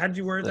 How did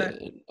you word that?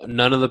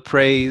 None of the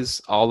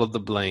praise, all of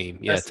the blame.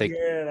 Yeah, that's the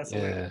way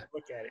to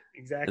look at it.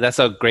 Exactly. And that's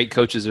how great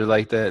coaches are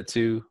like that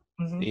too.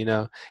 Mm-hmm. You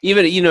know,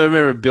 even, you know,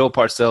 remember Bill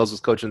Parcells was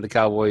coaching the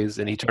Cowboys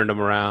and he turned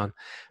them around,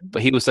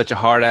 but he was such a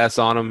hard ass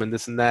on them and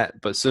this and that.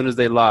 But as soon as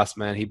they lost,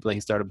 man, he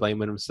started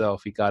blaming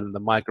himself. He got in the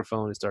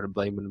microphone and started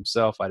blaming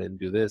himself. I didn't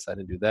do this. I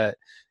didn't do that.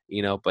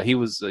 You know, but he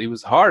was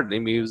hard. I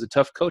mean, he was a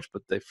tough coach,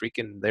 but they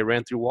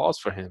ran through walls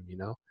for him, you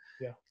know?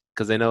 Yeah.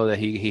 Because they know that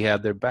he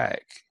had their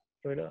back.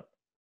 Straight up.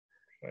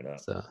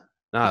 So,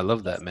 no, I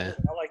love that, man.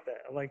 I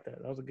like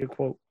that. That was a good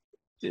quote.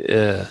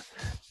 Yeah.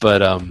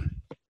 But,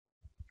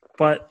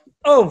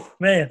 oh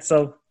man,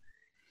 so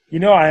you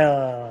know,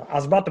 I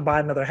was about to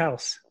buy another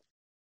house.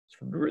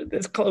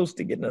 This close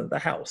to getting another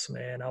house,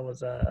 man. I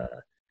was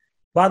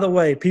by the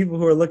way, people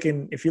who are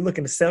looking, if you're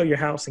looking to sell your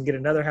house and get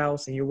another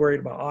house and you're worried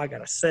about, I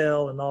gotta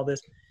sell and all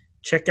this,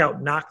 check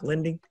out Knock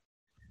Lending.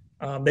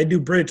 They do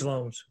bridge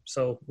loans.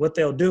 So what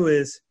they'll do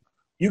is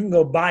you can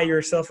go buy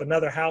yourself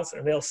another house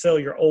and they'll sell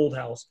your old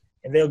house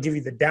and they'll give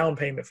you the down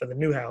payment for the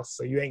new house,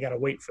 so you ain't gotta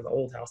wait for the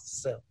old house to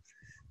sell.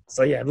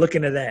 So yeah,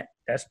 looking at that.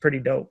 That's pretty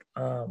dope.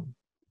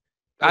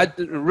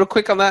 Real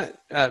quick on that,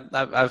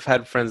 I've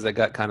had friends that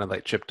got kind of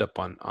like tripped up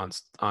on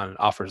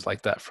offers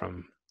like that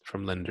from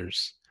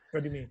lenders.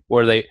 What do you mean?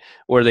 Where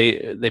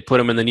they put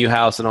them in the new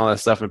house and all that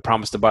stuff and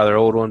promised to buy their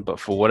old one,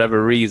 but for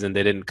whatever reason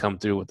they didn't come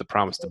through with the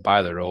promise to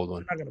buy their old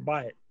one. They're not gonna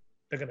buy it.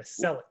 They're gonna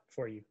sell it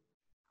for you.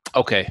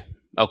 Okay.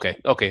 Okay.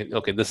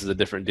 This is a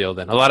different deal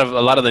then. A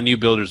lot of the new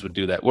builders would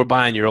do that. We're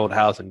buying your old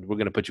house and we're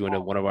going to put you into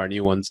one of our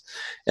new ones,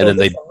 and So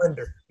then a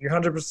lender. You're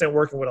 100%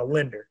 working with a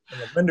lender,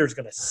 and the lender is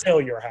going to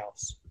sell your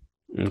house.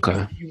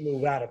 Okay. You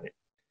move out of it,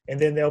 and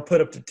then they'll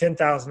put up to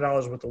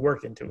 $10,000 worth of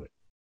work into it.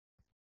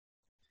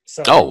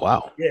 So, Oh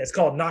wow. yeah, it's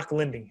called knock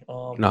lending.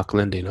 Knock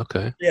lending.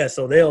 Okay. Yeah,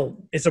 so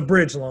it's a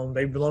bridge loan.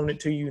 They loan it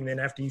to you, and then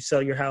after you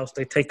sell your house,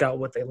 they take out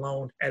what they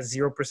loaned at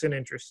 0%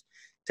 interest.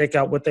 Take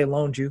out what they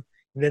loaned you,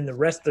 and then the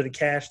rest of the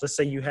cash. Let's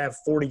say you have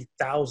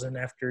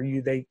 $40,000 after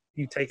you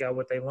take out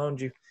what they loaned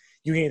you.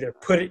 You can either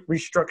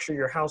restructure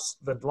your house,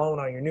 the loan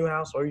on your new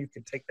house, or you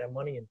could take that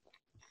money and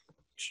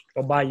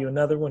go buy you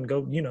another one.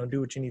 Go, do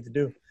what you need to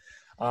do.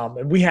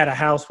 And we had a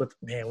house,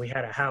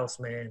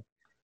 man.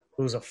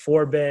 It was a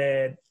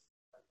 4-bed,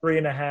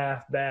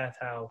 3.5 bath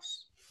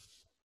house.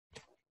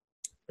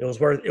 It was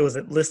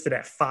listed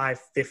at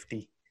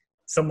 $550.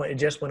 It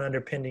just went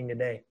under pending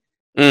today.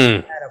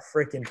 It had a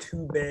freaking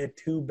 2-bed,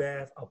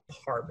 2-bath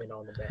apartment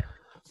on the back.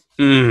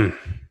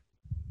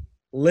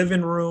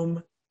 Living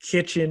room,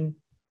 kitchen,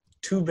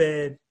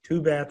 2-bed,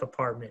 2-bath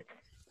apartment,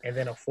 and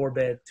then a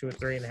 4-bed,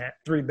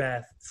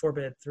 3-bath,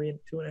 4-bed,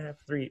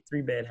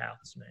 3-bed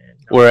house, man.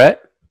 Where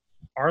at?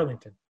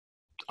 Arlington.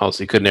 Oh,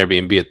 so you couldn't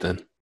Airbnb it then?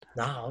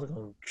 Nah, I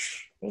was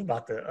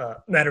about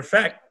to. Matter of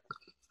fact,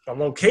 the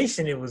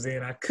location it was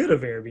in, I could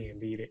have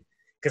Airbnb'd it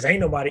because ain't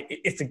nobody.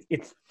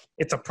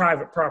 It's a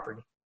private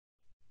property.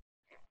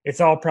 It's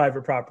all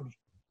private property.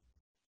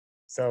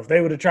 So if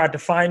they would have tried to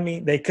find me,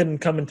 they couldn't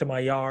come into my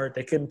yard.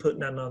 They couldn't put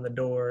nothing on the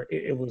door.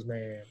 It was,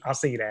 man. I'll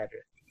see you the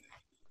address.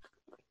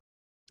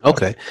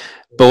 Okay,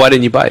 but why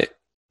didn't you buy it?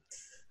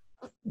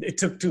 It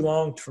took too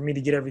long for me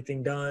to get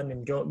everything done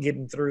and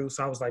getting through.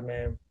 So I was like,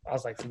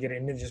 forget it.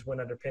 And it just went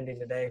under pending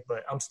today.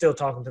 But I'm still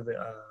talking to the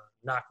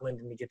knock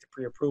lending to get the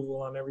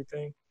pre-approval on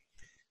everything.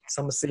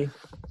 So I'm going to see.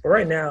 But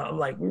right now, I'm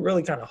like, we're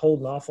really kind of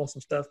holding off on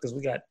some stuff because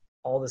we got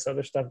all this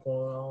other stuff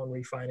going on.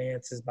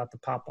 Refinance is about to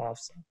pop off.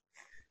 So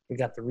we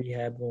got the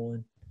rehab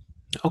going.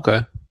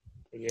 Okay.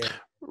 Yeah.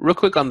 Real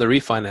quick on the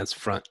refinance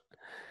front.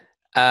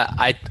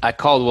 I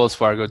called Wells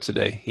Fargo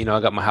today. I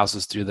got my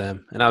houses through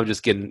them. And I was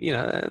just getting,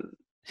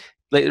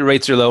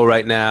 rates are low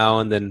right now,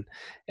 and then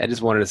I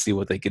just wanted to see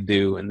what they could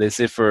do. And they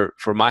said for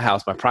my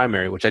house, my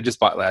primary, which I just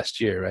bought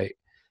last year, right?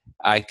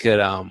 I could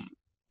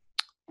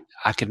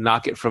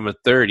knock it from a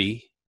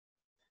 30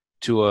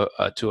 to a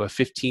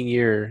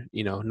 15-year,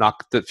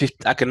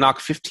 I could knock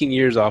 15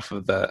 years off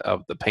of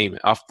the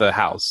payment, off the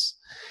house.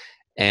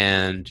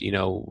 And,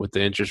 with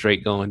the interest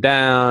rate going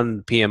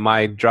down,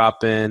 PMI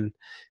dropping,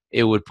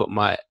 it would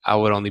I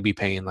would only be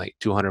paying like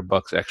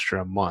 $200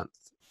 extra a month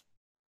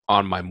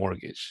on my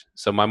mortgage.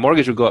 So my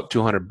mortgage would go up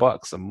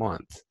 $200 a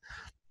month,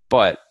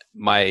 but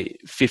my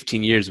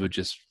 15 years would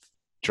just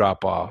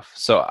drop off.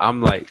 So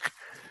I'm like,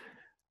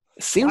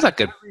 it seems like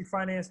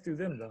refinance through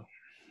them though.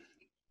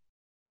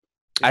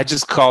 I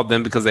just called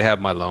them because they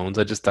have my loans.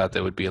 I just thought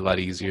that would be a lot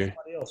easier.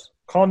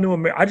 Call New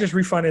American. I just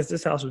refinanced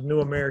this house with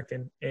New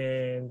American,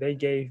 and they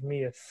gave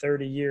me a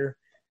 30-year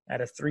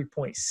at a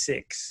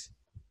 3.6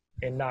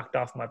 and knocked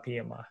off my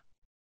PMI.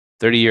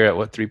 30-year at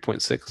what,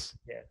 3.6?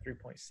 Yeah,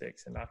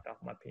 3.6 and knocked off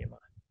my PMI.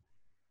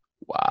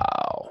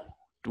 Wow.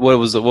 What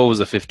was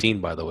a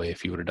 15, by the way,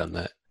 if you would have done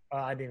that?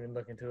 I didn't even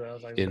look into it. I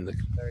was like, 30.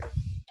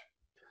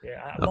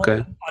 Yeah.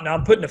 Okay.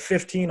 I'm putting a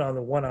 15 on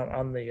the one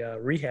on the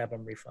rehab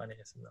I'm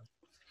refinancing though.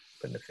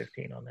 Putting a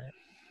 15 on that.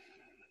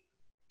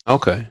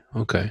 Okay.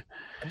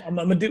 I'm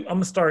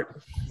gonna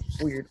start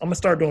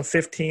doing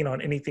 15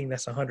 on anything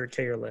that's 100K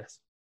or less.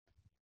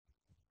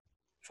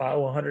 If I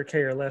owe 100K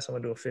or less, I'm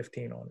gonna do a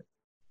 15 on it.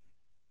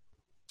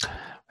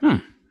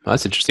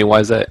 That's interesting.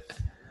 Why is that?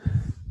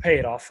 Pay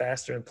it off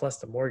faster, and plus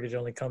the mortgage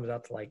only comes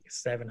out to like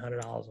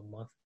 $700 a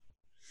month.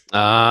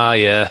 Ah,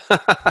 yeah.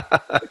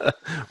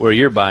 Where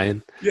you're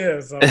buying. Yeah,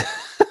 so it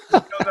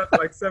comes out to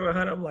like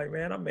 $700. I'm like,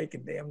 man, I'm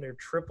making damn near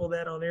triple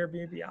that on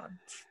Airbnb.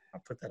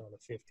 I'll put that on a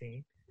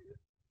 15.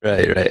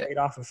 Right. Paid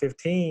off of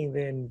 15,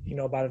 then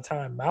by the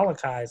time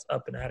Malachi's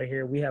up and out of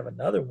here, we have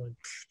another one,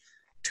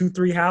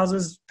 2-3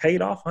 houses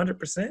paid off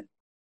 100%.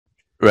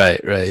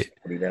 Right.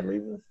 What do that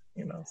leave us?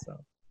 So.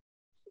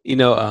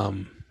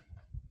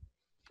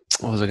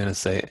 What was I gonna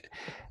say?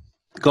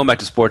 Going back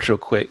to sports real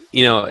quick.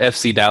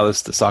 FC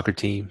Dallas, the soccer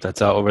team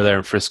that's out over there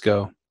in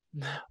Frisco.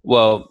 Mm-hmm.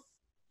 Well,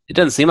 it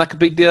doesn't seem like a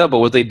big deal, but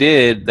what they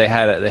did, they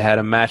had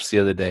a match the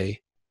other day,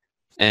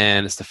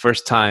 and it's the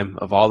first time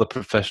of all the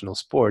professional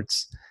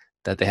sports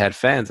that they had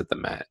fans at the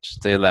match.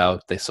 They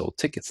sold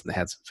tickets and they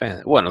had some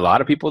fans. It wasn't a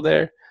lot of people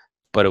there,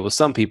 but it was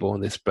some people,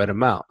 and they spread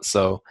them out.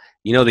 So,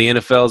 the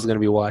NFL is going to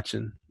be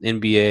watching,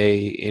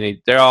 NBA, and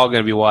they're all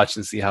going to be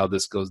watching to see how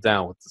this goes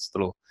down with this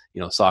little,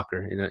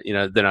 soccer.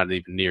 They're not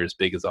even near as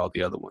big as all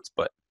the other ones,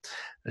 but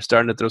they're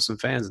starting to throw some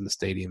fans in the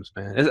stadiums,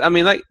 man. I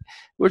mean, like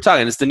we're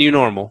talking, it's the new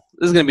normal.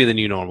 This is going to be the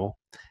new normal.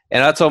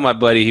 And I told my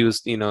buddy, he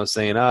was,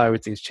 saying,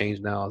 everything's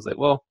changed now. I was like,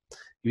 well, if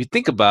you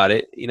think about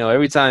it,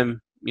 every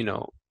time,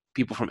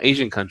 people from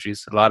Asian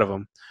countries, a lot of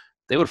them,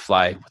 they would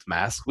fly with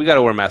masks. We got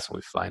to wear masks when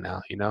we fly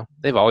now.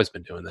 They've always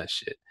been doing that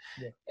shit.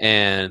 Yeah.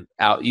 And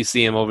out, you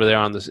see them over there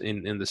on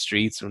in the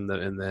streets, in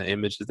the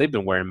images. They've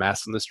been wearing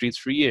masks on the streets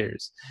for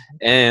years,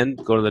 and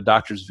go to the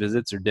doctor's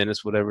visits or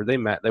dentist, whatever. They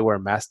wear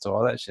masks to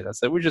all that shit. I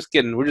said, we're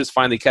just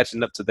finally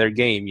catching up to their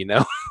game.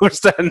 We're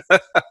starting,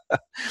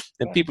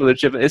 and people are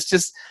tripping. It's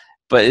just.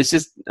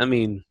 I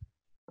mean,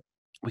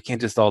 we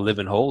can't just all live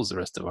in holes the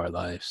rest of our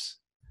lives,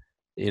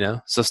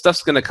 So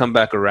stuff's gonna come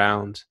back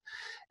around.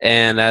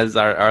 And as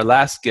our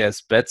last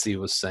guest, Betsy,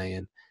 was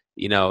saying,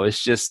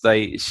 it's just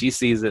like she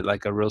sees it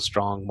like a real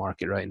strong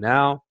market right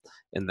now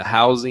in the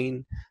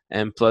housing.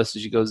 And plus,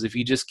 she goes, if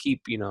you just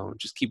keep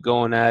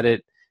going at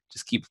it,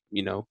 just keep,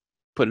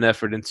 putting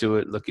effort into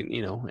it, looking,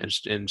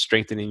 and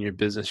strengthening your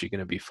business, you're going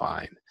to be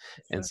fine.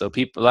 And so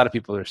a lot of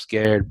people are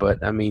scared,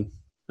 but I mean,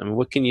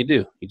 what can you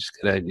do? You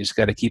just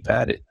gotta keep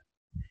at it.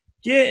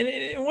 Yeah,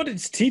 and what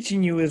it's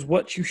teaching you is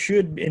what you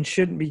should and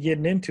shouldn't be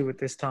getting into at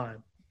this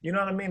time. You know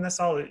what I mean?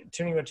 That's all it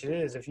pretty much it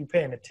is. If you're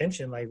paying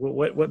attention, like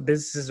what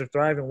businesses are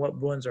thriving, what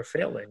ones are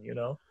failing.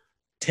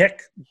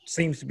 Tech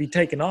seems to be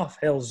taking off.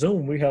 Hell,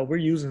 Zoom. We're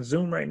using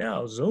Zoom right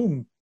now.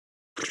 Zoom,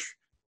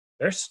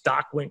 their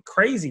stock went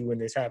crazy when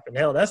this happened.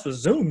 Hell, that's what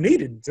Zoom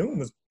needed. Zoom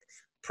was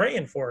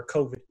praying for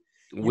COVID.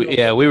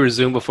 We were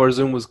Zoom before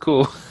Zoom was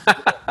cool.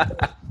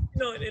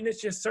 And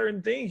it's just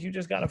certain things you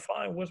just got to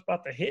find what's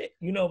about to hit.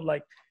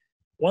 Like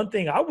one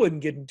thing I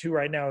wouldn't get into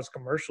right now is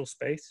commercial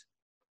space.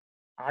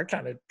 I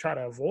kind of try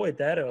to avoid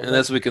that.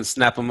 Unless we can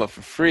snap them up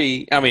for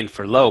free. I mean,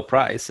 for low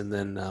price, and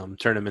then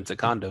turn them into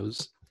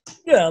condos.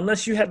 Yeah,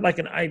 unless you had like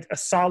a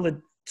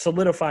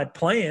solidified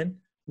plan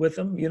with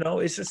them.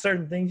 It's just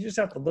certain things. You just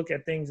have to look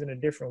at things in a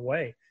different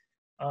way.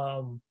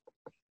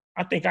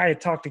 I think I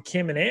had talked to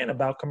Kim and Ann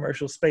about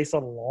commercial space a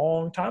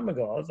long time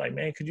ago. I was like,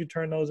 man, could you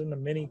turn those into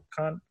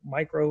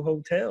micro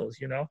hotels,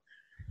 And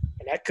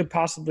that could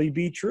possibly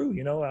be true,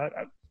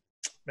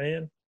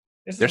 man.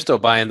 They're still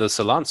buying those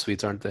salon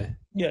suites, aren't they?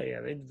 Yeah,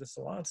 they do the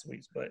salon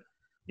suites, but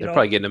they're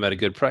probably getting them at a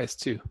good price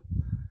too.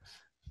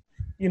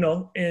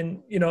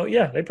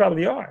 They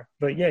probably are.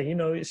 But yeah,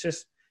 it's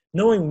just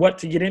knowing what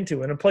to get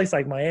into. In a place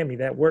like Miami,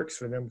 that works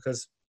for them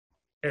because,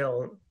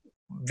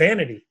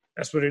 vanity.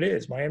 That's what it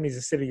is. Miami's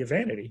a city of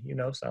vanity,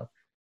 so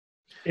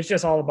it's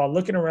just all about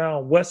looking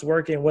around, what's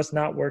working, what's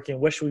not working,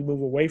 what should we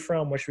move away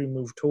from, what should we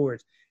move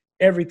towards.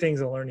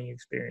 Everything's a learning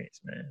experience,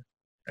 man.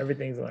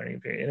 Everything's a learning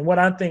experience. And what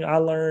I think I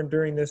learned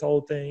during this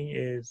whole thing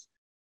is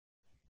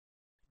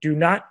do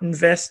not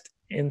invest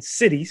in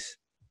cities.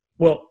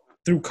 Well,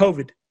 through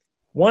COVID.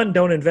 1,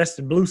 don't invest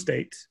in blue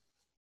states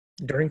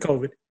during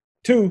COVID.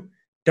 2,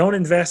 don't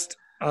invest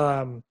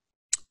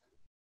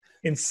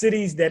in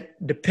cities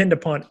that depend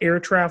upon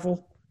air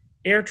travel,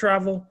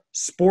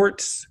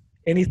 sports,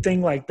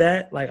 anything like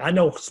that. Like I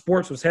know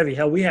sports was heavy.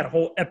 Hell, we had a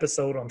whole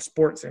episode on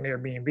sports and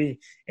Airbnb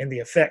and the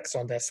effects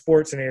on that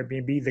sports and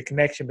Airbnb, the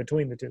connection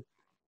between the two.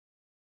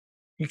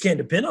 You can't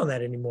depend on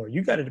that anymore.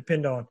 You got to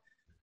depend on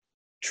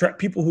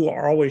people who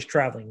are always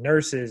traveling,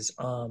 nurses,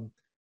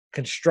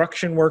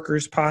 construction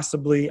workers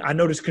possibly. I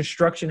noticed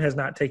construction has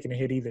not taken a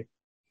hit either.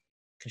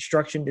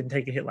 Construction didn't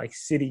take a hit like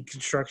city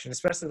construction,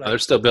 especially like – they're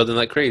still building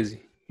like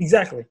crazy.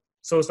 Exactly.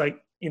 So it's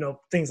like,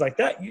 things like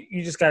that.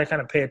 You just got to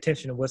kind of pay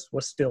attention to what's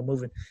still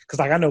moving. Because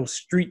like I know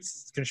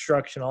streets,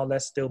 construction, all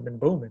that's still been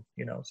booming,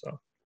 so.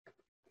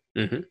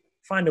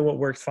 Finding what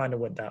works, finding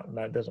what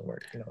doesn't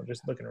work,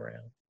 just looking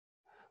around.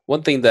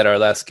 One thing that our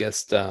last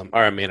guest,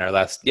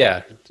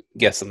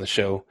 guest on the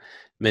show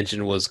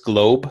mentioned was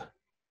Globe.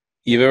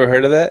 You've ever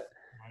heard of that?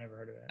 I never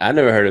heard of that. I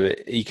never heard of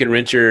it. You can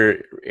rent your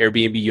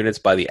Airbnb units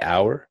by the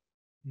hour.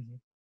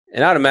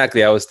 And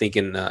automatically I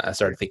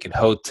started thinking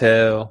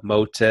hotel,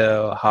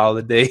 motel,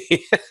 holiday. Yeah,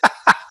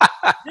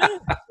 you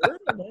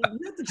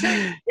have to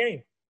change the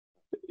game.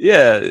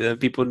 Yeah,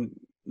 people,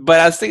 but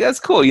I was thinking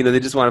that's cool. They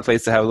just want a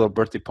place to have a little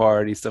birthday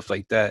party, stuff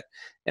like that.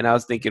 And I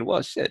was thinking,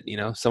 well, shit,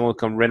 someone will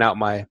come rent out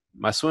my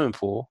swimming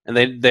pool.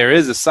 And there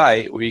is a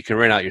site where you can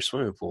rent out your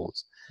swimming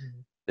pools.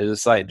 There's a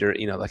site,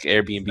 like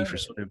Airbnb for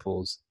swimming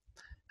pools.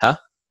 Huh?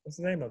 What's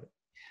the name of it?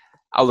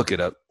 I'll look it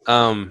up.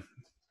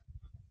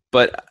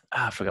 But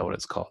I forgot what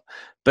it's called.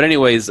 But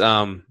anyways,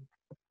 I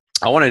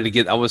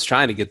was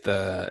trying to get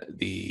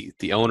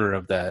the owner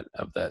of that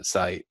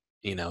site,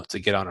 to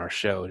get on our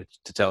show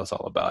to tell us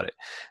all about it.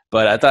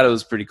 But I thought it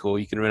was pretty cool.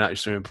 You can rent out your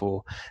swimming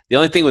pool. The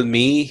only thing with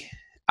me,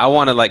 I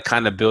want to like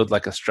kind of build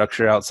like a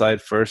structure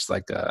outside first,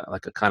 like a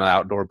kind of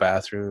outdoor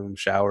bathroom,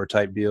 shower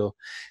type deal.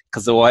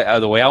 Because the way I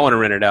want to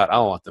rent it out, I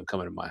don't want them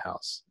coming to my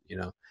house.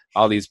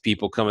 All these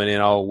people coming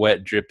in all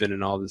wet, dripping,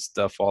 and all this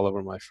stuff all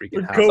over my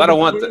freaking house. I don't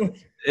want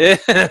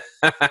that.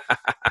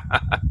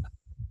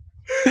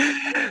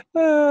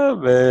 Oh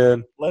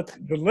man! Let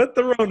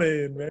the Rona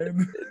in,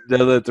 man.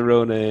 They'll let the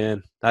Rona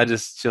in. I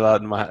just chill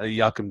out in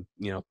y'all can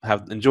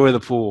enjoy the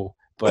pool,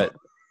 but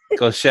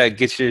go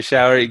get your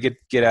shower, get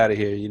out of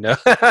here.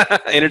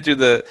 Enter through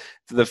the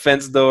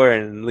fence door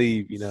and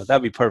leave.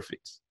 That'd be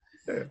perfect.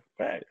 Yeah,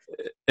 facts.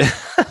 Hey,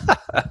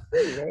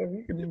 man,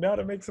 you can know how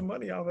to make some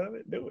money off of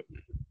it. Do it.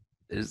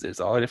 there's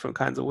all different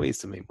kinds of ways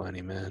to make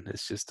money, man.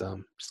 It's just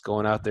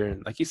going out there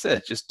and, like you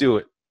said, just do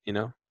it. You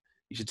know,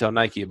 you should tell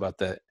Nike about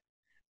that.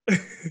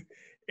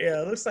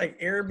 Yeah, it looks like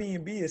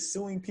Airbnb is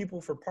suing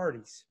people for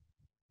parties.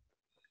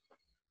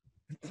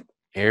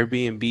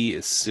 Airbnb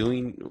is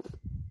suing.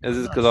 Is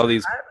this because all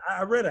these?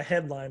 I read a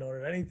headline on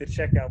it. I need to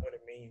check out what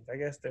it means. I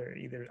guess they're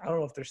either, I don't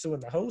know if they're suing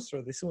the host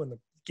or they're suing the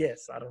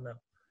guests. I don't know.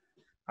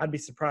 I'd be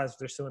surprised if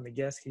they're suing the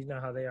guests. You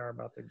know how they are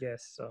about their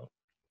guests. So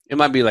It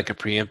might be like a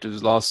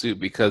preemptive lawsuit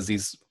because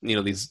these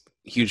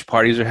huge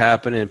parties are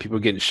happening and people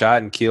are getting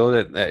shot and killed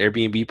at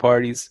Airbnb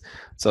parties.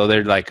 So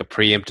they're like a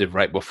preemptive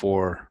right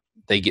before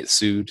they get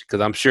sued, because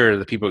I'm sure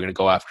the people are going to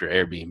go after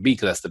Airbnb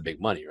because that's the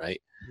big money,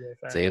 right?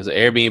 yeah, Say it was an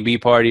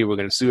Airbnb party, we're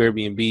going to sue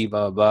Airbnb,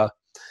 blah, blah, blah.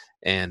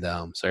 And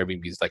so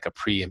Airbnb is like a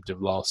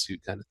preemptive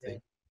lawsuit kind of thing.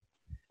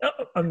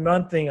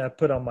 One thing I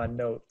put on my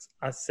notes,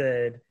 I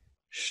said,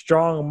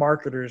 strong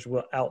marketers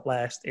will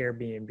outlast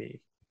Airbnb.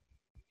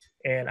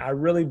 And I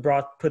really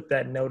put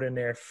that note in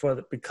there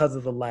because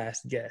of the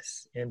last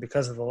guest and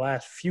because of the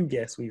last few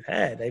guests we've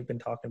had. They've been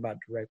talking about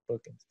direct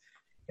bookings,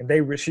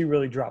 and she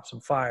really dropped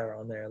some fire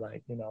on there,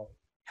 like,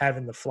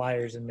 having the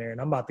flyers in there. And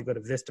I'm about to go to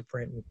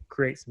Vistaprint and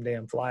create some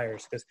damn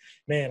flyers because,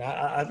 man,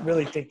 I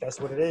really think that's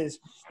what it is.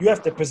 You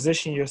have to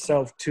position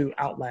yourself to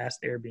outlast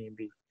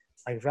Airbnb.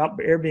 Like if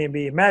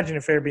Airbnb, imagine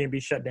if Airbnb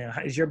shut down,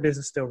 is your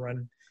business still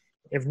running?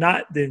 If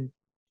not, then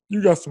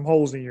you got some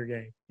holes in your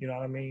game. You know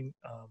what I mean?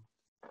 I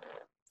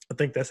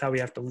think that's how we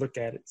have to look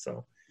at it.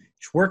 So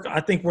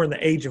I think we're in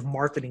the age of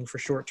marketing for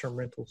short-term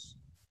rentals.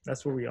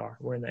 That's where we are.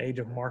 We're in the age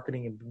of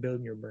marketing and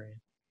building your brand.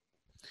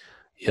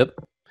 Yep.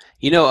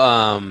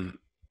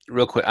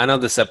 Real quick, I know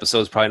this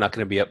episode is probably not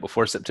going to be up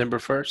before September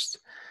 1st,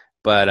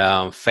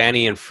 but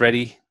Fannie and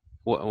Freddie,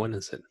 when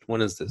is it?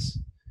 When is this?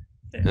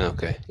 Yeah.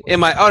 Okay.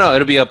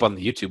 It'll be up on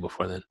the YouTube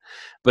before then.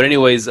 But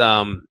anyways,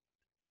 Fannie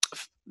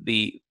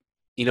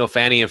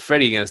and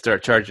Freddie are going to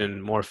start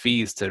charging more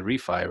fees to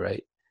refi,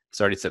 right?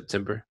 Starting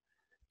September.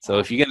 So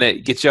if you're going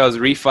to get y'all's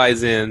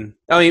refis in,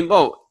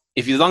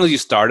 as long as you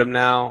start them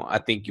now, I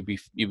think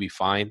you'll be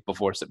fine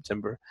before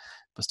September.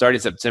 But starting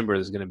September,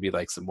 there's going to be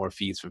like some more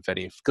fees from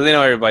Freddie because they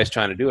know everybody's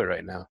trying to do it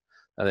right now.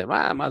 I think,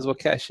 I might as well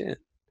cash in.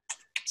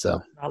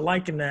 So I'm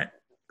liking that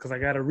because I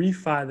got a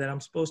refi that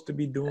I'm supposed to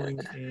be doing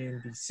in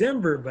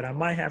December, but I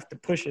might have to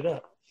push it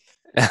up.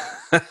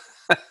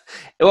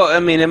 Well,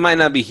 it might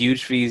not be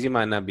huge fees. You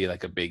might not be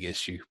like a big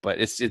issue,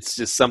 but it's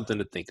just something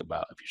to think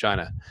about if you're trying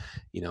to,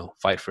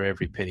 fight for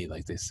every penny,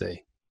 like they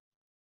say.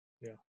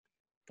 Yeah.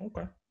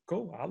 Okay.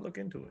 Cool. I'll look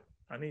into it.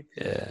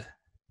 Yeah.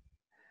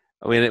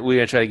 We're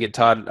gonna try to get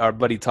our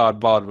buddy Todd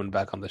Baldwin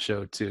back on the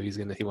show too.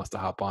 He wants to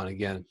hop on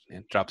again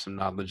and drop some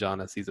knowledge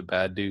on us. He's a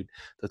bad dude.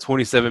 The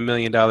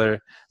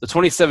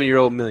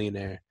 $27-year-old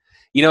millionaire.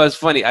 It's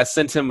funny. I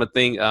sent him a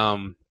thing.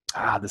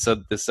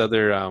 This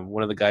other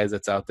one of the guys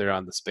that's out there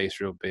on the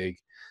space real big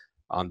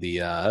on the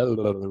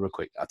real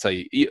quick. I'll tell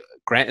you.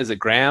 Is it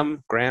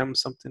Graham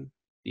something?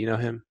 Do you know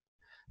him?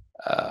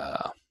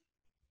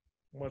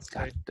 What's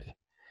that?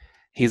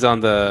 He's on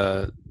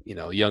the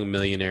young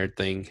millionaire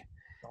thing.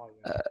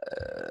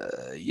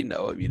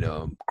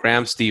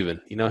 Graham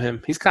Stephen, you know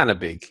him? He's kind of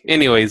big.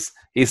 Anyways,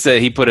 he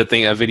said he put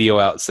a video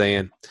out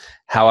saying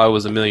how I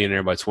was a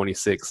millionaire by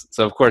 26.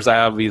 So of course I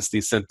obviously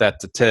sent that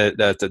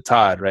to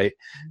Todd, right?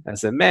 I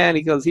said, man,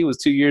 he goes, he was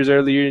 2 years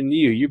earlier than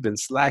you. You've been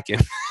slacking.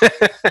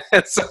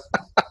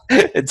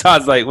 And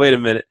Todd's like, wait a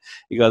minute.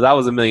 He goes, I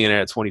was a millionaire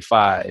at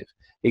 25.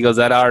 He goes,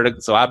 that article.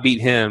 So I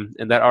beat him,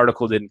 and that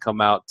article didn't come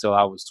out till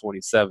I was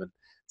 27.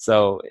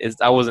 So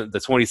I wasn't the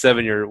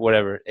 27 or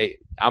whatever.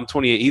 I'm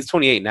 28. He's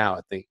 28 now,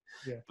 I think.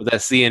 Yeah. But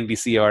that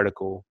CNBC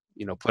article,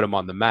 put him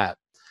on the map.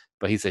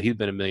 But he said he's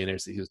been a millionaire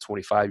since he was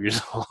 25 years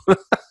old.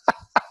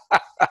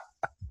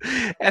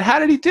 And how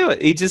did he do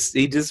it? He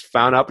just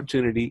found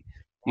opportunity.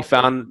 He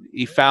found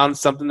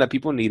something that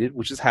people needed,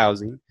 which is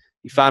housing.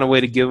 He found a way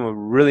to give them a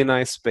really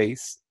nice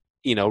space,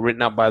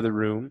 renting out by the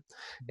room,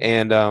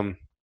 and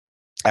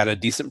at a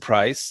decent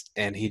price.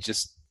 And he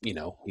just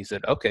he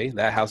said, okay,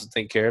 that house is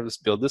taken care of. Let's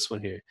build this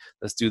one here.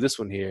 Let's do this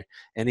one here.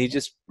 And he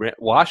just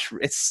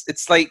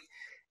it's like,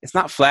 it's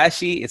not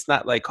flashy. It's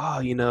not like,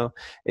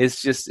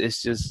 it's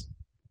just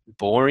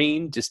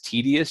boring, just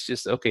tedious.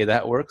 Just, okay,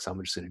 that works.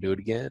 I'm just going to do it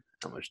again.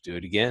 I'm going to do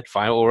it again.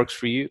 Find what works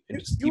for you.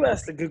 And you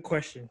asked a good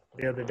question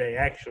the other day,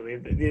 actually.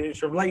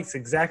 It relates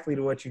exactly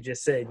to what you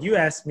just said. You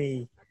asked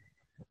me,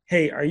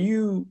 hey, are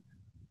you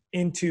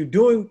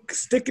into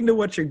sticking to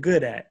what you're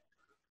good at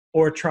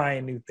or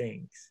trying new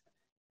things?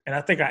 And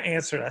I think I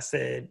answered. I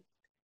said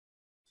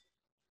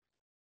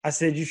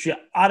you should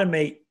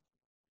automate.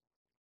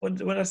 What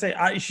did I say?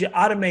 You should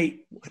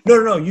automate.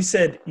 No. You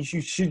said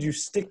should you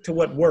stick to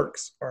what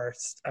works or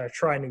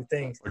try new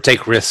things or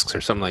take risks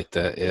or something like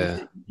that?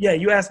 Yeah. Yeah.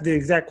 You asked the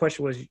exact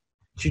question was,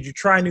 should you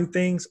try new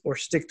things or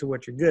stick to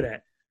what you're good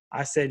at?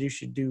 I said you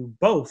should do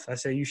both. I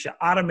said you should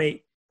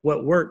automate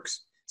what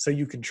works so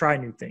you can try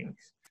new things.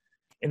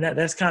 And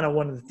that's kind of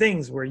one of the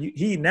things where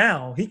he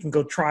can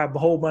go try a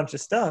whole bunch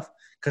of stuff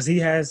because he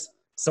has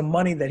some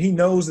money that he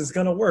knows is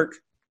going to work,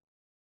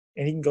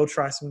 and he can go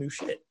try some new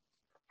shit.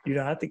 You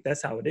know, I think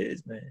that's how it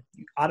is, man.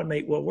 You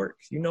automate what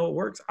works. You know what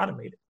works,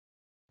 automate it.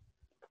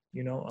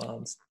 You know,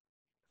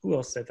 who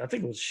else said that? I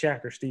think it was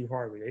Shaq or Steve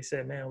Harvey. They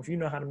said, man, if you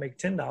know how to make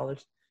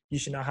 $10, you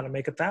should know how to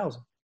make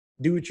 1,000.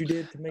 Do what you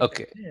did to make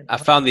Okay. 10. I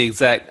found the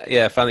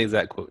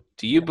exact quote.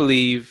 Do you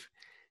believe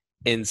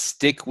in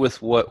stick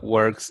with what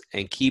works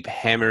and keep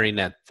hammering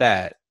at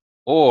that?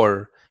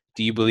 Or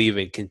do you believe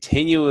in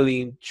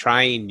continually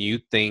trying new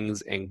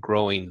things and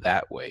growing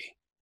that way?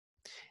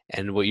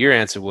 And what your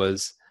answer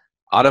was,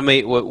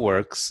 automate what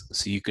works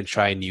so you can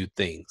try new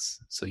things.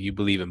 So you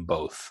believe in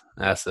both.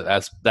 That's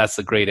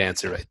a great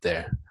answer right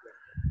there.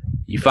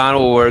 You find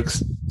what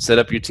works, set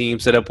up your team,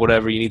 set up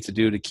whatever you need to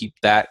do to keep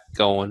that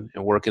going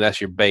and working. That's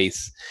your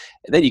base.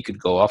 And then you could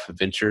go off and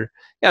venture.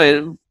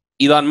 Yeah,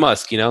 Elon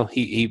Musk, you know,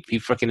 he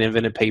fucking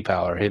invented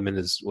PayPal, or him and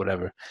his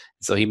whatever.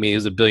 So he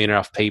was a billionaire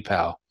off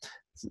PayPal.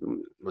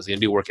 Was he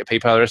gonna do work at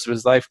PayPal the rest of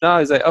his life? No,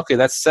 he's like, okay,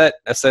 that's set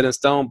in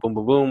stone. Boom,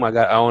 boom, boom.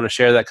 I want to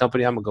share that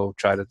company. I'm gonna go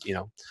try to,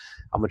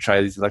 I'm gonna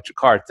try these electric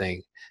car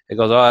thing. It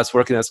goes, oh, that's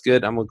working, that's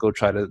good. I'm gonna go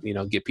try to,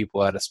 get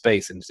people out of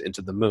space and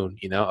into the moon.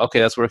 Okay,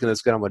 that's working,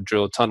 that's good. I'm gonna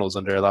drill tunnels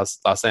under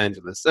Los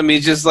Angeles. I mean,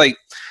 it's just like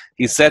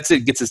he sets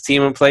it, gets his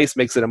team in place,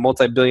 makes it a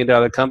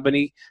multi-billion-dollar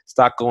company,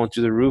 stock going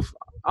through the roof.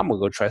 I'm gonna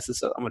go try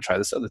this. I'm gonna try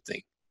this other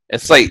thing.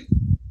 It's like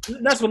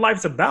that's what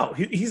life's about.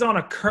 He's on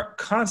a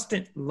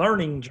constant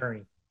learning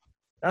journey.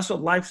 That's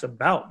what life's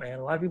about, man.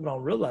 A lot of people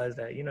don't realize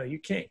that. You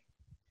can't.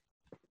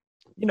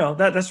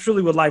 That's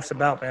truly what life's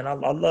about, man. I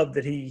love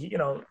that he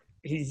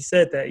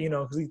said that.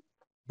 Because he,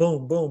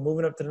 boom, boom,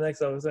 moving up to the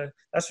next level.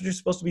 That's what you're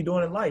supposed to be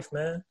doing in life,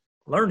 man.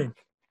 Learning,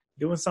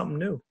 doing something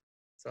new.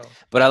 So.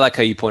 But I like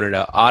how you pointed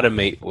out,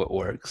 automate what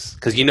works,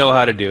 because you know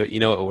how to do it. You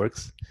know it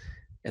works.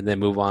 And then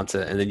move on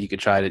and then you could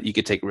try to, you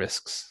could take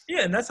risks.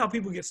 Yeah, and that's how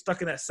people get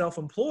stuck in that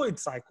self-employed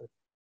cycle,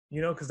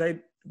 because they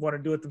want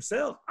to do it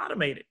themselves.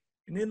 Automate it,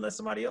 and then let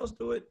somebody else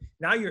do it.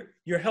 Now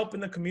you're helping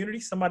the community.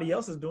 Somebody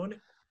else is doing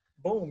it.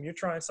 Boom, you're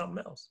trying something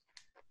else.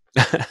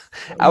 I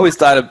always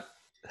thought of,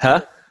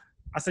 huh?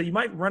 I said you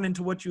might run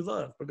into what you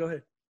love, but go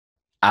ahead.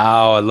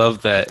 Oh, I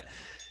love that.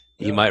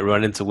 You Yeah. might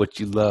run into what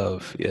you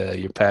love. Yeah,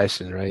 your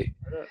passion, right?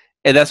 Yeah.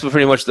 And that's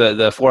pretty much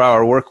the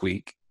 4-hour work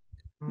week.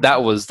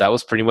 That was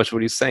pretty much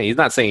what he's saying. He's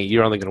not saying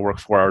you're only going to work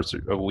 4 hours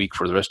a week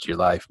for the rest of your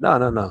life.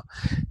 No.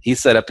 He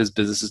set up his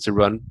businesses to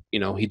run.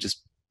 He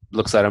just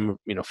looks at them,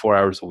 4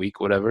 hours a week,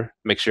 whatever,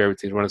 make sure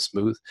everything's running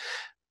smooth.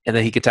 And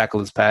then he could tackle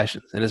his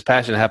passions. And his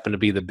passion happened to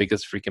be the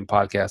biggest freaking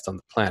podcast on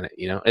the planet.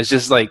 It's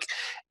just like,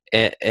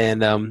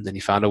 and he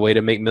found a way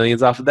to make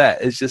millions off of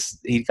that. It's just,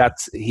 he got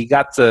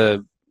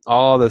to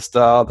all the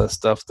stuff,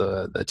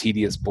 the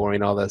tedious,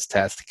 boring, all that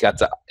tasks.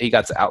 He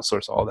got to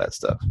outsource all that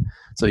stuff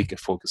so he could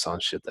focus on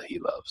shit that he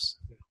loves.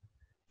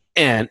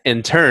 And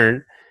in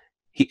turn,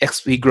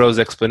 he grows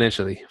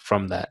exponentially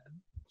from that.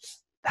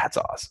 That's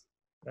awesome.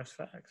 That's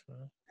facts,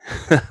 man.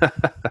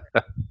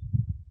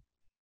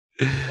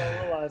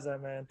 I realize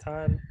that, man.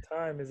 Time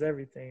is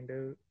everything,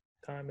 dude.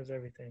 Time is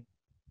everything.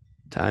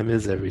 Time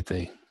is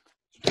everything.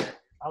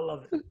 I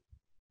love it.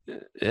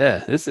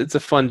 Yeah, it's a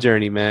fun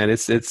journey, man.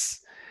 It's a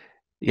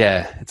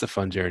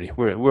fun journey.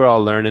 We're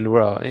all learning.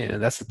 We're all,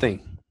 that's the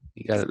thing.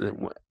 You got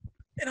to.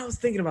 And I was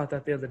thinking about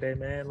that the other day,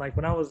 man. Like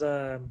when I was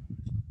like,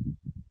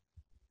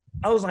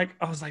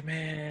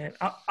 man,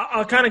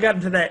 I kind of got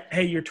into that.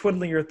 Hey, you're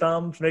twiddling your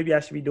thumbs. Maybe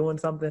I should be doing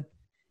something.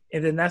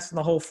 And then that's when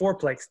the whole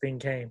fourplex thing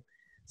came.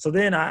 So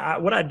then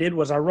what I did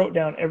was I wrote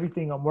down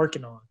everything I'm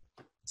working on.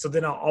 So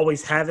then I'll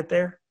always have it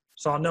there.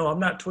 So I'll know I'm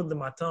not twiddling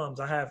my thumbs.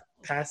 I have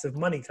passive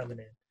money coming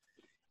in.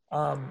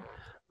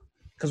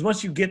 Because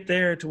once you get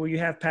there to where you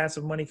have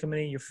passive money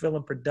coming in, you're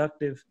feeling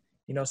productive.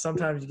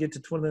 Sometimes you get to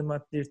twiddling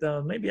your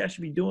thumbs. Maybe I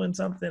should be doing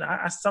something.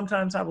 I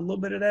sometimes have a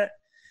little bit of that,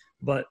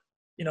 but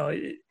you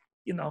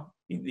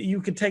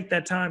can take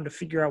that time to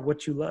figure out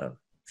what you love,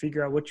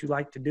 figure out what you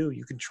like to do.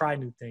 You can try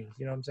new things.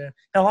 You know what I'm saying?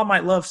 Hell, I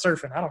might love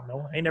surfing. I don't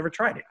know. I ain't never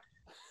tried it,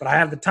 but I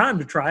have the time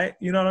to try it.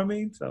 You know what I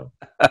mean? So.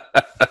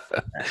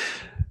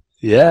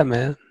 Yeah,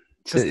 man.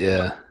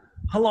 Yeah.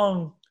 How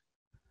long?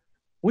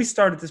 We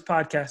started this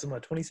podcast in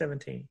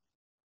 2017.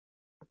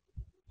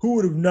 Who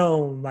would have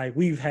known, like,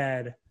 we've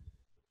had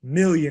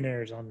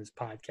millionaires on this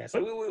podcast?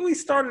 Like, we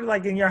started,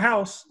 like, in your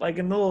house, like,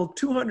 in a little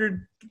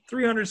 200,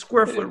 300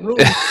 square foot room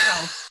in your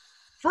house.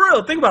 For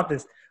real, think about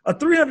this. A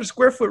 300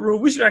 square foot room,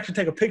 we should actually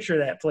take a picture of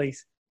that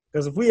place.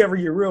 Because if we ever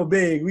get real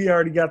big, we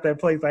already got that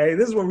place. Like, hey,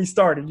 this is where we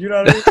started. You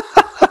know what I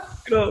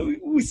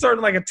mean? We started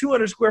like a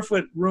 200 square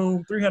foot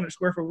room, 300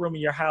 square foot room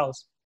in your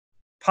house,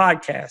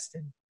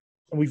 podcasting.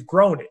 And we've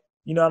grown it.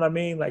 You know what I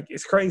mean? Like,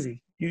 it's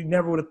crazy. You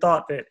never would have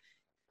thought that.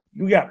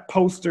 We got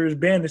posters,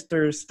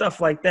 banisters, stuff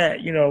like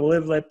that,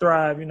 live, let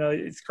thrive.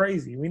 It's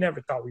crazy. We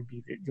never thought we'd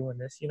be doing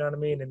this. You know what I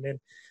mean? And then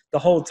the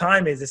whole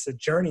time it's a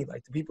journey.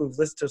 Like the people who've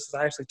listened to us,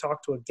 I actually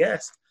talked to a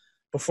guest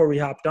before we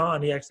hopped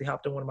on. He actually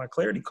hopped on one of my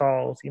Clarity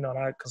calls, and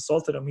I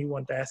consulted him. He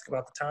wanted to ask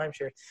about the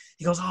timeshare.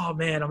 He goes, oh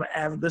man, I'm an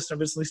avid listener. I've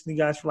been listening to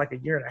you guys for like a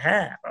year and a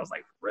half. I was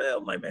like, real?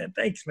 I'm like, man,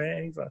 thanks,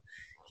 man. He's like,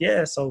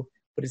 yeah. So,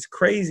 but it's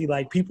crazy.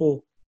 Like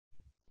people,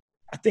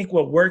 I think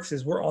what works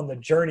is we're on the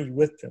journey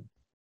with them.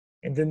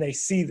 and then they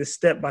see the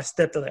step by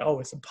step. They're like, oh,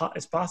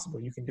 it's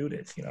possible. You can do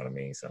this. You know what I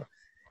mean? So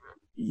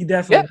you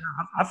definitely.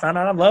 Yeah. I found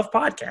out I love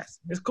podcasts.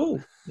 It's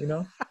cool. You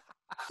know.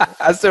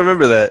 I still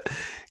remember that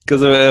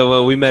because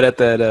when we met at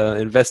that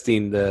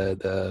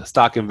the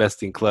stock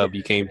investing club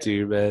you came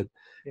to, man.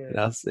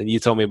 Yeah. And you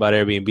told me about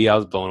Airbnb. I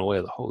was blown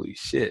away. Like, holy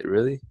shit,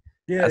 really?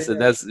 Yeah. I said,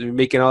 that's you're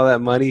making all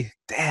that money.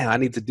 Damn, I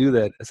need to do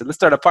that. I said, let's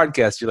start a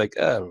podcast. You're like,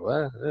 oh,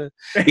 what?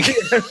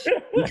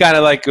 You kind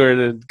of like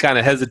were kind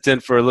of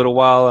hesitant for a little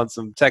while on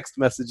some text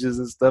messages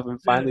and stuff,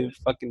 and finally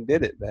fucking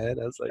did it, man.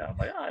 I was like, I'm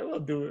like, I will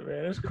do it,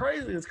 man. It's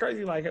crazy. It's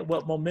crazy, like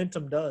what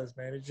momentum does,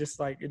 man. It's just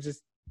like it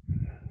just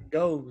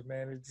goes,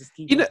 man. It just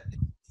keeps.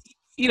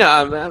 When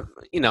I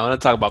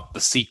talk about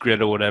The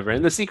Secret or whatever,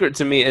 and The Secret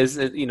to me is,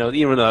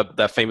 even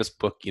that famous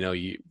book,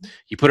 you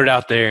put it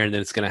out there and then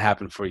it's going to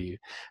happen for you.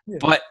 Yeah.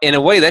 But in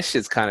a way, that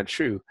shit's kind of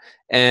true.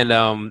 And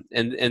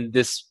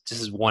this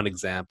is one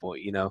example.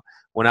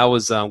 When I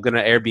was going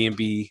to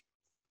Airbnb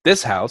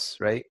this house,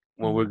 right,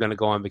 when we're going to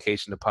go on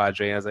vacation to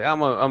Padre, I was like,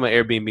 I'm gonna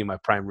Airbnb my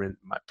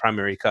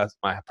primary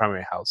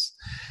house.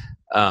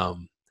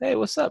 Hey,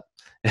 what's up?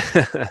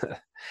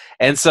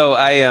 And so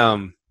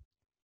I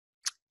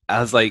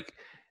was like,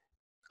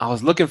 I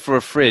was looking for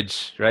a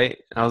fridge, right?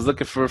 I was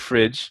looking for a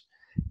fridge,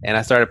 and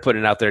I started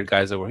putting it out there.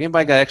 Guys that were,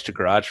 anybody got extra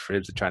garage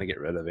fridge? They're trying to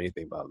get rid of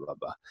anything, blah, blah,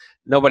 blah.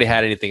 Nobody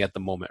had anything at the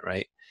moment,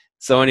 right?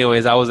 So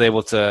anyways, I was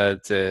able to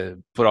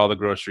put all the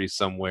groceries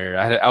somewhere.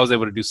 I was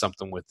able to do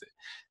something with it.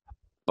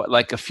 But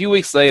like a few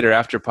weeks later,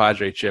 after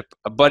Padre trip,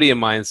 a buddy of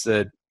mine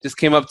just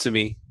came up to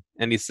me,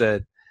 and he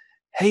said,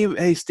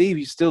 hey, Steve,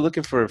 you still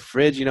looking for a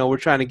fridge? We're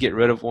trying to get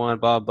rid of one,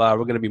 blah, blah.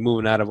 We're going to be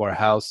moving out of our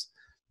house.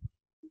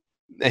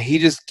 And he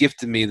just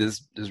gifted me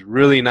this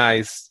really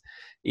nice,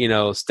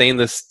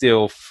 stainless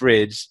steel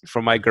fridge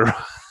from my garage.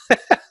 I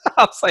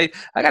was like,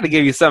 I got to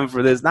give you something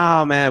for this.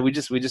 No, man, we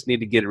just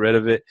need to get rid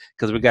of it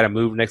because we got to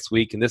move next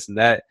week and this and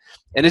that.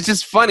 And it's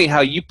just funny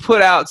how you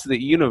put out to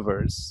the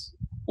universe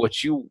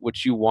what you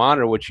want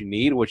or what you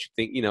need, what you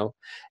think,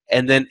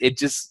 and then it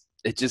just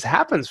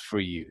happens for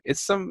you.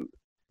 It's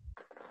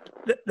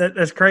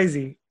that's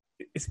crazy.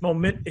 It's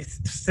it's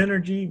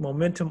synergy,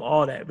 momentum,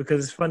 all that.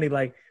 Because it's funny,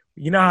 like.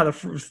 How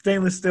the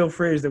stainless steel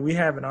fridge that we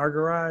have in our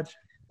garage,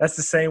 that's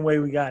the same way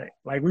we got it.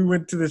 Like we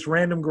went to this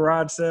random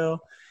garage sale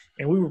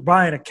and we were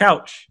buying a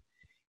couch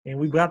and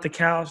we got the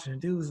couch and the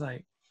dude was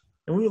like,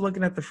 and we were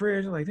looking at the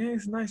fridge. I'm like, dang,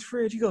 it's a nice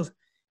fridge. He goes,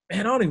 man,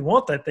 I don't even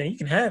want that thing. You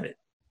can have it.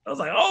 I was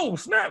like, oh,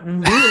 snap. We were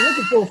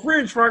looking for a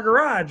fridge for our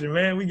garage and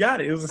man, we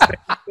got it. It was a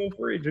stainless steel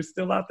fridge. It's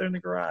still out there in the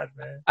garage,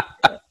 man.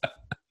 Yeah.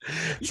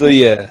 So,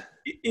 yeah.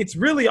 It's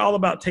really all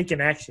about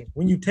taking action.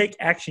 When you take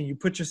action, you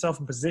put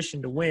yourself in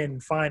position to win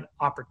and find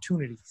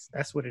opportunities.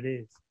 That's what it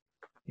is.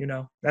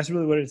 That's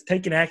really what it is.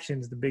 Taking action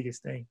is the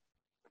biggest thing.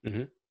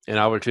 Mm-hmm. And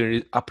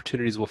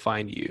opportunities will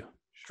find you.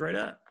 Straight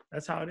up.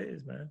 That's how it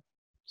is, man.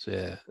 So,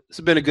 yeah. It's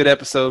been a good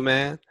episode,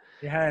 man.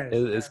 It has.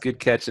 It's good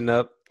catching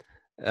up.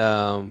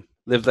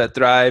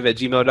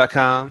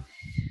 LiveLetThrive@gmail.com.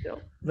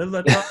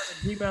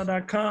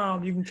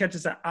 LiveLetThrive@gmail.com. You can catch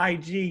us at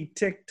IG,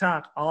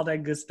 TikTok, all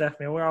that good stuff,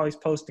 man. We're always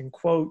posting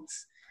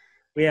quotes.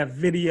 We have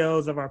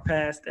videos of our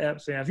past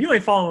eps. Yeah, if you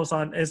ain't following us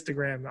on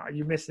Instagram,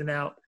 you're missing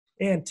out.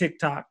 And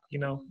TikTok,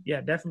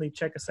 definitely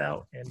check us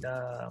out. And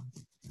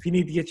if you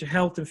need to get your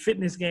health and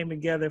fitness game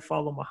together,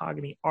 follow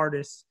Mahogany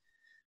Artist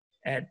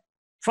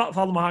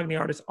follow Mahogany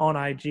Artist on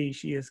IG.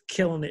 She is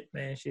killing it,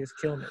 man. She is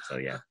killing it. So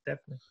yeah,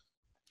 definitely.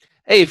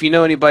 Hey, if you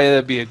know anybody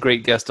that'd be a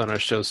great guest on our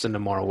show, send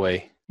them our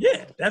way.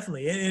 Yeah,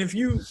 definitely. And if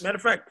matter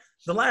of fact,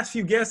 the last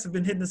few guests have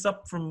been hitting us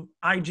up from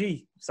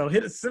IG. So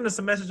send us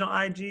a message on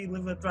IG,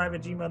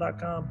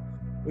 liveletthrive@gmail.com.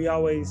 We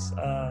always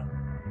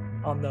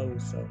on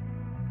those. So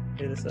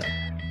hit us up.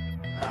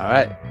 All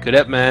right. Good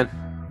up, man.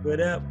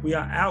 Good up. We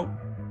are out.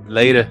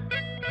 Later.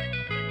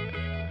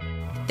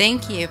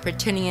 Thank you for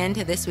tuning in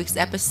to this week's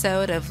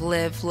episode of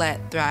Live,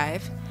 Let,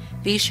 Thrive.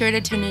 Be sure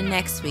to tune in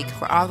next week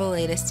for all the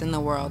latest in the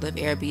world of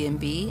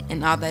Airbnb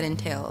and all that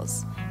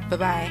entails.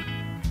 Bye-bye.